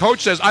yet the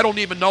coach says, I don't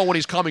even know when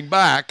he's coming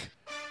back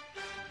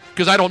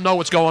because I don't know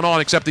what's going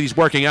on except that he's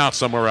working out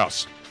somewhere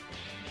else.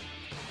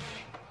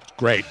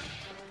 Great.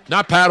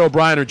 Not Pat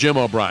O'Brien or Jim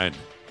O'Brien.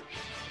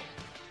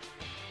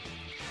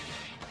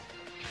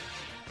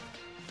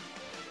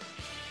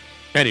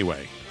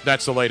 Anyway,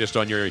 that's the latest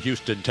on your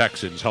Houston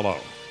Texans. Hello.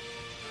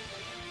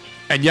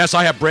 And yes,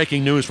 I have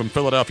breaking news from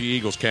Philadelphia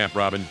Eagles camp,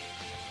 Robin.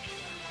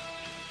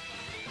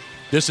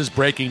 This is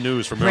breaking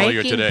news from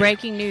earlier today.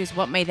 Breaking news.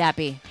 What may that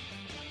be?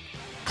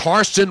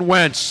 Carson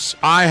Wentz,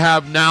 I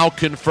have now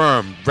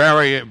confirmed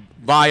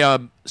via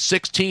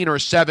 16 or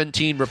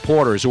 17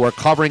 reporters who are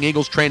covering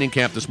Eagles training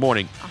camp this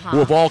morning, who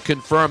have all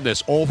confirmed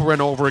this over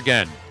and over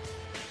again,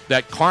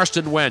 that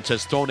Carson Wentz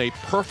has thrown a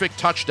perfect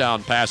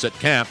touchdown pass at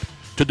camp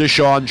to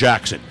Deshaun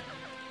Jackson.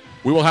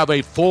 We will have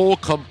a full,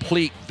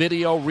 complete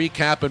video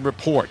recap and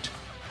report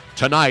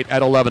tonight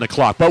at 11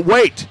 o'clock. But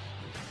wait,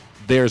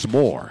 there's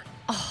more.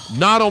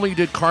 Not only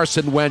did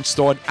Carson Wentz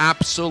throw an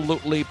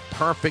absolutely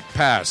perfect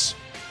pass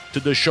to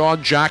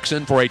Deshaun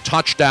Jackson for a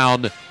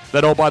touchdown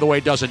that, oh, by the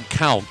way, doesn't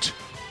count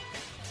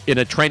in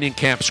a training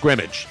camp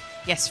scrimmage.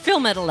 Yes,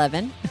 film at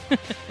 11.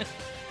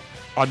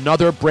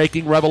 Another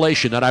breaking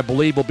revelation that I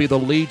believe will be the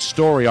lead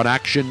story on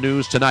Action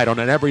News tonight on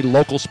every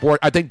local sport.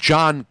 I think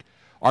John,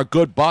 our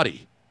good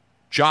buddy,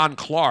 John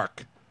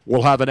Clark,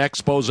 will have an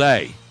expose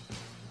and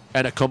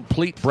a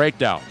complete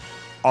breakdown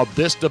of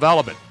this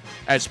development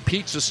as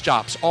pizza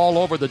shops all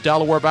over the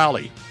Delaware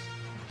Valley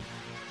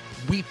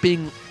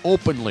weeping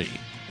openly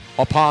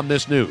upon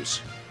this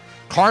news.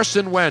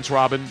 Carson Wentz,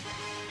 Robin,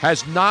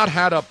 has not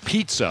had a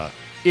pizza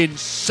in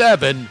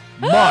 7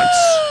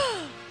 months.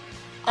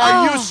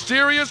 Are you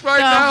serious right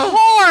now?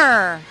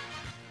 Horror.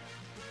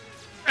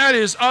 That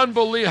is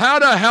unbelievable. How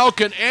the hell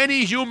can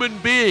any human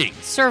being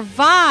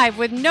survive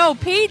with no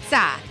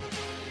pizza?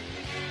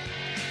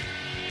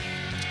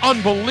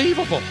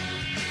 Unbelievable.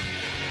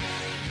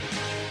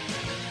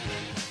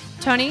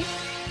 Tony,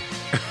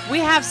 we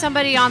have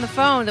somebody on the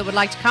phone that would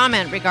like to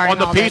comment regarding on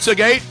the all this.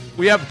 Pizzagate.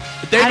 We have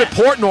David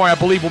Portnoy, I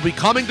believe, will be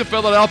coming to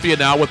Philadelphia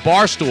now with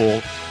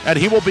Barstool, and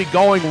he will be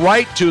going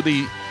right to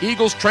the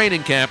Eagles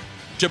training camp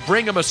to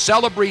bring him a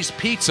Celebrezze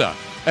pizza.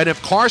 And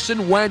if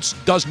Carson Wentz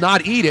does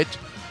not eat it,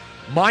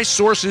 my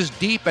sources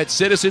deep at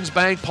Citizens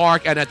Bank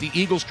Park and at the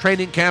Eagles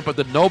training camp at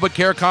the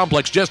NovaCare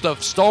Complex, just a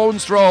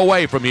stone's throw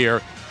away from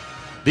here,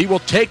 they will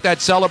take that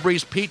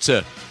Celebrezze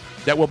pizza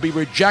that will be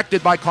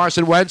rejected by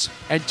Carson Wentz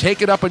and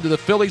take it up into the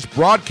Phillies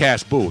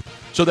broadcast booth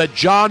so that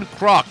John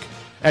Kruk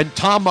and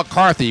Tom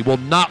McCarthy will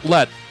not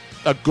let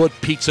a good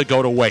pizza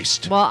go to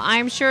waste. Well,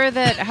 I'm sure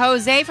that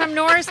Jose from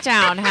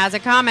Norristown has a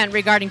comment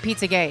regarding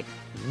Pizzagate.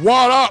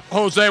 What up,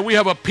 Jose? We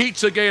have a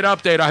Pizzagate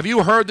update. Have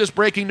you heard this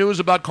breaking news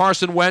about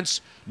Carson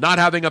Wentz not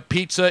having a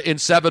pizza in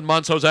 7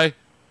 months, Jose?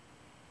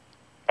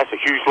 That's a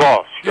huge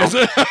loss. Is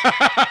it?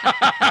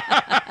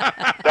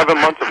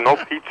 7 months of no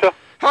pizza?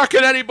 How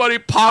can anybody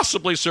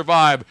possibly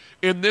survive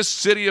in this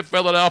city of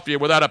Philadelphia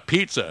without a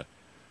pizza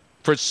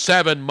for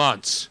 7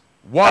 months?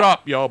 What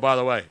up, yo, by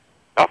the way?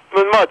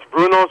 Nothing much.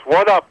 Bruno's,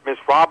 what up, Miss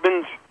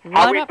Robbins?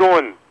 How we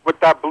doing with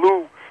the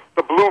blue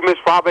Miss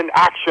Robin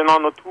action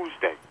on the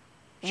Tuesday?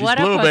 She's what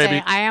blue, up, Jose?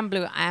 baby. I am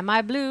blue. Am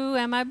I blue?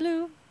 Am I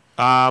blue?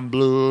 I'm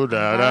blue.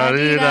 Da, da,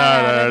 dee,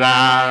 da, da,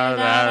 da,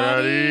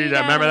 da, dee, da.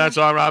 Remember that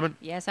song, Robin?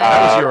 Yes, I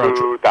That was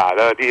Euro.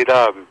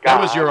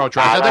 That was Euro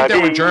Trash. I think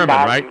they were German,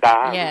 right?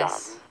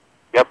 Yes.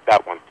 Yep,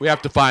 that one. We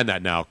have to find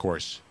that now, of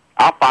course.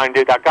 I'll find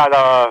it. I got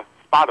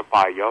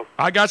Spotify, yo.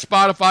 I got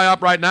Spotify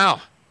up right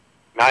now.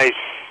 Nice.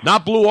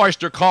 Not Blue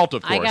Oyster Cult,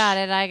 of course. I got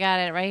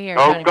it right here.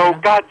 Go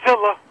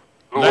Godzilla.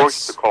 Blue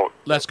Oyster Cult.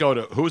 Let's go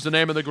to, who's the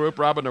name of the group,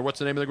 Robin, or what's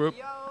the name of the group?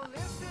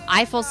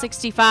 Eiffel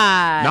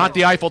 65. Not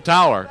the Eiffel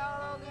Tower.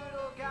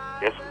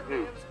 Yes, we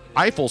do.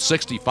 Eiffel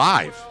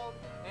 65.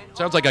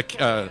 Sounds like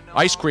a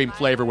ice cream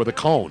flavor with a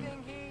cone.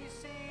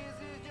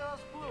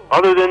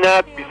 Other than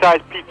that,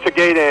 besides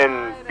Pizzagate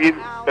and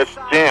this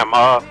jam,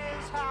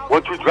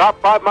 won't you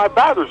drop by my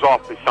batter's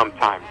office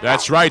sometime?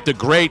 That's right, the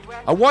great.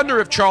 I wonder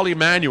if Charlie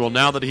Manuel,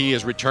 now that he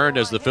has returned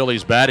as the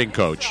Phillies batting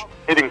coach.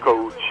 Hitting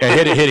coach.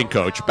 Hitting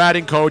coach.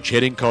 Batting coach,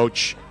 hitting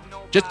coach.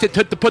 Just to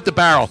put the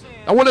barrel.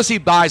 I want to see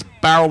guys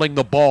barreling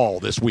the ball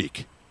this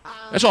week.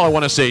 That's all I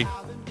want to see.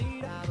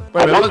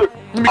 Wait a minute,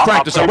 let me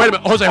crank this up. Wait a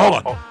minute, Jose,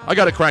 hold on. I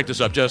got to crank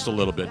this up just a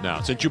little bit now,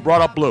 since you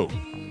brought up blue.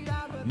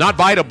 Not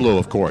Vita Blue,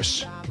 of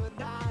course.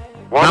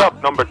 What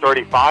up, number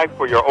 35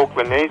 for your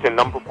Oakland A's and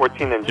number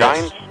 14 in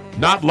Giants?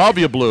 Not Love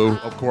You Blue,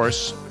 of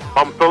course.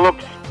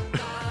 Phillips,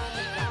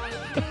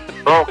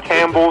 Earl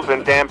Campbell's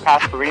and Dan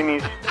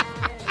Pastorini's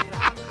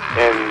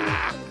and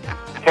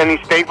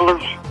Kenny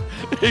Stabler's.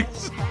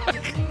 Exactly.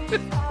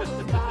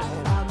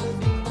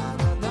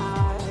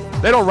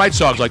 They don't write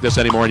songs like this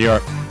anymore in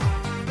Europe.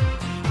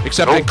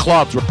 Except in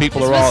clubs where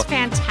people are all...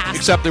 fantastic.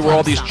 Except where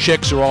all these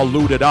chicks are all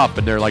looted up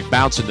and they're like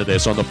bouncing to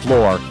this on the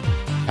floor,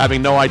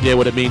 having no idea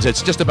what it means.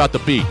 It's just about the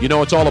beat. You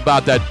know, it's all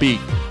about that beat,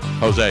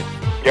 Jose. Yep,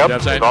 you know what I'm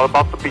saying? It's all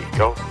about the beat,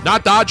 yo.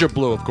 Not Dodger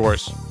Blue, of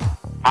course.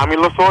 Tommy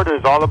Lasorda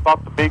is all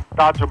about the big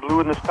Dodger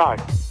blue in the sky.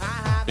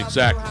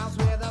 Exactly.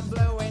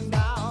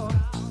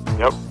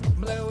 Yep.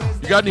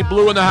 You got any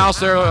blue in the house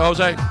there,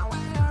 Jose?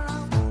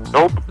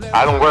 Nope.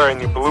 I don't wear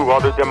any blue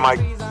other than my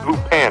blue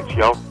pants,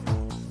 yo.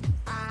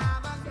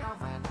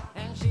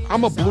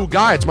 I'm a blue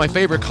guy. It's my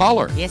favorite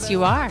color. Yes,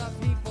 you are.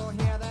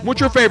 What's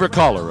your favorite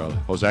color,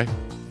 Jose?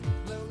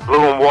 Blue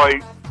and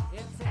white.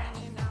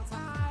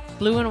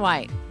 Blue and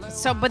white.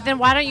 So, but then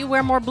why don't you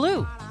wear more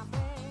blue?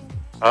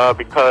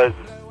 Because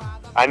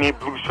I need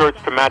blue shirts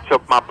to match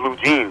up my blue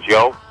jeans,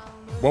 yo.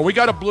 Well, we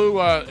got a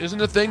blue, isn't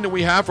the thing that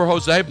we have for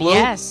Jose blue?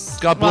 Yes. It's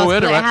got blue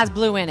in it, right? It has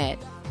blue in it.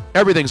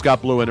 Everything's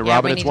got blue in it, Yeah,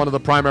 Robin. we It's need one of the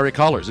primary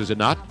colors, is it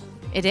not?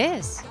 It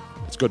is.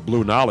 It's good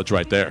blue knowledge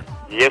right there.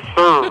 Yes,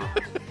 sir.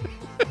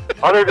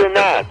 Other than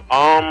that,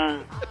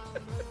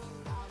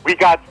 we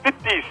got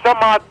 50 some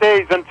odd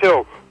days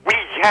until we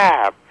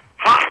have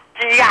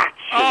hockey action,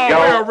 Oh, yo.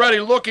 we're already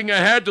looking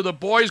ahead to the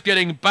boys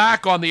getting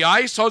back on the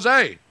ice,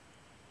 Jose.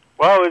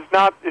 Well,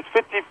 it's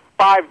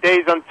 55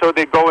 days until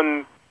they go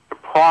in to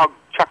Prague,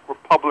 Czech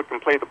Republic,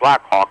 and play the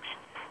Blackhawks.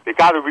 They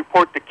got to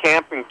report to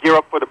camp and gear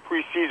up for the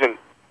preseason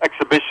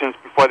exhibitions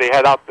before they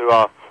head out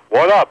to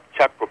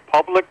Czech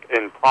Republic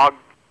in Prague.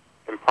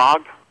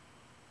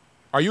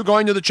 Are you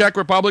going to the Czech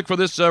Republic for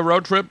this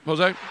road trip,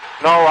 Jose?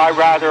 No, I'd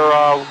rather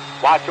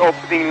watch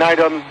opening night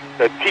on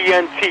the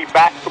TNT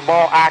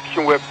basketball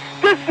action with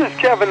This is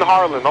Kevin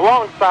Harlan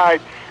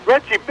alongside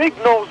Reggie Big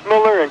Nose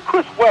Miller and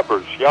Chris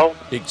Webbers, yo.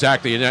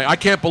 Exactly. And I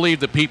can't believe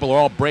that people are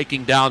all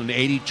breaking down an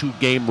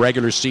 82-game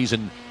regular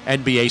season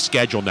NBA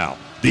schedule now.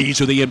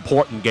 These are the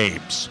important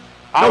games.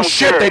 No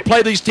shit, they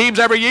play these teams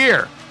every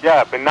year.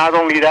 Yeah, but not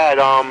only that,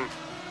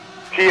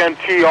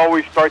 TNT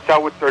always starts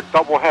out with their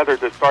doubleheader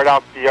to start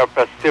out the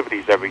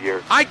festivities every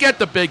year. I get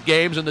the big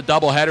games and the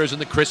doubleheaders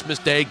and the Christmas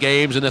Day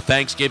games and the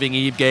Thanksgiving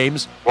Eve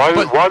games.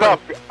 What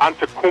up,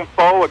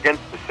 Antetokounmpo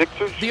against the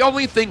Sixers? The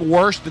only thing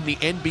worse than the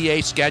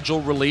NBA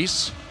schedule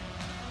release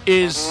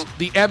is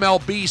the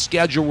MLB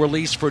schedule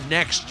release for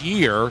next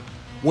year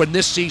when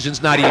this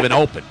season's not even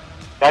open.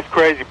 That's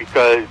crazy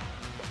because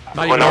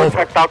when I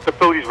checked out the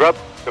Phillies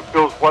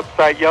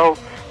website, yo,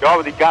 they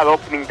already got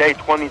opening day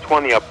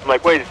 2020 up. I'm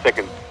like, wait a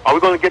second. Are we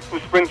going to get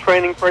through spring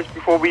training first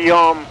before we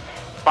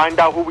find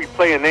out who we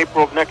play in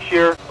April of next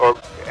year or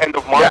end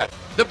of March? Yeah.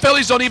 The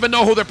Phillies don't even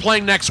know who they're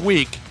playing next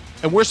week,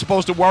 and we're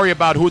supposed to worry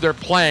about who they're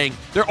playing.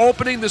 They're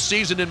opening the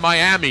season in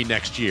Miami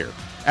next year.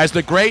 As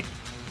the great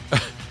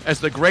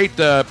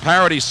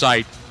parody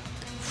site,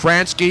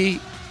 Fransky,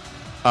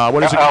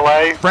 what is it?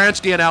 LA.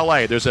 Fransky in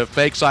LA. There's a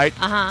fake site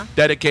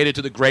dedicated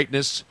to the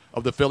greatness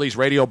of the Phillies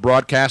radio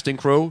broadcasting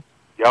crew.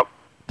 Yep.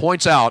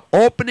 Points out,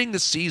 opening the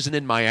season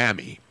in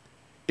Miami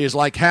is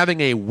like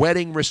having a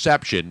wedding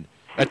reception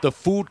at the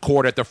food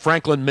court at the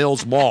Franklin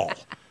Mills Mall.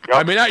 Yep.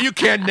 I mean, you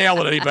can't nail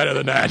it any better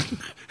than that.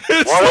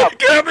 It's like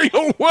having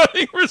a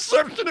wedding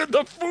reception at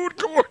the food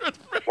court.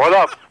 What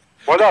up?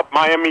 What up,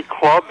 Miami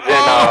clubs and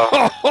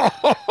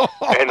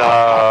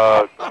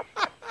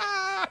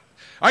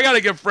I got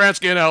to give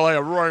Fransky in L.A.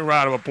 a roaring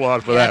round of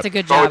applause for that. That's a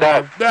good job.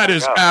 That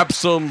is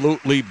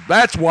absolutely.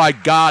 That's why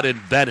God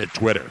invented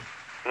Twitter.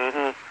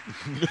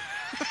 Mm-hmm.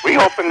 We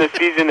open the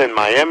season in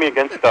Miami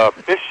against the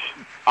Fish.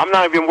 I'm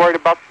not even worried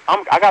about.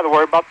 I got to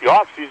worry about the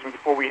off season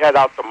before we head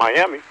out to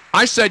Miami.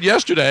 I said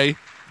yesterday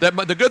that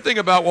the good thing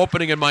about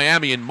opening in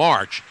Miami in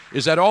March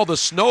is that all the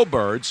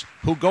snowbirds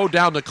who go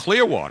down to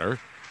Clearwater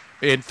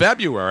in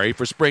February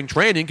for spring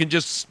training can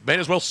just may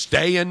as well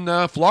stay in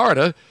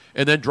Florida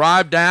and then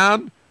drive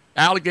down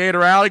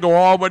Alligator Alley, go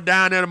all the way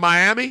down into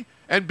Miami,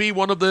 and be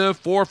one of the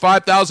 4,000 or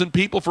 5,000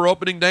 people for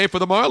opening day for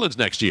the Marlins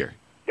next year.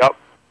 Yep.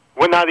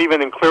 We're not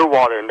even in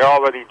Clearwater, and they're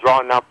already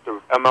drawing up the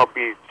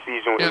MLB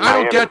season. Yeah, I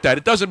don't get that.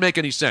 It doesn't make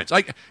any sense.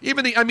 Like the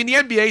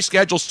NBA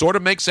schedule sort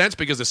of makes sense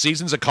because the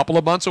season's a couple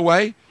of months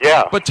away.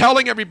 Yeah. But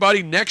telling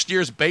everybody next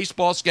year's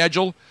baseball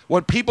schedule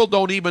when people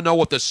don't even know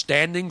what the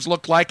standings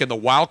look like and the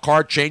wild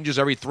card changes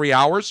every 3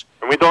 hours.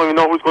 And we don't even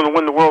know who's going to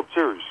win the World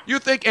Series. You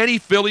think any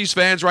Phillies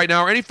fans right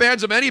now or any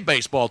fans of any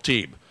baseball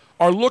team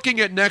are looking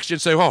at next year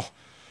and say, oh,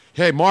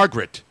 hey,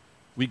 Margaret,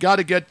 we got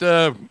to get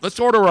let's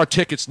order our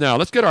tickets now.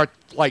 Let's get our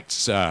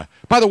flights.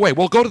 By the way,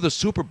 we'll go to the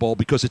Super Bowl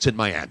because it's in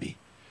Miami.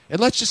 And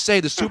let's just say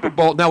the Super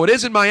Bowl. Now, it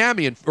is in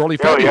Miami in early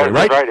February,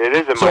 right? Right, it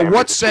is in Miami. So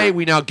let's say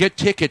we now get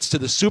tickets to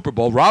the Super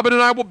Bowl. Robin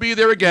and I will be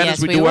there again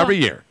as we do every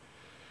year.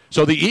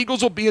 So the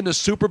Eagles will be in the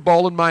Super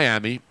Bowl in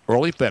Miami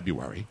early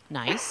February.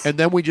 Nice. And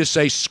then we just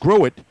say,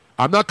 screw it.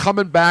 I'm not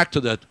coming back to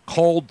the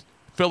cold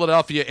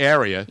Philadelphia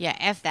area. Yeah,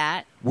 F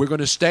that. We're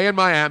going to stay in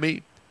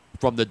Miami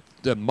from the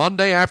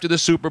Monday after the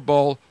Super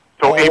Bowl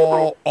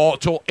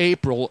till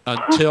April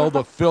until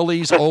the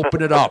Phillies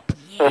open it up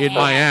in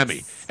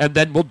Miami. And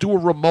then we'll do a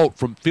remote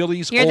from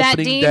Phillies Hear opening that,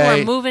 Dean? day.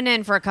 We're moving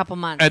in for a couple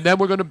months. And then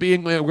we're going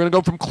to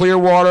go from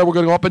Clearwater. We're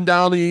going to go up and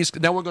down the east.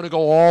 And then we're going to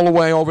go all the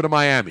way over to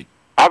Miami.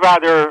 I'd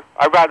rather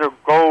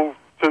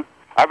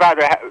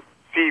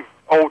see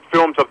old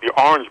films of the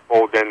Orange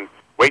Bowl than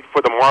wait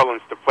for the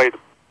Marlins to play the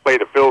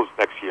Phils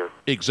next year.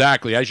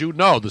 Exactly. As you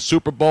know, the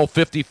Super Bowl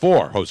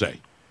 54, Jose.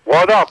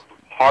 What up,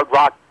 Hard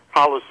Rock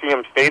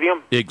Coliseum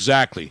Stadium?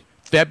 Exactly.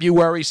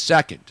 February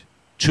 2nd,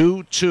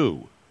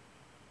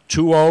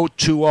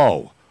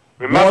 2020.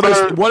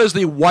 What is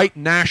the white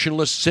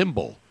nationalist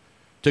symbol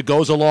that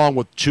goes along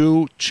with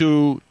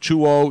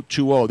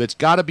 2020? That's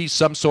got to be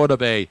some sort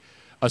of a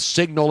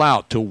signal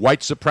out to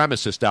white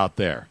supremacists out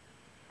there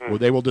where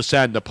they will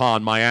descend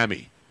upon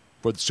Miami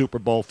for the Super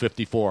Bowl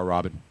 54,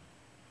 Robin.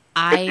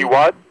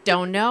 I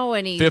don't know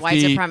any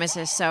white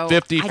supremacists, so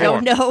 54. I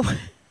don't know.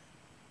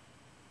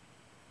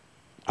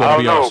 I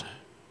don't know.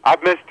 I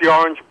missed the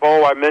Orange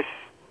Bowl. I missed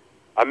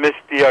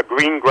the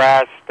green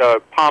grass,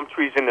 the palm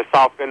trees in the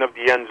south end of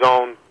the end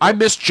zone. I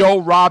miss Joe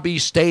Robbie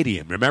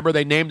Stadium. Remember,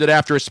 they named it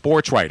after a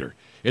sports writer.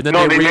 And then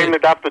they named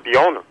it after the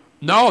owner.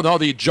 No,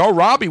 the Joe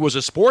Robbie was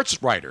a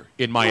sports writer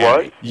in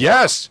Miami. What?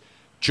 Yes.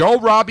 Joe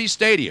Robbie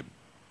Stadium,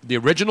 the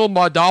original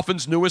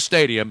Dolphins' newest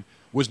stadium,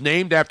 was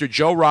named after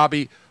Joe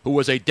Robbie, who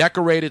was a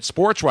decorated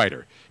sports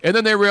writer. And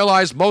then they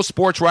realized most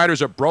sports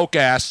writers are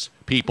broke-ass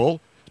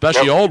people,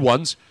 especially old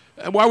ones.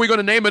 And why are we going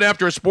to name it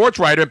after a sports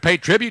writer and pay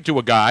tribute to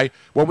a guy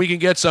when we can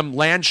get some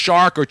land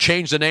shark or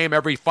change the name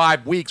every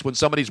 5 weeks when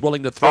somebody's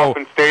willing to throw...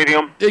 Dolphin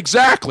Stadium.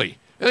 Exactly.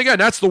 And again,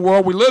 that's the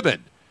world we live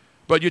in.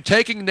 But you're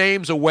taking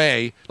names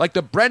away, like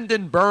the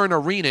Brendan Byrne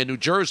Arena in New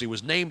Jersey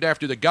was named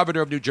after the governor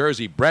of New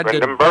Jersey,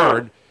 Brendan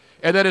Byrne.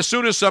 And then as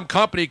soon as some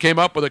company came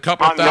up with a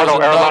couple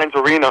thousand Airlines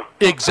Arena.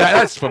 Exactly.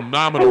 That's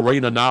phenomenal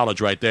arena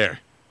knowledge right there.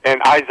 And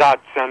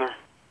Izod Center.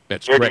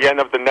 That's near great. the end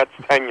of the Nets'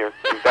 tenure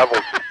in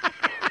Devils.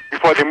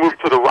 Before they moved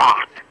to the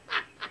Rock.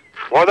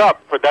 What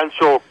up,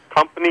 Prudential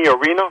Company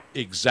Arena?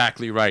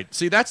 Exactly right.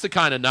 See, that's the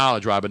kind of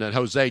knowledge, Robin, that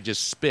Jose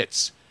just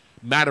spits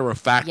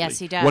matter-of-factly. Yes,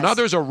 he does. When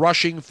others are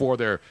rushing for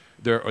their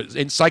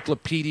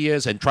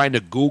encyclopedias and trying to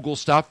Google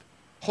stuff,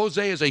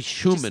 Jose is a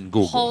human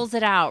Google. Pulls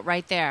it out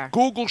right there.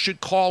 Google should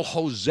call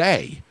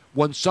Jose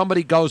when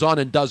somebody goes on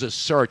and does a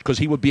search because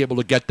he would be able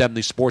to get them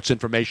the sports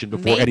information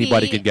before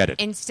anybody can get it.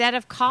 Instead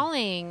of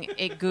calling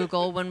it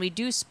Google, when we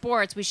do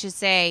sports, we should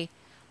say,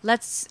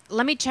 let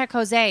me check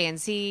Jose and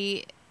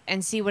see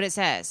what it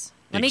says.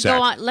 Let me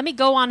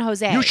go on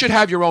Jose. You should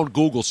have your own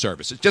Google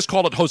service. Just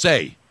call it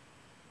Jose.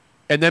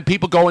 And then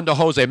people go into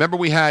Jose. Remember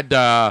we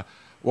had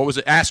what was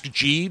it? Ask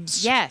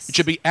Jeeves? Yes. It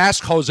should be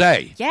Ask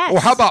Jose. Yes. Or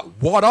how about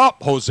What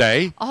Up,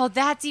 Jose? Oh,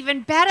 that's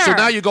even better. So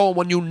now you go,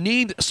 when you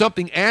need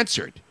something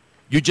answered,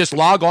 you just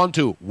log on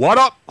to What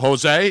Up,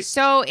 Jose?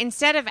 So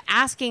instead of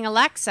asking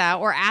Alexa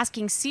or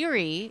asking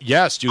Siri,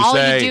 yes, you all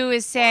say, you do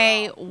is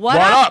say, What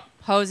up,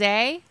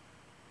 Jose?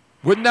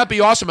 Wouldn't that be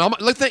awesome?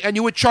 And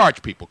you would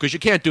charge people because you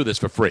can't do this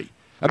for free.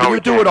 I mean, you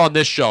do it on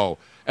this show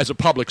as a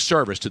public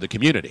service to the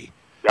community.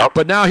 Yep.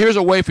 But now here's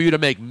a way for you to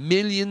make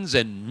millions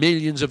and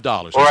millions of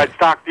dollars. Or as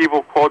Doc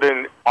Evil quoted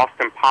in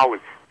Austin Powers,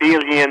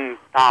 $billion.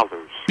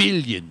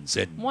 Billions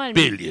and $1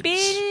 billions.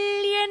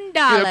 billion.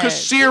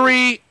 Because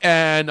Siri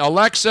and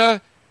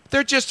Alexa,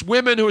 they're just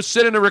women who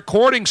sit in a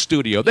recording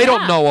studio. They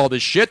don't know all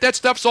this shit. That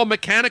stuff's all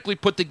mechanically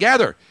put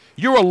together.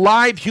 You're a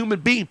live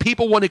human being.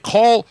 People when you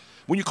call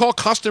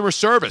customer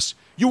service,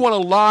 you want a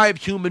live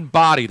human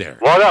body there.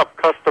 What up,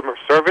 customer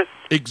service?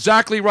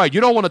 Exactly right. You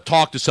don't want to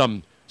talk to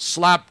some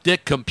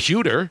slapdick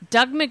computer.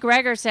 Doug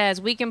McGregor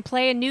says we can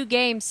play a new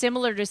game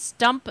similar to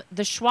Stump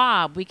the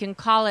Schwab. We can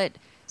call it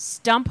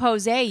Stump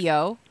Jose,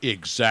 yo.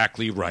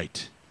 Exactly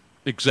right.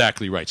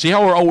 Exactly right. See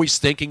how we're always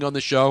thinking on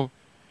the show?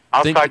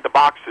 Outside the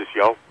boxes,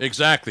 yo.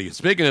 Exactly.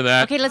 Speaking of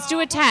that. Okay, let's do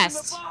a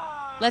test.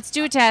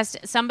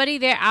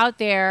 Somebody out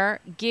there,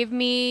 give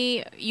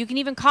me, you can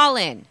even call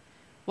in.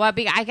 Well,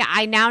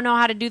 I now know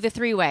how to do the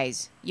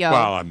three-ways, yo.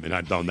 Well, I mean,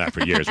 I've done that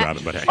for years,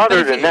 Robin, but hey.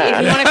 Other than that.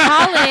 If you want to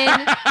call in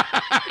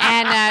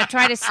and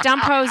try to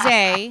stump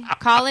Jose,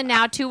 call in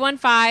now,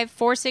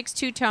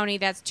 215-462-TONY.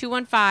 That's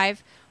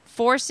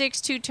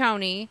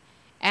 215-462-TONY.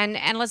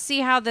 And let's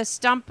see how the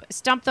stump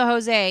the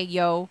Jose,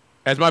 yo.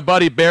 As my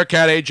buddy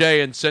Bearcat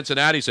AJ in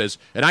Cincinnati says,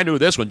 and I knew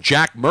this one,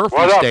 Jack Murphy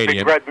What up,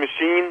 Stadium. Big Red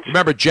Machines?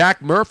 Remember,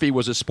 Jack Murphy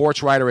was a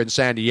sports writer in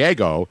San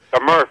Diego.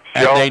 The Murph,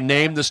 and yo. they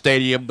named the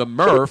stadium the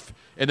Murph.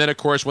 And then, of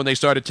course, when they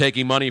started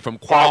taking money from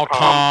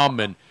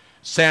Qualcomm and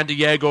San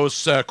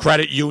Diego's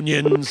credit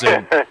unions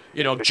and,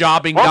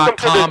 jobbing.com. Welcome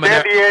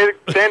to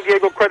the San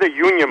Diego Credit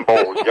Union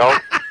Bowls, yo.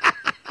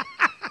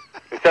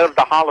 Instead of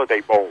the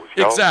Holiday Bowls,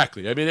 yo.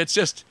 Exactly. I mean, it's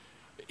just,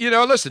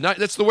 listen,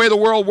 that's the way the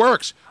world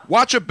works.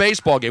 Watch a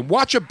baseball game.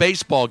 Watch a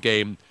baseball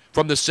game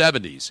from the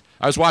 70s.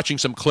 I was watching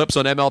some clips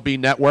on MLB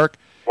Network.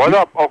 What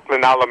up,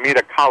 Oakland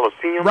Alameda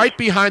Coliseum? Right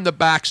behind the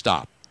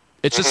backstop.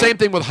 It's the same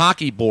thing with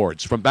hockey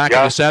boards from back in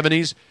the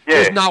 70s. Yeah.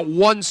 There's not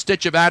one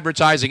stitch of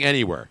advertising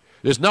anywhere.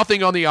 There's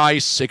nothing on the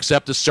ice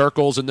except the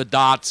circles and the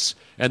dots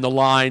and the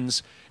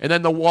lines, and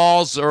then the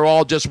walls are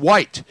all just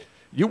white.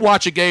 You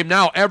watch a game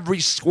now,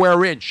 every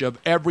square inch of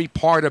every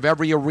part of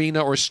every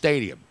arena or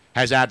stadium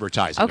has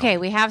advertising. Okay,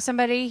 we have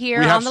somebody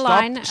here We have on the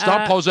line.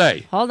 Stump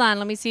Jose. Hold on,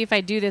 let me see if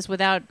I do this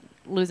without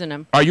losing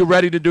him. Are you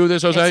ready to do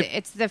this, Jose?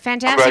 It's the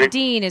Fantastic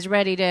Dean is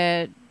ready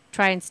to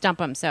try and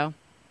stump him, so.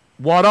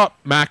 What up,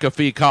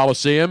 McAfee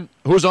Coliseum?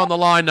 Who's on the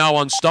line now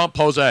on Stump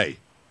Jose?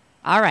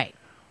 All right.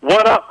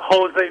 What up,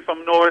 Jose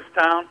from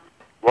Norristown?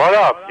 What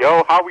up,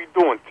 yo? How we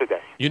doing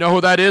today? You know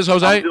who that is,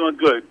 Jose? I'm doing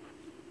good.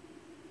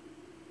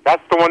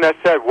 That's the one that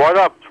said, what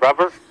up,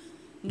 Trevor?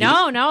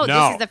 No, No.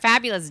 this is the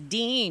fabulous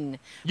Dean.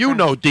 You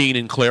know Dean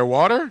in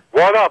Clearwater.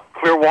 What up,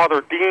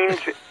 Clearwater Deans?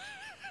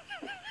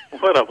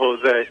 What up,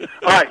 Jose?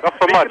 All right, not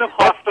so much.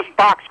 What's the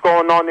stocks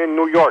going on in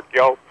New York,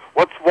 yo?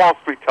 What's Wall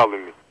Street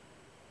telling me?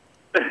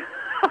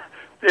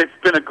 It's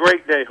been a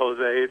great day,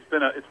 Jose. It's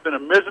been a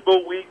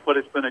miserable week, but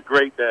it's been a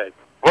great day.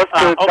 What's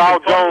the Dow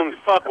Jones?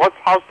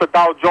 How's the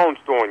Dow Jones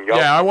doing, yo?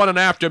 Yeah, I want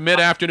an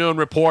mid-afternoon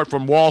report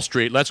from Wall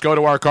Street. Let's go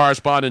to our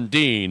correspondent,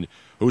 Dean,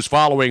 who's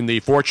following the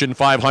Fortune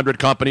 500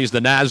 companies, the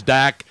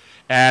NASDAQ,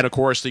 and, of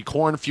course, the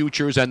corn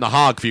futures and the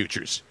hog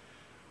futures.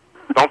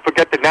 Don't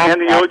forget the NASDAQ.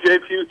 And the OJ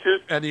futures.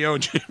 And the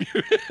OJ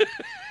futures.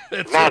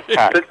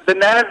 NASDAQ. The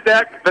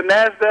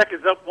NASDAQ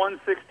is up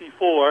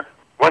 164.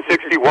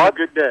 160 what?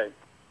 Good day.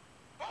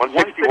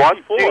 160 what?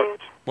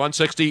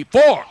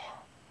 164.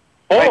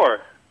 Fours?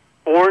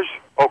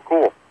 Oh,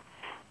 cool.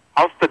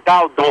 How's the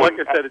Dow doing?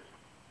 Like I said, it's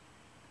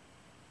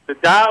the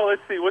Dow.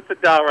 Let's see, what's the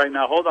Dow right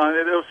now? Hold on,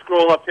 it'll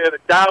scroll up here. The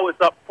Dow is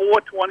up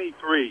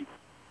 423.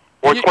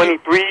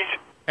 423s?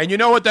 And you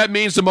know what that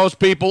means to most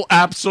people?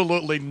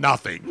 Absolutely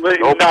nothing.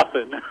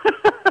 Nothing.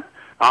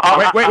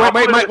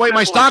 Wait,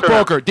 my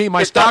stockbroker, Dean,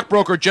 my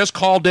stockbroker just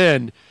called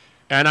in,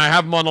 and I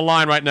have him on the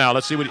line right now.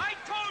 Let's see what he...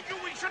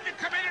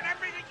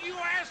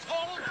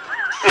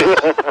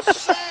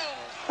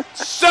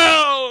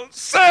 Sell!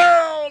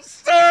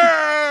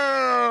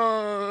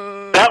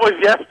 That was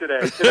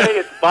yesterday. Today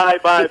it's buy.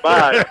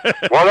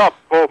 What up,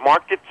 bull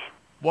markets?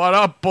 What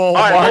up, bull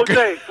All right, market?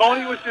 Jose.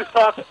 Tony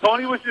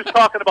was just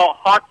talking about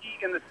hockey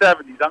in the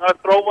 70s. I'm going to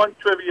throw one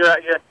trivia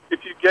at you.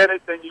 If you get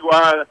it, then you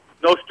are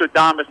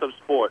Nostradamus of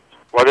sports.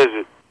 What is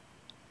it?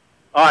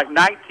 All right,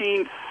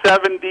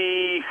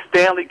 1970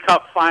 Stanley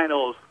Cup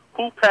Finals.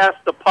 Who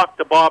passed the puck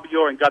to Bobby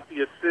Orr and got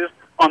the assist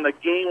on the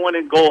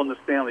game-winning goal in the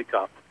Stanley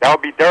Cup? That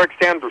would be Derek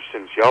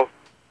Sanderson, yo.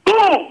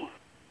 Boom!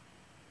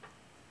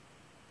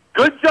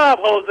 Good job,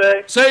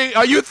 Jose. Say,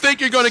 you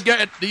think you're going to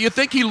get... Do you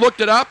think he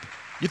looked it up?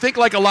 You think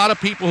like a lot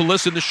of people who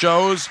listen to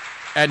shows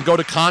and go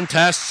to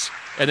contests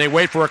and they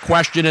wait for a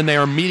question and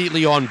they're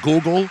immediately on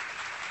Google?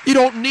 You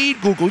don't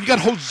need Google. You got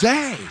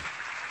Jose.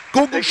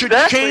 Google should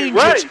change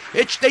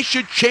they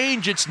should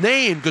change its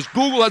name because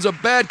Google has a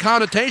bad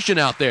connotation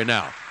out there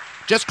now.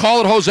 Just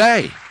call it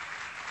Jose.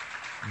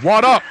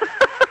 What up?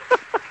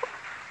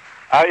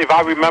 If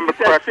I remember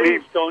correctly,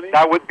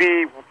 that would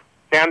be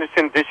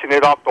Sanderson dishing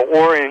it off the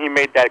Orr, and he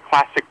made that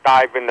classic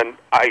dive in the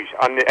ice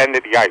on the end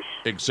of the ice.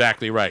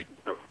 Exactly right.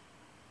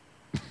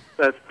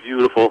 That's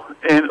beautiful.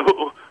 And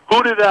who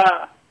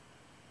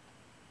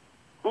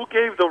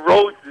gave the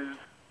roses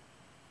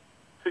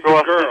to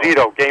your girl?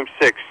 Esposito, Game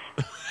 6.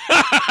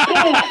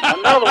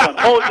 Another one.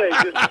 Jose,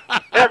 just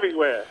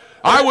everywhere.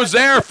 I was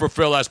there for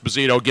Phil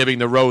Esposito giving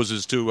the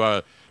roses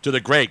to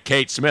the great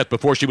Kate Smith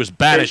before she was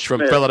banished from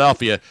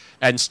Philadelphia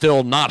and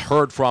still not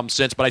heard from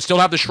since. But I still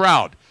have the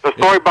shroud. The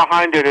story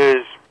behind it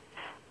is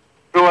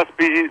Phil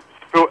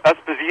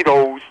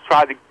Esposito's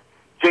tried to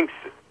jinx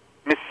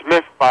Miss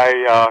Smith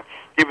by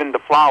giving the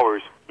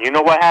flowers. You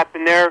know what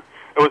happened there?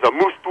 It was a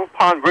Moose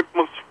Dupont, Rick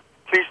Moose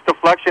police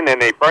deflection,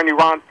 and a Bernie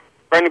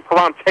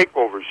Perron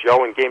takeover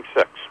show in Game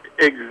 6.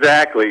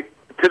 Exactly.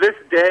 To this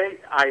day,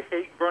 I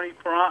hate Bernie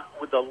Perron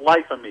with the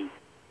life of me.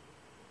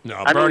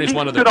 No, Bernie's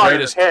one of the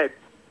greatest.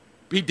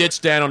 He did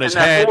stand on his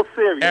head. That whole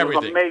series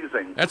everything. was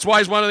amazing. That's why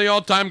he's one of the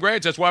all-time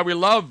greats. That's why we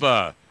love.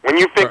 When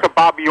you think of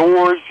Bobby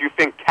Orr, you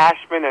think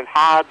Cashman and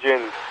Hodge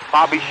and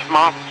Bobby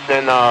Schmatz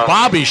and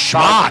Bobby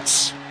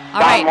Schmatz.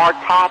 Don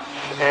Marcotte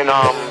and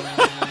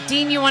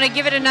Dean, you want to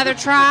give it another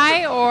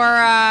try, or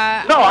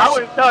No,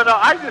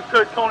 I just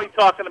heard Tony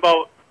talking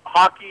about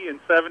hockey in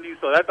 70s,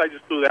 so I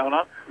just threw that one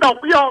out. No,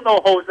 we all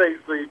know Jose's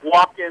the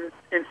walk-in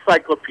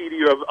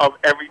encyclopedia of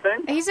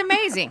everything. He's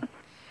amazing.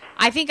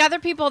 I think other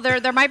people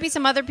there might be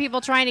some other people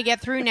trying to get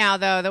through now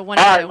though that want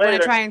to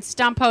try and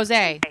stump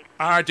Jose.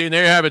 All right, Dean,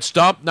 there you have it.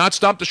 Not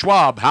stump the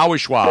Schwab, Howie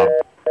Schwab,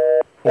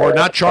 or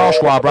not Charles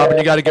Schwab. Robin,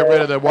 you got to get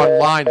rid of the one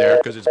line there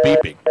because it's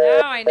beeping.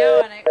 No, I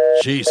know.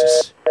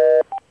 Jesus.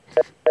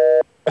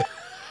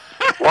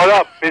 What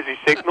up, busy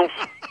signals?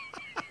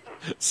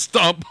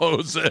 Stump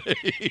Jose.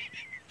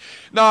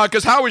 No,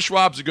 because Howie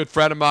Schwab's a good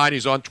friend of mine.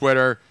 He's on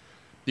Twitter.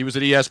 He was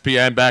at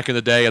ESPN back in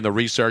the day in the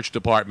research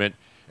department.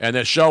 And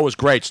the show was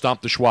great,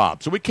 Stump the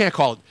Schwab. So we can't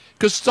call it,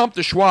 because Stump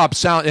the Schwab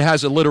it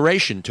has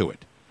alliteration to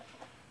it.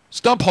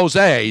 Stump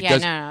Jose,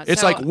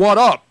 it's like what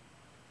up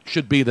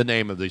should be the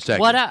name of the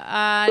segment. What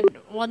up?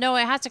 Well, no,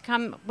 it has to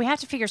come. We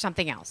have to figure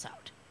something else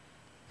out.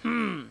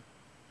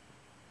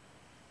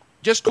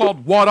 Just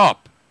called What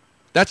Up.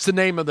 That's the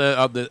name of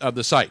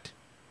the site.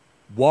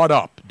 What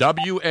Up.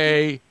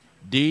 WADDUP.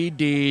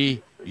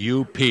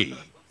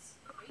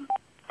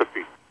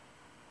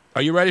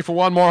 Are you ready for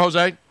one more,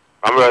 Jose?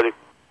 I'm ready.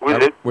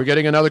 We're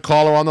getting another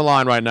caller on the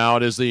line right now.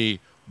 It is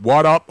the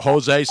What Up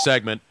Jose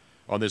segment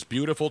on this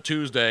beautiful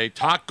Tuesday,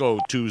 Taco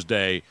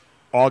Tuesday,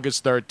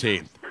 August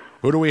 13th.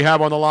 Who do we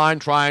have on the line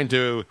trying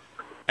to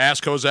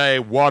ask Jose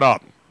what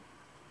up?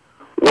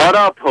 What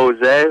up,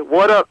 Jose?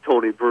 What up,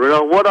 Tony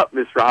Bruno? What up,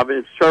 Miss Robin?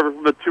 It's Trevor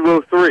from the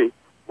 203.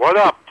 What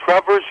up,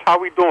 Trevor's? How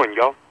we doing,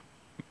 yo?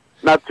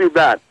 Not too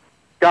bad.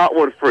 Got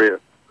one for you.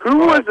 Who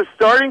was the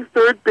starting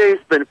third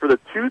baseman for the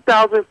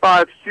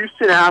 2005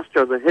 Houston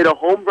Astros and hit a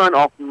home run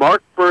off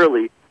Mark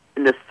Burley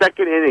in the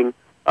second inning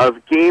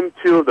of Game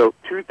 2 of the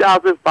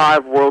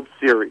 2005 World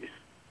Series?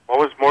 What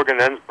was Morgan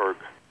Ensberg?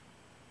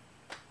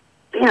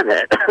 Damn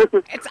it.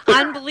 It's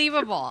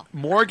unbelievable.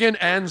 Morgan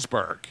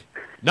Ensberg.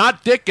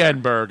 Not Dick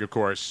Enberg, of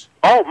course.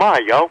 Oh, my,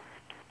 yo.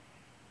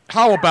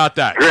 How about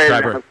that,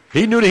 Trevor?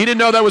 He didn't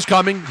know that was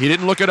coming. He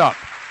didn't look it up.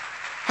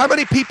 How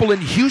many people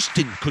in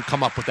Houston could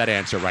come up with that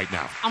answer right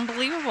now?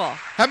 Unbelievable.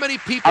 How many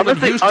people in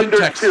Houston,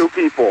 Texas? 2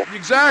 people.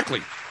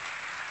 Exactly.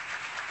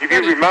 If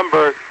you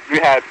remember, you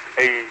had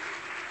a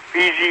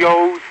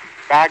Biggio's,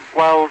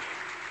 Bagwell's,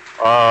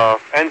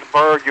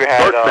 Ensberg, you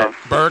had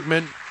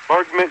Bergman,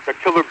 the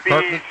Killer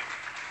Bees,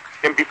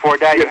 and before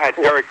that you had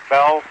Derek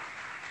Bell.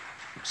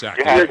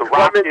 Exactly. You had the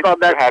Rockets, you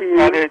had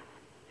Pettit,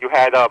 you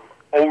had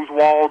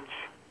Oswald's,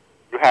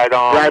 you had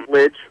Brad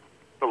Lidge.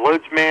 The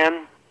Lidge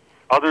man.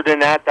 Other than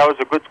that, that was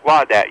a good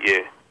squad that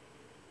year.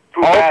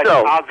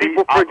 Also,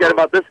 people forget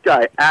about this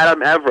guy,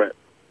 Adam Everett.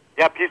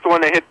 Yep, he's the one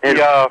that hit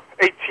the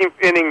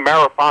 18th inning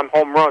marathon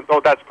home run.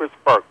 Oh, that's Chris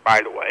Burke, by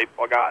the way.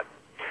 Forgot.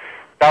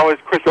 That was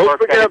Chris Burke. Don't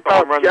forget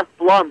about Jeff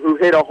Blum, who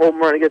hit a home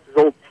run against his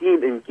old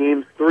team in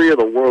Game 3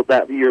 of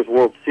that year's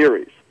World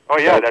Series. Oh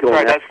yeah, that's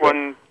right.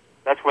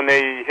 That's when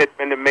they hit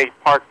Minute Maid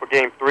Park for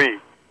Game 3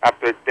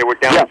 after they were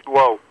down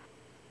 2-0.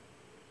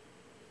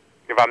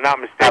 If I'm not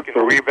mistaken,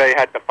 Uribe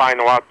had the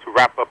final out to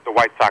wrap up the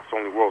White Sox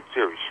only World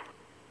Series.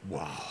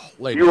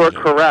 You are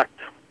correct.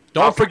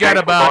 Don't forget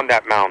about on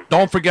that mound.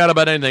 Don't forget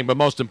about anything, but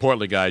most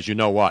importantly, guys, you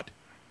know what?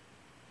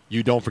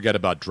 You don't forget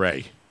about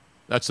Dre.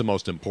 That's the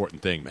most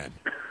important thing, man.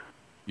 You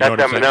know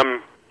That's what I'm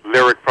saying? Eminem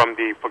lyric from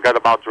the Forget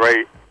About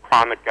Dre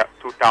Chronic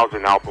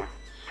 2000 album.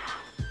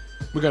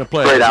 We're gonna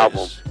play Great it.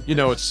 album. You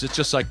know, it's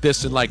just like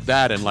this and like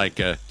that and like.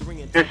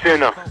 This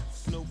in a.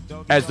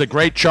 As the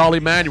great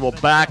Charlie Manuel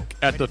back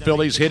at the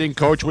Phillies hitting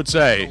coach would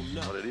say,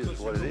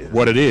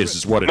 what it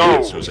is what it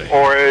is, Jose.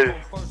 Or is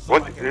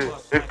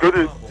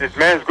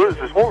man as good as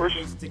his horse?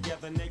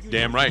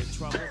 Damn right.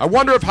 I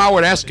wonder if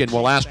Howard Eskin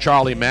will ask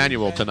Charlie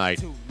Manuel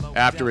tonight,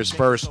 after his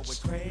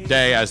first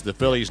day as the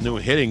Phillies' new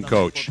hitting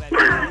coach,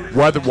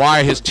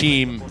 why his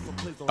team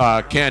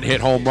can't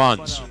hit home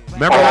runs.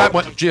 Remember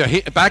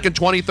that? Back in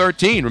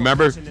 2013,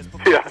 remember?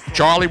 Yeah.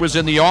 Charlie was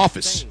in the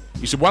office.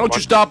 He said, why don't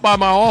you stop by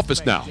my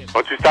office now?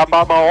 Why don't you stop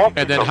by my office?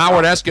 And then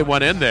Howard Eskin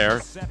went in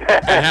there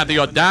and had the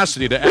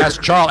audacity to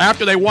ask Charlie,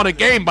 after they won a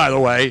game, by the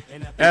way,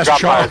 ask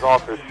Charlie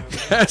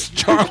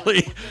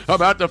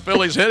about the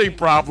Phillies' hitting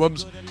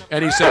problems.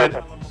 And he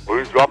said, well,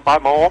 you drop by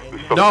my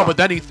office sometime. No, but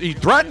then he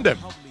threatened him.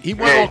 He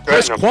went on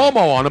Chris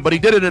Cuomo on him, but he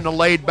did it in a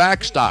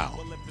laid-back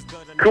style.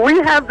 Can we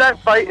have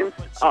that fight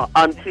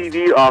on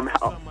TV?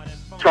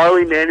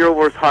 Charlie Manuel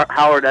versus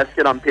Howard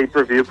Eskin on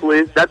pay-per-view,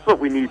 please. That's what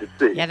we need to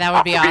see. Yeah, that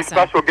would be awesome.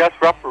 Special guest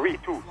referee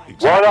too.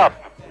 Exactly. What up,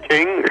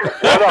 King?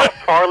 What up,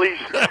 Charlie?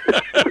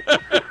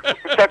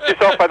 Protect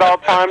yourself at all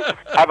times.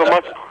 Have a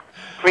must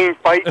clean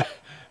fight.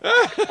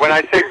 When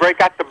I say break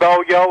at the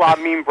bell, yo, I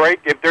mean break.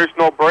 If there's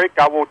no break,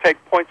 I will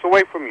take points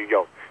away from you,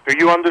 yo. Do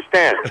you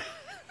understand?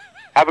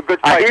 Have a good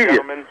fight,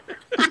 gentlemen.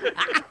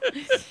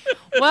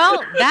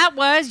 Well, that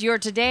was your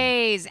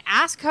today's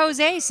Ask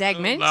Jose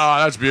segment. Oh,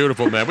 that's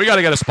beautiful, man. We got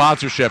to get a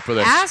sponsorship for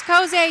this. Ask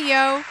Jose,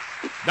 yo.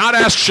 Not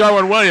Ask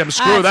Sherwin-Williams.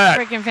 Screw that. That's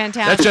freaking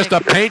fantastic. That's just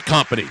a paint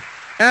company.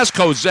 Ask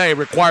Jose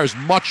requires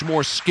much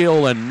more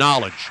skill and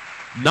knowledge,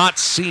 not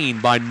seen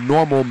by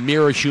normal,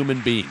 mere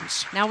human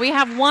beings. Now, we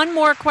have one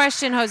more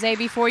question, Jose,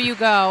 before you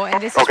go.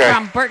 And this is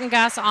from Burton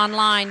Gus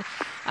online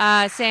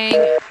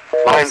saying...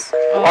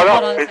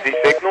 Hold on. Is he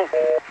signal?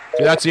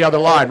 See, that's the other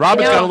line.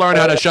 Robin's got to learn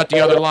how to shut the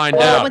other line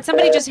down. When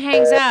somebody just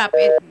hangs up,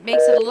 it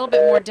makes it a little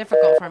bit more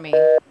difficult for me.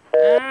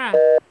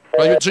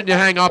 Well, shouldn't you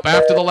hang up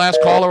after the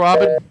last caller,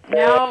 Robin?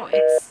 No,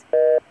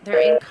 they're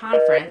in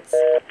conference.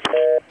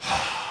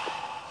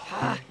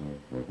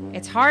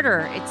 It's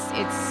harder.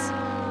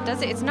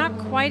 It's not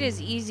quite as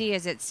easy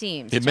as it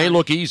seems. It may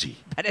look easy.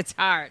 But it's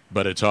hard.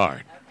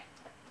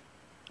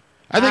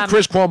 I think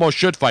Chris Cuomo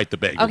should fight the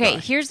bagel Okay, guy.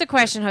 here's the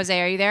question, Jose.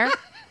 Are you there?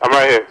 I'm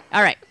right here.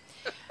 All right.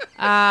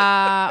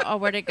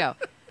 Where'd it go?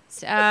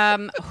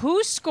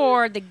 Who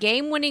scored the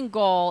game-winning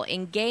goal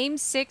in Game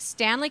 6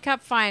 Stanley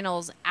Cup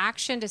Finals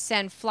action to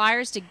send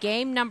Flyers to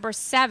Game number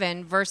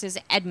 7 versus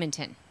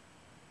Edmonton?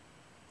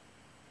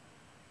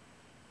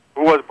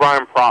 Who was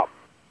Brian Propp?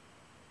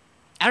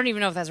 I don't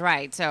even know if that's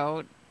right,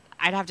 so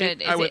I'd have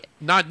to...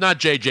 Not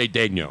J.J.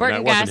 Daniel.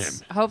 Burton That wasn't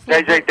Gus, him.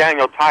 hopefully... J.J.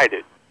 Daniel tied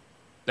it.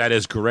 That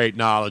is great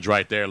knowledge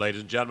right there,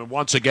 ladies and gentlemen.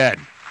 Once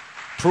again,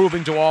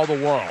 proving to all the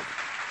world.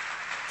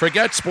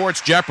 Forget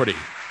Sports Jeopardy.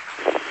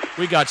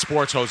 We got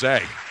Sports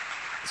Jose,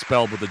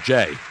 spelled with a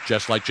J,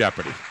 just like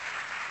Jeopardy.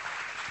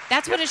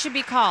 That's what it should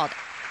be called.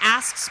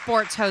 Ask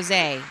Sports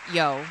Jose,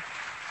 yo.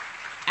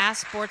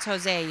 Ask Sports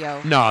Jose,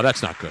 yo. No,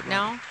 that's not good.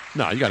 No?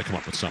 No, you got to come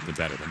up with something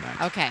better than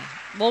that. Okay.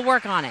 We'll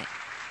work on it.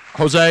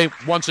 Jose,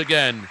 once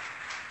again,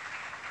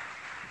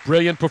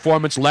 brilliant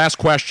performance. Last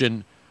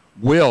question.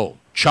 Will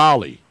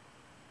Cholly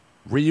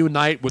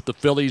reunite with the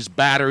Phillies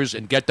batters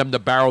and get them to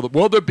barrel?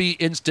 Will there be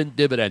instant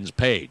dividends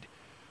paid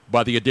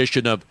by the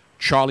addition of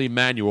Charlie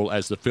Manuel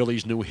as the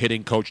Phillies' new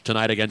hitting coach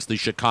tonight against the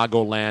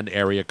Chicagoland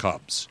area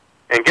Cubs?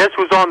 And guess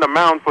who's on the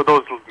mound for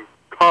those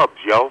Cubs,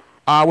 yo?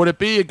 Would it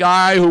be a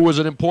guy who was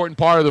an important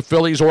part of the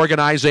Phillies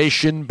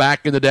organization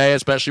back in the day,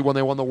 especially when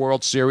they won the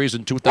World Series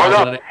in 2008?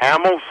 What up,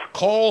 Hamels?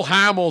 Cole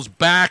Hamels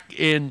back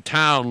in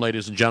town,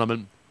 ladies and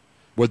gentlemen,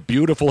 with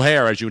beautiful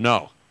hair, as you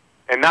know.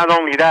 And not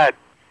only that,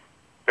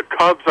 the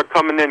Cubs are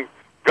coming in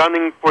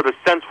gunning for the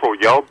Central,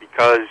 yo,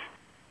 because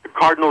the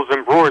Cardinals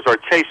and Brewers are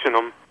chasing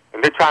them,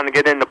 and they're trying to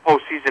get in the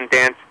postseason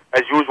dance,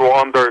 as usual,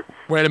 under...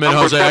 Wait a minute,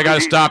 Jose, I got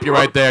to stop you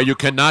right there. You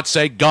cannot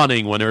say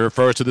gunning when it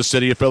refers to the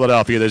city of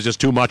Philadelphia. There's just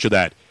too much of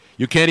that.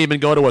 You can't even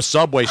go to a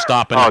subway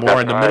stop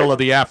anymore in the middle of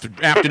the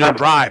afternoon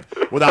drive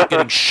without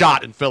getting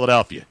shot in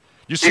Philadelphia.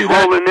 You see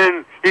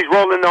that? He's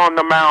rolling on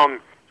the mound,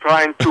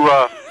 trying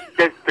to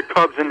get the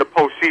Cubs in the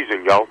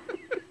postseason, yo.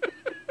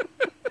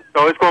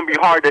 So it's going to be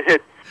hard to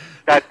hit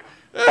that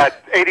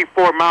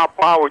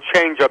 84-mile-per-hour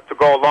changeup to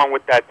go along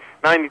with that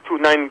 92,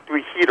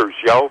 93 heaters,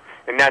 yo.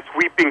 And that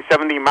sweeping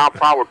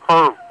 70-mile-per-hour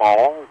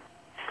curveball.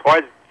 Or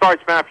as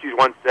Sarge Matthews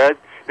once said,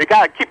 they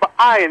got to keep an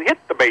eye and hit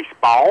the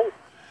baseball.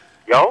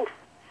 Yo.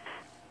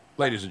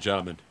 Ladies and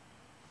gentlemen,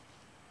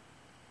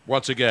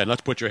 once again,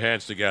 let's put your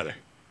hands together.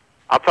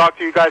 I'll talk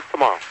to you guys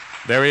tomorrow.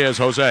 There he is,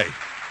 Jose,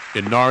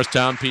 in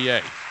Norristown,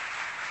 PA.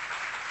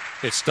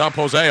 It's Stump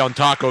Jose on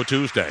Taco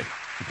Tuesday.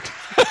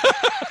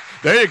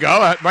 There you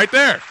go, right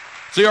there.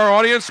 See our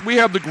audience? We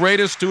have the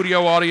greatest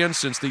studio audience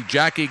since the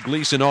Jackie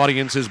Gleason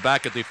audiences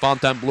back at the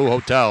Fontainebleau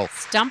Hotel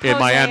Stump in Jose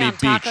Miami on Beach.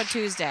 Taco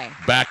Tuesday.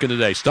 Back in the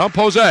day. Stump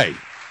Jose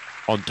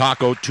on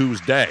Taco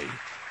Tuesday.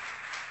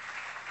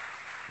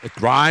 It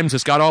rhymes.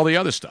 It's got all the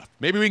other stuff.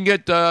 Maybe we can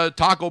get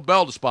Taco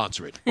Bell to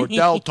sponsor it. Or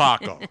Del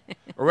Taco.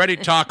 Or any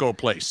taco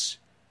place.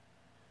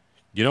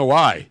 You know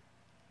why?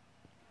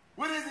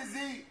 What is it,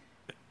 Z?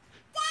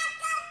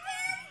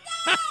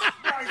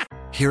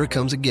 Here it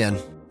comes again.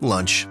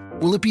 Lunch.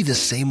 Will it be the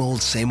same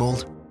old, same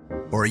old?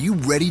 Or are you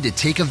ready to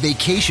take a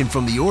vacation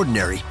from the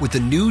ordinary with the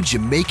new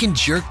Jamaican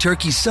Jerk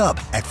Turkey Sub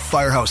at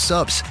Firehouse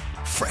Subs?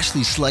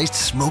 Freshly sliced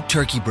smoked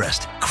turkey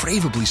breast,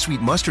 craveably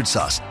sweet mustard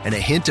sauce, and a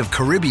hint of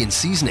Caribbean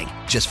seasoning.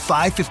 Just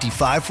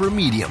 $5.55 for a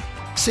medium.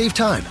 Save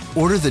time.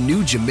 Order the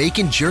new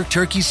Jamaican Jerk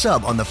Turkey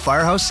Sub on the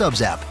Firehouse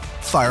Subs app.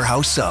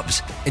 Firehouse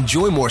Subs.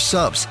 Enjoy more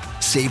subs.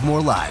 Save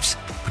more lives.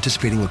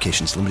 Participating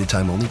locations. Limited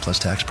time only, plus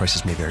tax.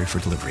 Prices may vary for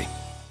delivery.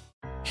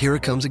 Here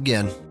it comes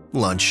again.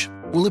 Lunch.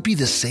 Will it be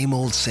the same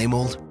old, same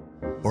old?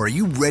 Or are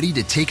you ready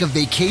to take a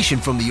vacation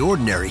from the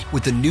ordinary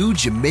with the new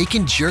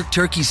Jamaican Jerk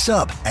Turkey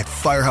Sub at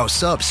Firehouse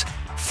Subs?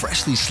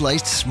 Freshly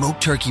sliced smoked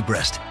turkey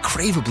breast,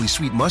 craveably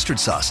sweet mustard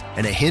sauce,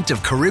 and a hint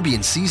of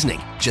Caribbean seasoning.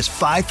 Just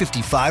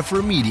 $5.55 for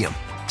a medium.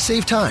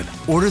 Save time.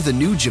 Order the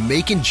new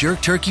Jamaican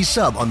Jerk Turkey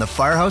Sub on the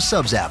Firehouse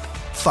Subs app.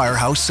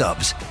 Firehouse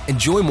Subs.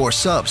 Enjoy more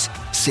subs.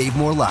 Save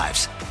more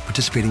lives.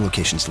 Participating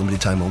locations. Limited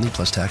time only,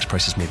 plus tax.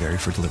 Prices may vary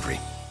for delivery.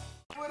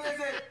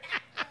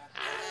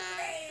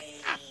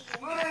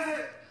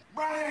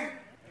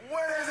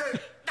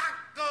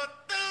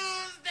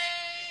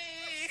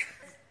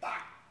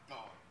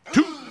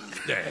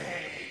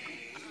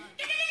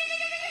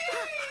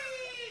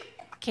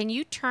 Can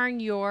you turn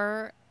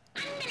your...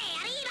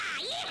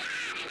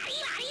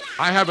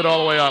 I have it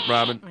all the way up,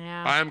 Robin.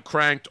 Yeah. I'm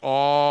cranked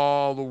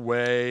all the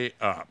way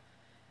up.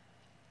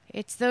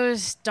 It's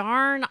those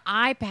darn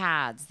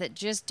iPads that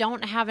just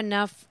don't have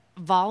enough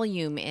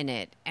volume in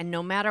it. And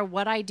no matter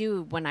what I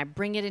do, when I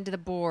bring it into the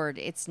board,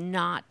 it's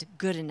not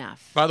good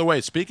enough. By the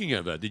way, speaking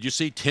of that, did you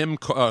see Tim,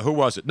 who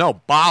was it?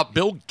 No,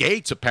 Bill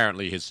Gates,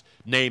 apparently his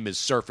name is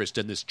surfaced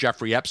in this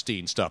Jeffrey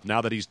Epstein stuff.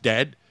 Now that he's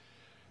dead,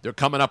 they're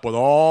coming up with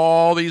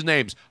all these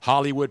names.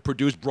 Hollywood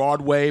produced,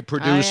 Broadway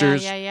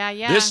producers.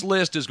 Yeah. This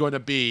list is going to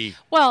be...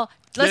 Well,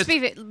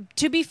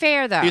 to be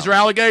fair, though. These are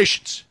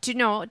allegations.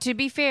 To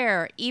be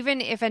fair,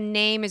 even if a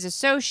name is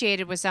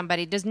associated with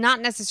somebody, does not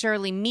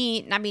necessarily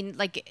mean. I mean,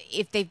 like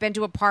if they've been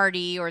to a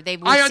party or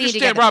they've. I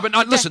understand, Robin.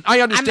 Listen,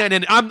 I understand,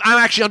 and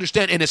I actually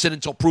understand innocent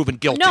until proven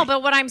guilty. No,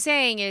 but what I'm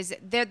saying is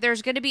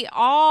there's going to be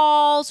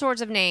all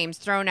sorts of names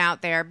thrown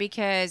out there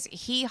because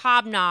he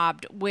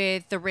hobnobbed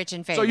with the rich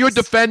and famous. So you're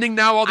defending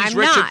now all these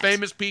rich and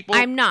famous people?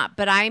 I'm not,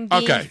 but I'm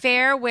being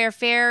fair where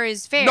fair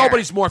is fair.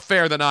 Nobody's more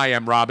fair than I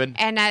am, Robin.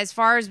 And as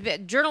far as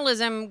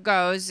journalism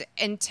goes,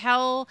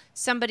 until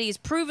somebody is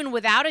proven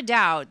without a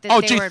doubt that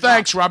they were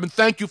thanks, Robin.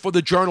 Thank you for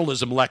the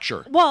journalism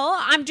lecture. Well,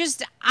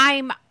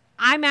 I'm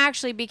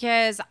actually,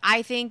 because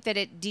I think that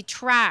it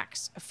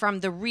detracts from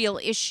the real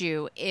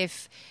issue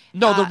if...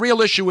 No, the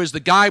real issue is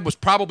the guy was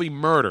probably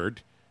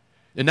murdered.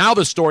 And now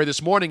the story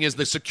this morning is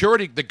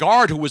the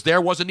guard who was there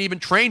wasn't even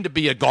trained to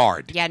be a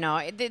guard. Yeah,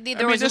 no.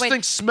 This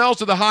thing smells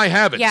to the high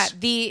heavens. Yeah,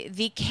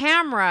 the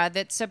camera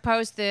that's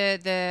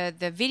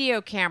the video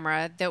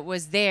camera that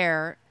was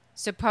there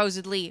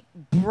supposedly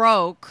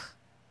broke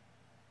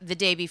the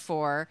day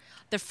before.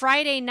 The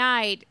Friday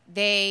night,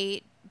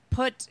 they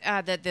put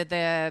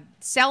the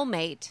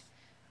cellmate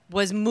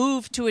was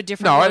moved to a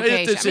different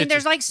location.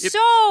 There's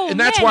and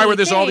that's many why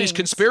there's all these things.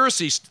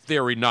 conspiracy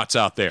theory nuts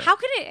out there. How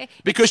could it?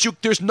 Because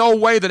there's no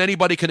way that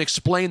anybody can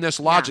explain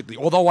this logically.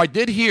 Yeah. Although I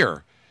did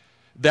hear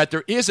that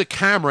there is a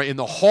camera in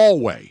the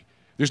hallway.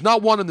 There's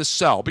not one in the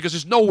cell because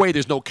there's no way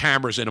there's no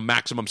cameras in a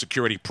maximum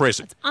security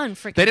prison. It's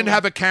unfreaking. They didn't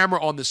have a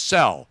camera on the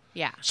cell.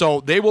 Yeah.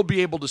 So they will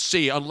be able to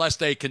see, unless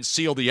they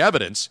conceal the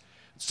evidence,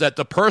 that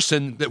the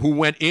person who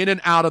went in and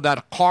out of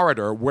that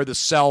corridor where the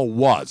cell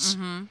was.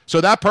 Mm-hmm.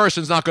 So that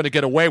person's not going to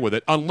get away with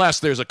it unless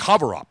there's a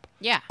cover-up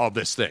of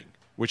this thing,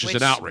 which is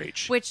an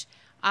outrage. Which,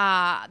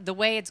 the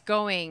way it's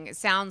going,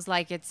 sounds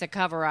like it's a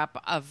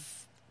cover-up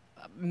of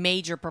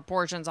major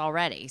proportions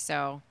already.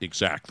 So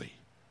Exactly.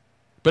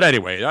 But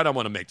anyway, I don't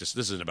want to make this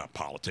isn't about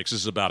politics. This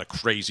is about a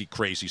crazy,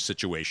 crazy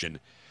situation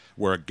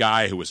where a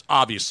guy who was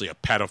obviously a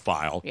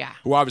pedophile,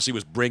 who obviously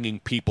was bringing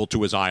people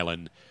to his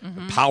island,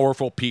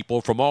 powerful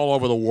people from all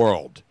over the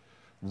world,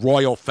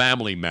 royal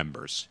family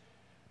members,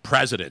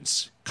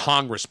 presidents,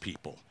 Congress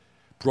people,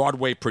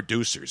 Broadway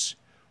producers,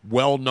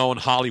 well-known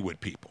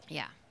Hollywood people.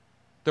 Yeah.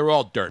 They're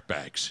all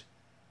dirtbags.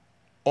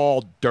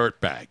 All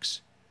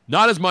dirtbags.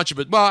 Not as much of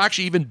it. Well,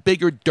 actually, even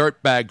bigger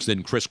dirtbags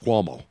than Chris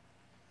Cuomo.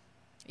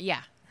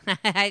 Yeah.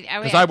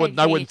 Because I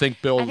wouldn't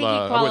think Bill. I think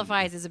he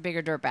qualifies as a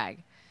bigger dirtbag.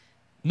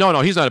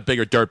 No, he's not a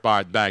bigger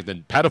dirtbag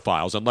than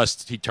pedophiles,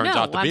 unless he turns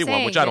out to be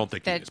one, which I don't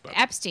think he is. But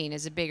Epstein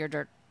is a bigger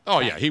dirt. Oh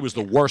yeah, he was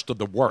the worst of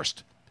the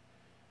worst,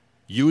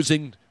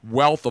 using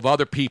wealth of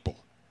other people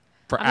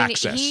for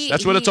access.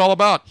 That's what it's all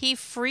about. He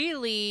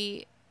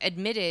freely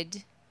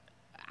admitted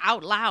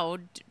out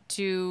loud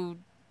to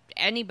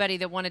anybody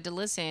that wanted to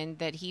listen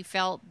that he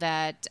felt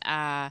that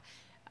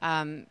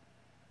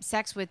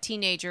sex with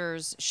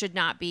teenagers should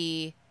not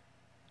be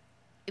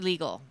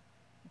illegal.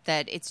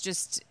 That it's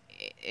just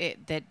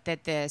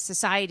that the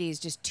society is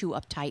just too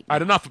uptight. All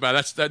right, enough about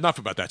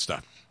that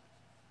stuff.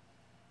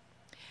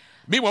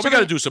 Meanwhile, we got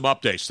to do some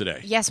updates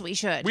today. Yes, we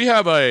should. We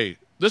have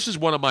this is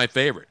one of my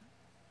favorite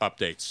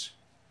updates.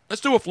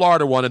 Let's do a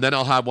Florida one, and then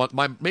I'll have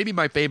maybe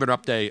my favorite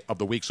update of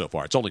the week so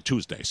far. It's only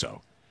Tuesday,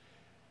 so.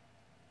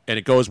 And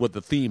it goes with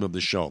the theme of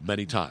the show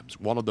many times.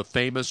 One of the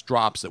famous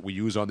drops that we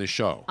use on this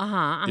show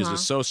is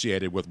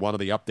associated with one of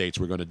the updates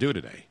we're going to do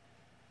today.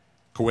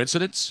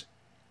 Coincidence?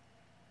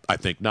 I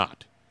think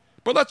not.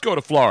 But let's go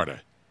to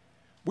Florida.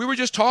 We were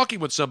just talking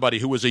with somebody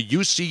who was a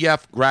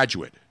UCF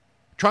graduate.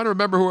 Trying to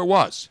remember who it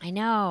was. I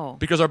know.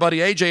 Because our buddy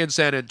AJ in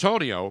San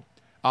Antonio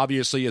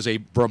obviously is a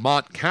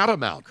Vermont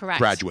Catamount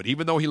graduate.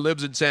 Even though he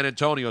lives in San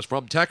Antonio, is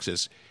from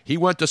Texas, he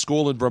went to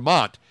school in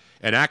Vermont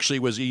and actually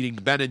was eating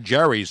Ben &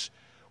 Jerry's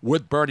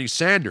with Bernie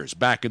Sanders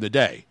back in the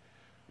day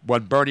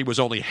when Bernie was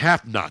only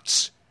half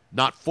nuts,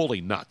 not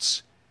fully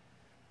nuts.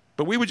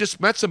 But we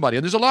just met somebody,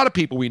 and there's a lot of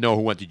people we know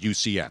who went to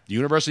UCF, the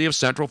University of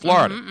Central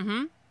Florida.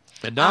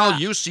 And now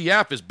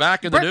UCF is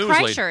back in the news. Bert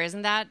Kreischer,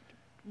 isn't that?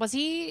 Was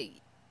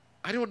he?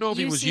 I don't know if UCF?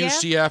 he was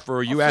UCF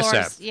or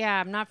USF.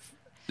 Yeah, I'm not.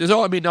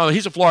 No,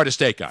 he's a Florida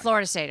State guy.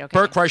 Florida State, okay.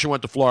 Bert Kreischer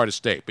went to Florida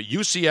State, but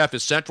UCF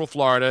is Central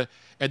Florida,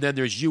 and then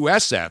there's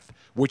USF,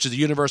 which is the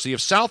University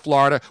of South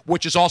Florida,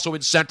 which is also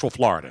in Central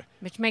Florida.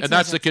 Which makes and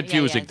that's sense. the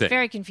confusing thing.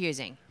 Very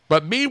confusing.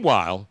 But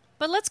meanwhile,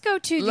 let's go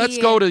to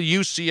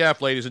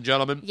UCF, ladies and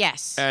gentlemen.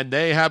 Yes. And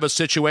they have a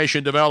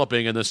situation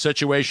developing in the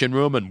Situation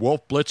Room, and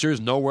Wolf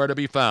Blitzer's nowhere to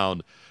be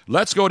found.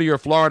 Let's go to your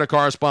Florida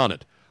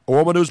correspondent, a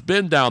woman who's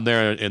been down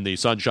there in the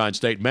Sunshine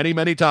State many,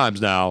 many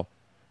times now,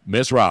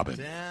 Miss Robin.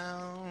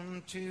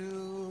 Down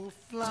to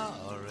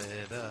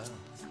Florida.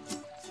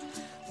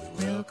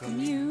 We welcome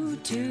you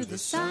to the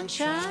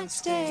Sunshine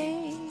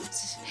State.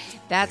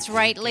 That's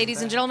right,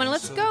 ladies and gentlemen.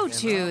 Let's go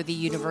to the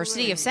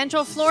University of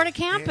Central Florida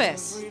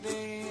campus,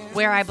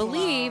 where I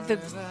believe the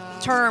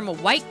term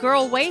white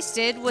girl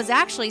wasted was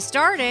actually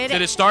started.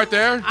 Did it start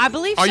there? I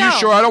believe so. Are you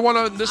sure? I don't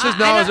want to.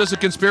 Is this a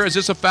conspiracy? Is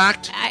this a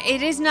fact?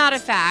 It is not a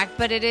fact,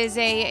 but it's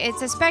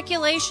a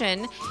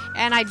speculation,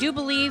 and I do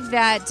believe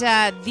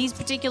that these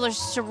particular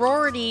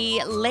sorority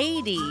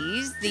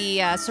ladies,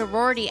 the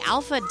sorority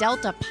Alpha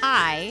Delta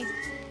Pi,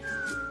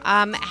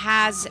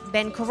 has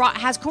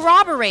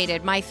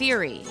corroborated my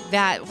theory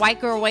that White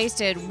Girl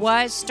Wasted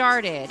was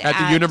started at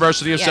the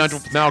University of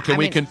Central. Now, can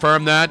we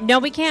confirm that? No,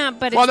 we can't.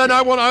 But then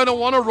I don't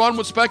want to run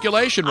with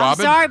speculation,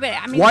 Robin. I'm sorry, but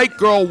White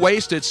Girl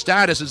Wasted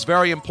status is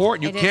very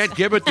important. You can't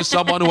give it to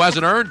someone who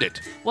hasn't earned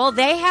it. Well,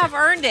 they have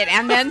earned it,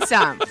 and then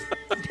some.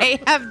 They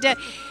have.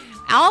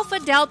 Alpha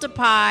Delta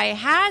Pi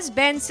has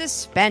been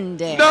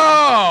suspended.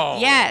 No!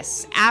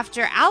 Yes,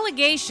 after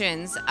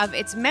allegations of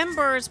its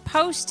members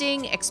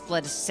posting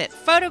explicit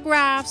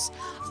photographs,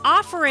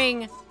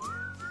 offering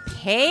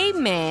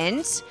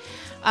payment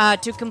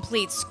to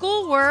complete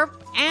schoolwork,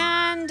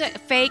 and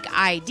fake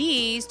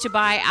IDs to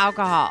buy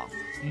alcohol.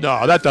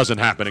 No, that doesn't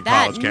happen in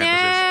college campuses.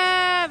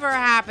 That never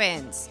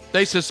happens.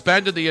 They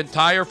suspended the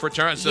entire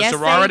fraternity, yes,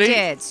 sorority? Yes,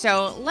 they did.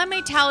 So let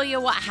me tell you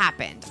what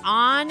happened.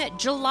 On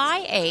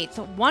July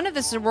 8th, one of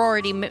the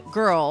sorority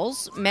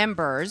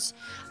members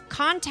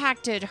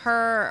contacted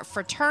her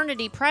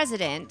fraternity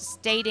president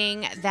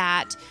stating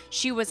that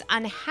she was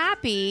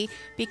unhappy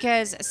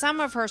because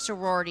some of her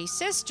sorority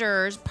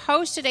sisters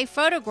posted a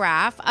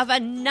photograph of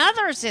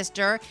another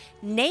sister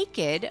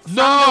naked from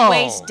the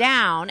waist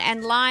down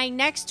and lying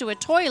next to a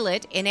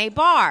toilet in a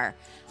bar.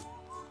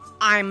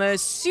 I'm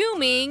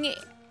assuming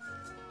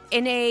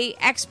in a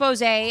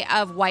expose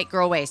of White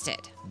Girl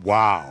Wasted.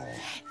 Wow.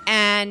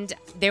 And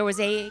there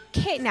was a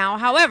cake. Now,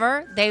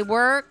 however, they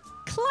were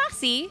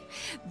classy.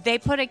 They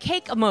put a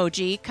cake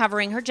emoji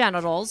covering her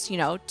genitals,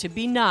 to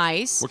be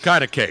nice. What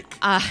kind of cake?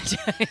 I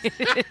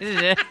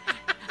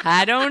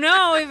don't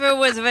know if it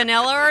was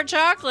vanilla or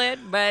chocolate,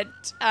 but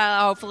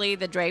hopefully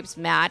the drapes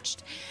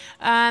matched.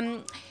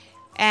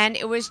 And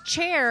it was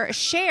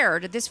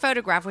shared. This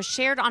photograph was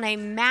shared on a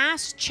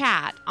mass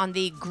chat on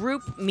the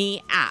Group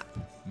Me app.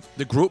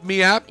 The Group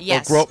Me app?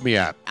 Yes. Or Group Me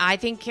app? I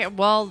think,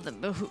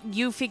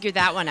 you figured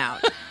that one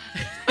out.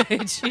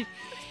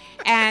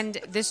 And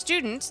the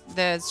student,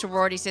 the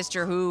sorority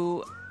sister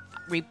who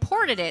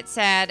reported it,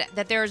 said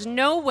that there's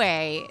no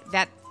way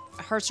that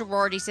her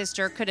sorority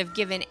sister could have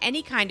given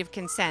any kind of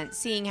consent,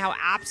 seeing how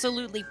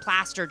absolutely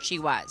plastered she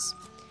was.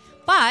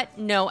 But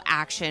no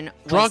action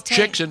was Drunk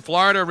taken. chicks in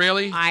Florida,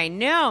 really? I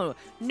know.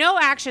 No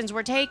actions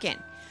were taken.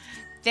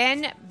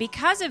 Then,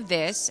 because of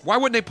this, Why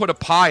wouldn't they put a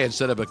pie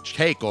instead of a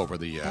cake over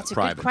the that's a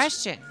privates? good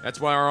question. That's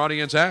why our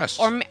audience asked.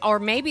 Or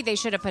maybe they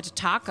should have put a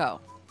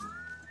taco,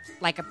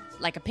 like a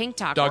pink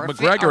taco, Doug or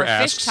McGregor or a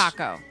asks. fish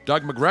taco.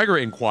 Doug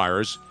McGregor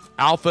inquires: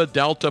 Alpha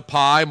Delta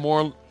Pi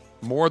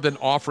more than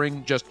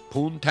offering just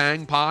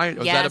poontang pie? Is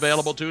that Yes.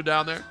 available too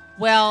down there?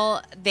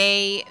 Well,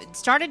 they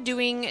started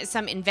doing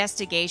some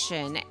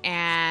investigation,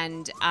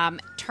 and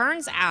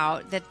turns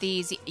out that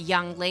these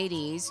young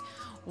ladies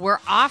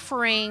were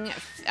offering,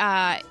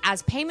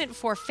 as payment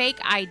for fake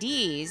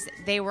IDs,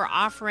 they were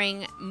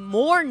offering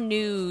more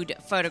nude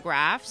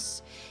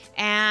photographs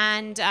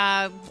and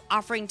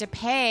offering to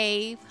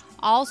pay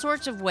all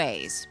sorts of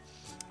ways.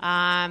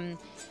 Let's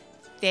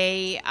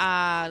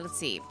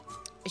see.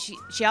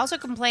 She also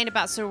complained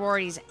about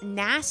sorority's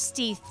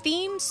nasty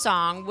theme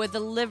song with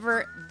the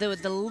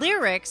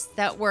lyrics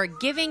that were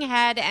giving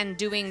head and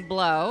doing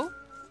blow.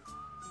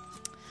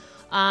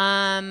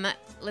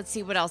 Let's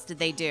see, what else did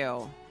they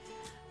do?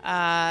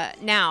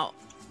 Now,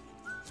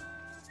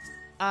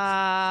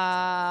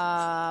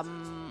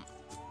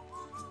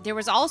 there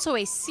was also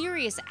a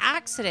serious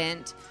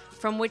accident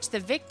from which the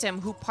victim,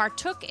 who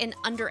partook in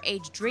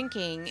underage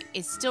drinking,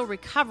 is still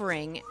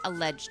recovering,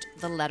 alleged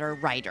the letter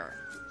writer.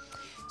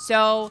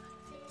 So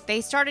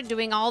they started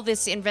doing all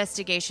this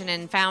investigation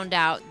and found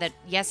out that,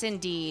 yes,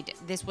 indeed,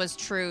 this was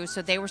true.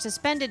 So they were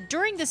suspended.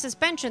 During the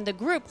suspension, the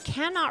group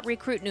cannot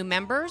recruit new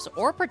members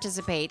or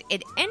participate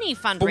in any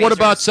fundraisers. But what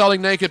about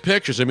selling naked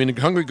pictures? I mean,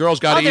 hungry girls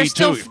got to eat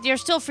too. They're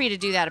still free to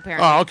do that,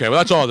 apparently. Oh, okay. Well,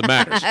 that's all that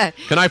matters.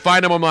 Can I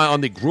find them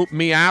on the Group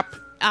Me app?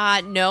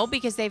 No,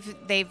 because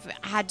they've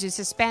had to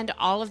suspend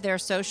all of their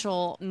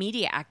social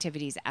media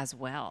activities as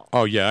well.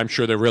 Oh, yeah. I'm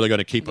sure they're really going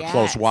to keep a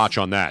close watch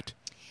on that.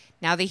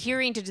 Now, the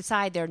hearing to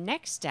decide their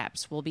next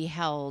steps will be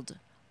held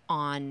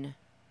on,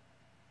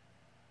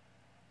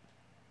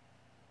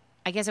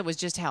 I guess it was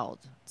just held.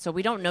 So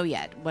we don't know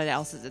yet what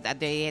else is it.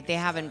 They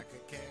haven't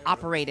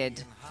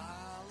operated.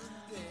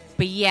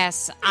 But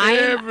yes,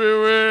 I'm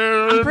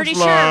pretty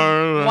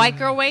sure. White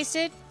girl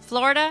wasted,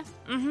 Florida.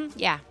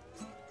 Yeah.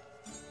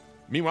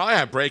 Meanwhile, I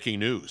have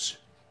breaking news.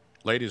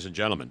 Ladies and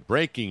gentlemen,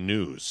 breaking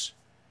news.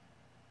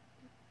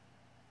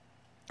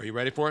 Are you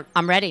ready for it?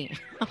 I'm ready.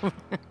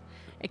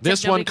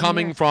 This one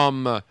coming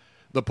from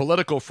the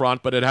political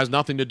front, but it has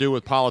nothing to do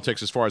with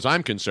politics as far as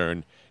I'm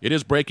concerned. It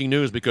is breaking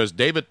news because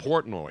David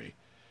Portnoy,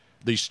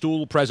 the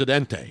stool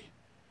presidente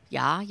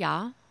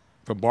Yeah.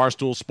 from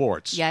Barstool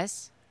Sports,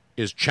 Yes.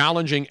 is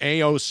challenging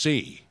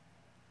AOC.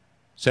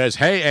 Says,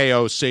 hey,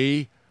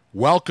 AOC,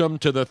 welcome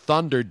to the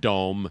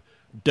Thunderdome.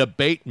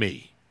 Debate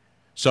me.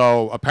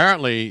 So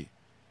apparently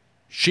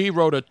she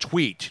wrote a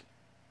tweet,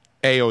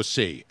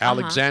 AOC,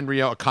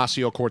 Alexandria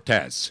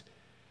Ocasio-Cortez.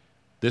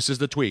 This is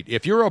the tweet.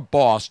 If you're a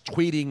boss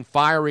tweeting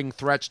firing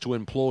threats to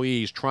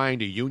employees trying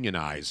to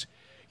unionize,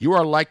 you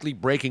are likely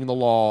breaking the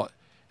law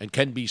and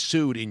can be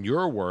sued, in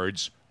your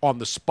words, on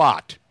the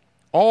spot.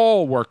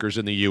 All workers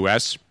in the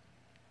U.S.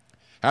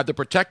 have the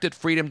protected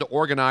freedom to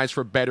organize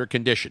for better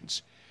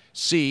conditions.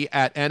 See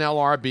at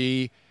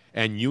NLRB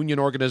and union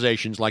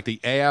organizations like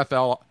the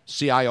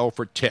AFL-CIO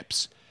for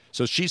tips.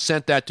 So she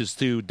sent that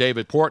to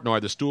David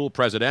Portnoy, the stool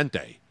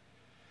presidente.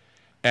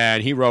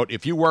 And he wrote,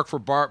 if you work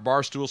for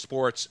Barstool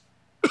Sports...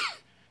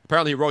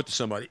 Apparently he wrote to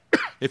somebody,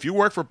 if you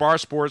work for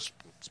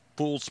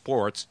Barstool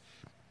Sports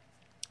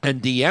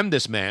and DM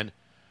this man,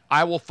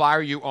 I will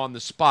fire you on the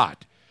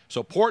spot.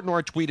 So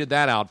Portnoy tweeted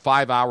that out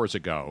 5 hours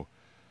ago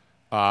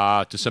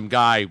to some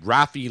guy,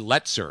 Rafi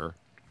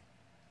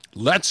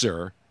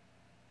Letzer,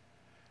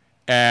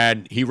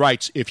 and he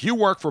writes, if you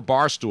work for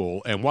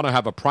Barstool and want to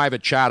have a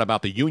private chat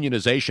about the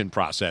unionization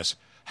process,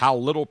 how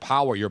little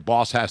power your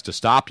boss has to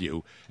stop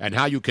you, and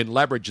how you can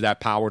leverage that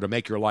power to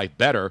make your life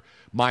better,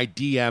 my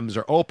DMs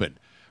are open.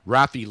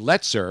 Rafi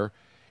Letzer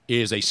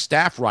is a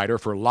staff writer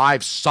for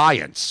Live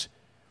Science,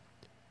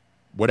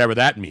 whatever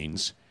that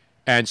means.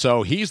 And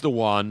so he's the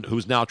one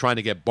who's now trying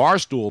to get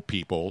Barstool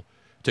people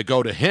to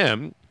go to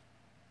him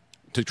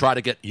to try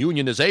to get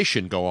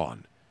unionization go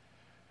on.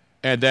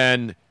 And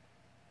then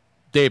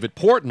David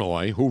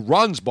Portnoy, who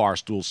runs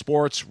Barstool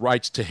Sports,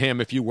 writes to him,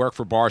 if you work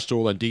for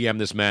Barstool and DM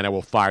this man, I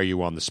will fire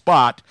you on the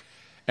spot.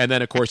 And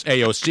then, of course,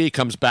 AOC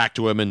comes back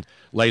to him and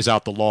lays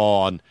out the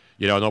law and,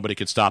 nobody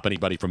can stop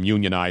anybody from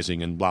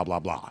unionizing and blah, blah,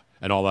 blah,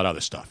 and all that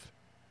other stuff.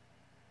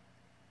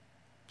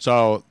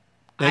 So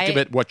think of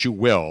it what you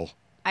will.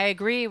 I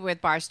agree with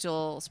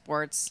Barstool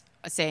Sports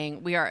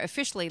saying we are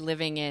officially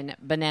living in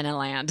banana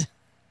land.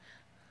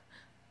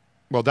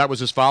 Well, that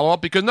was his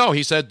follow-up because, no,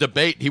 he said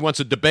debate. He wants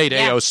to debate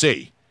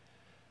AOC.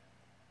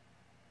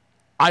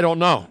 I don't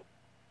know.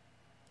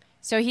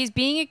 So he's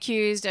being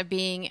accused of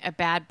being a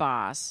bad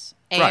boss.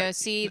 Right.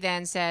 AOC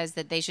then says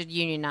that they should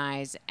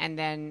unionize, and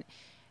then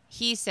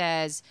he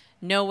says,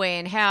 no way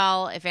in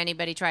hell, if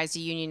anybody tries to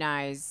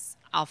unionize,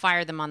 I'll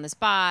fire them on the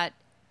spot.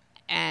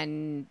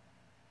 And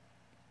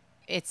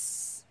it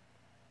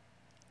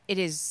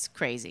is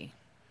crazy.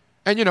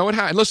 And,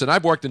 listen,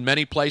 I've worked in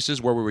many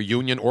places where we were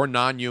union or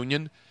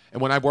non-union,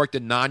 and when I've worked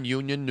in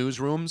non-union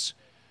newsrooms,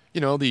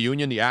 the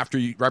union, the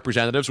AFTRA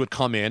representatives would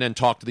come in and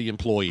talk to the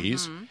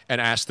employees and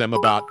ask them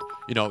about,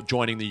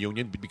 joining the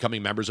union,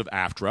 becoming members of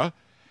AFTRA.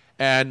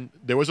 And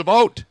there was a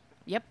vote.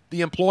 Yep.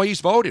 The employees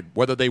voted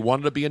whether they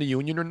wanted to be in a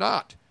union or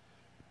not.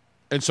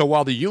 And so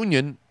while the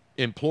union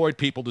employed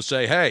people to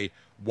say, hey,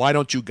 why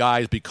don't you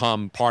guys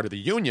become part of the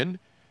union,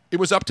 it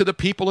was up to the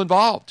people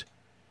involved.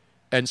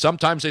 And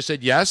sometimes they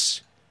said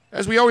yes,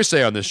 as we always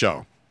say on this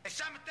show.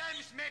 Sometimes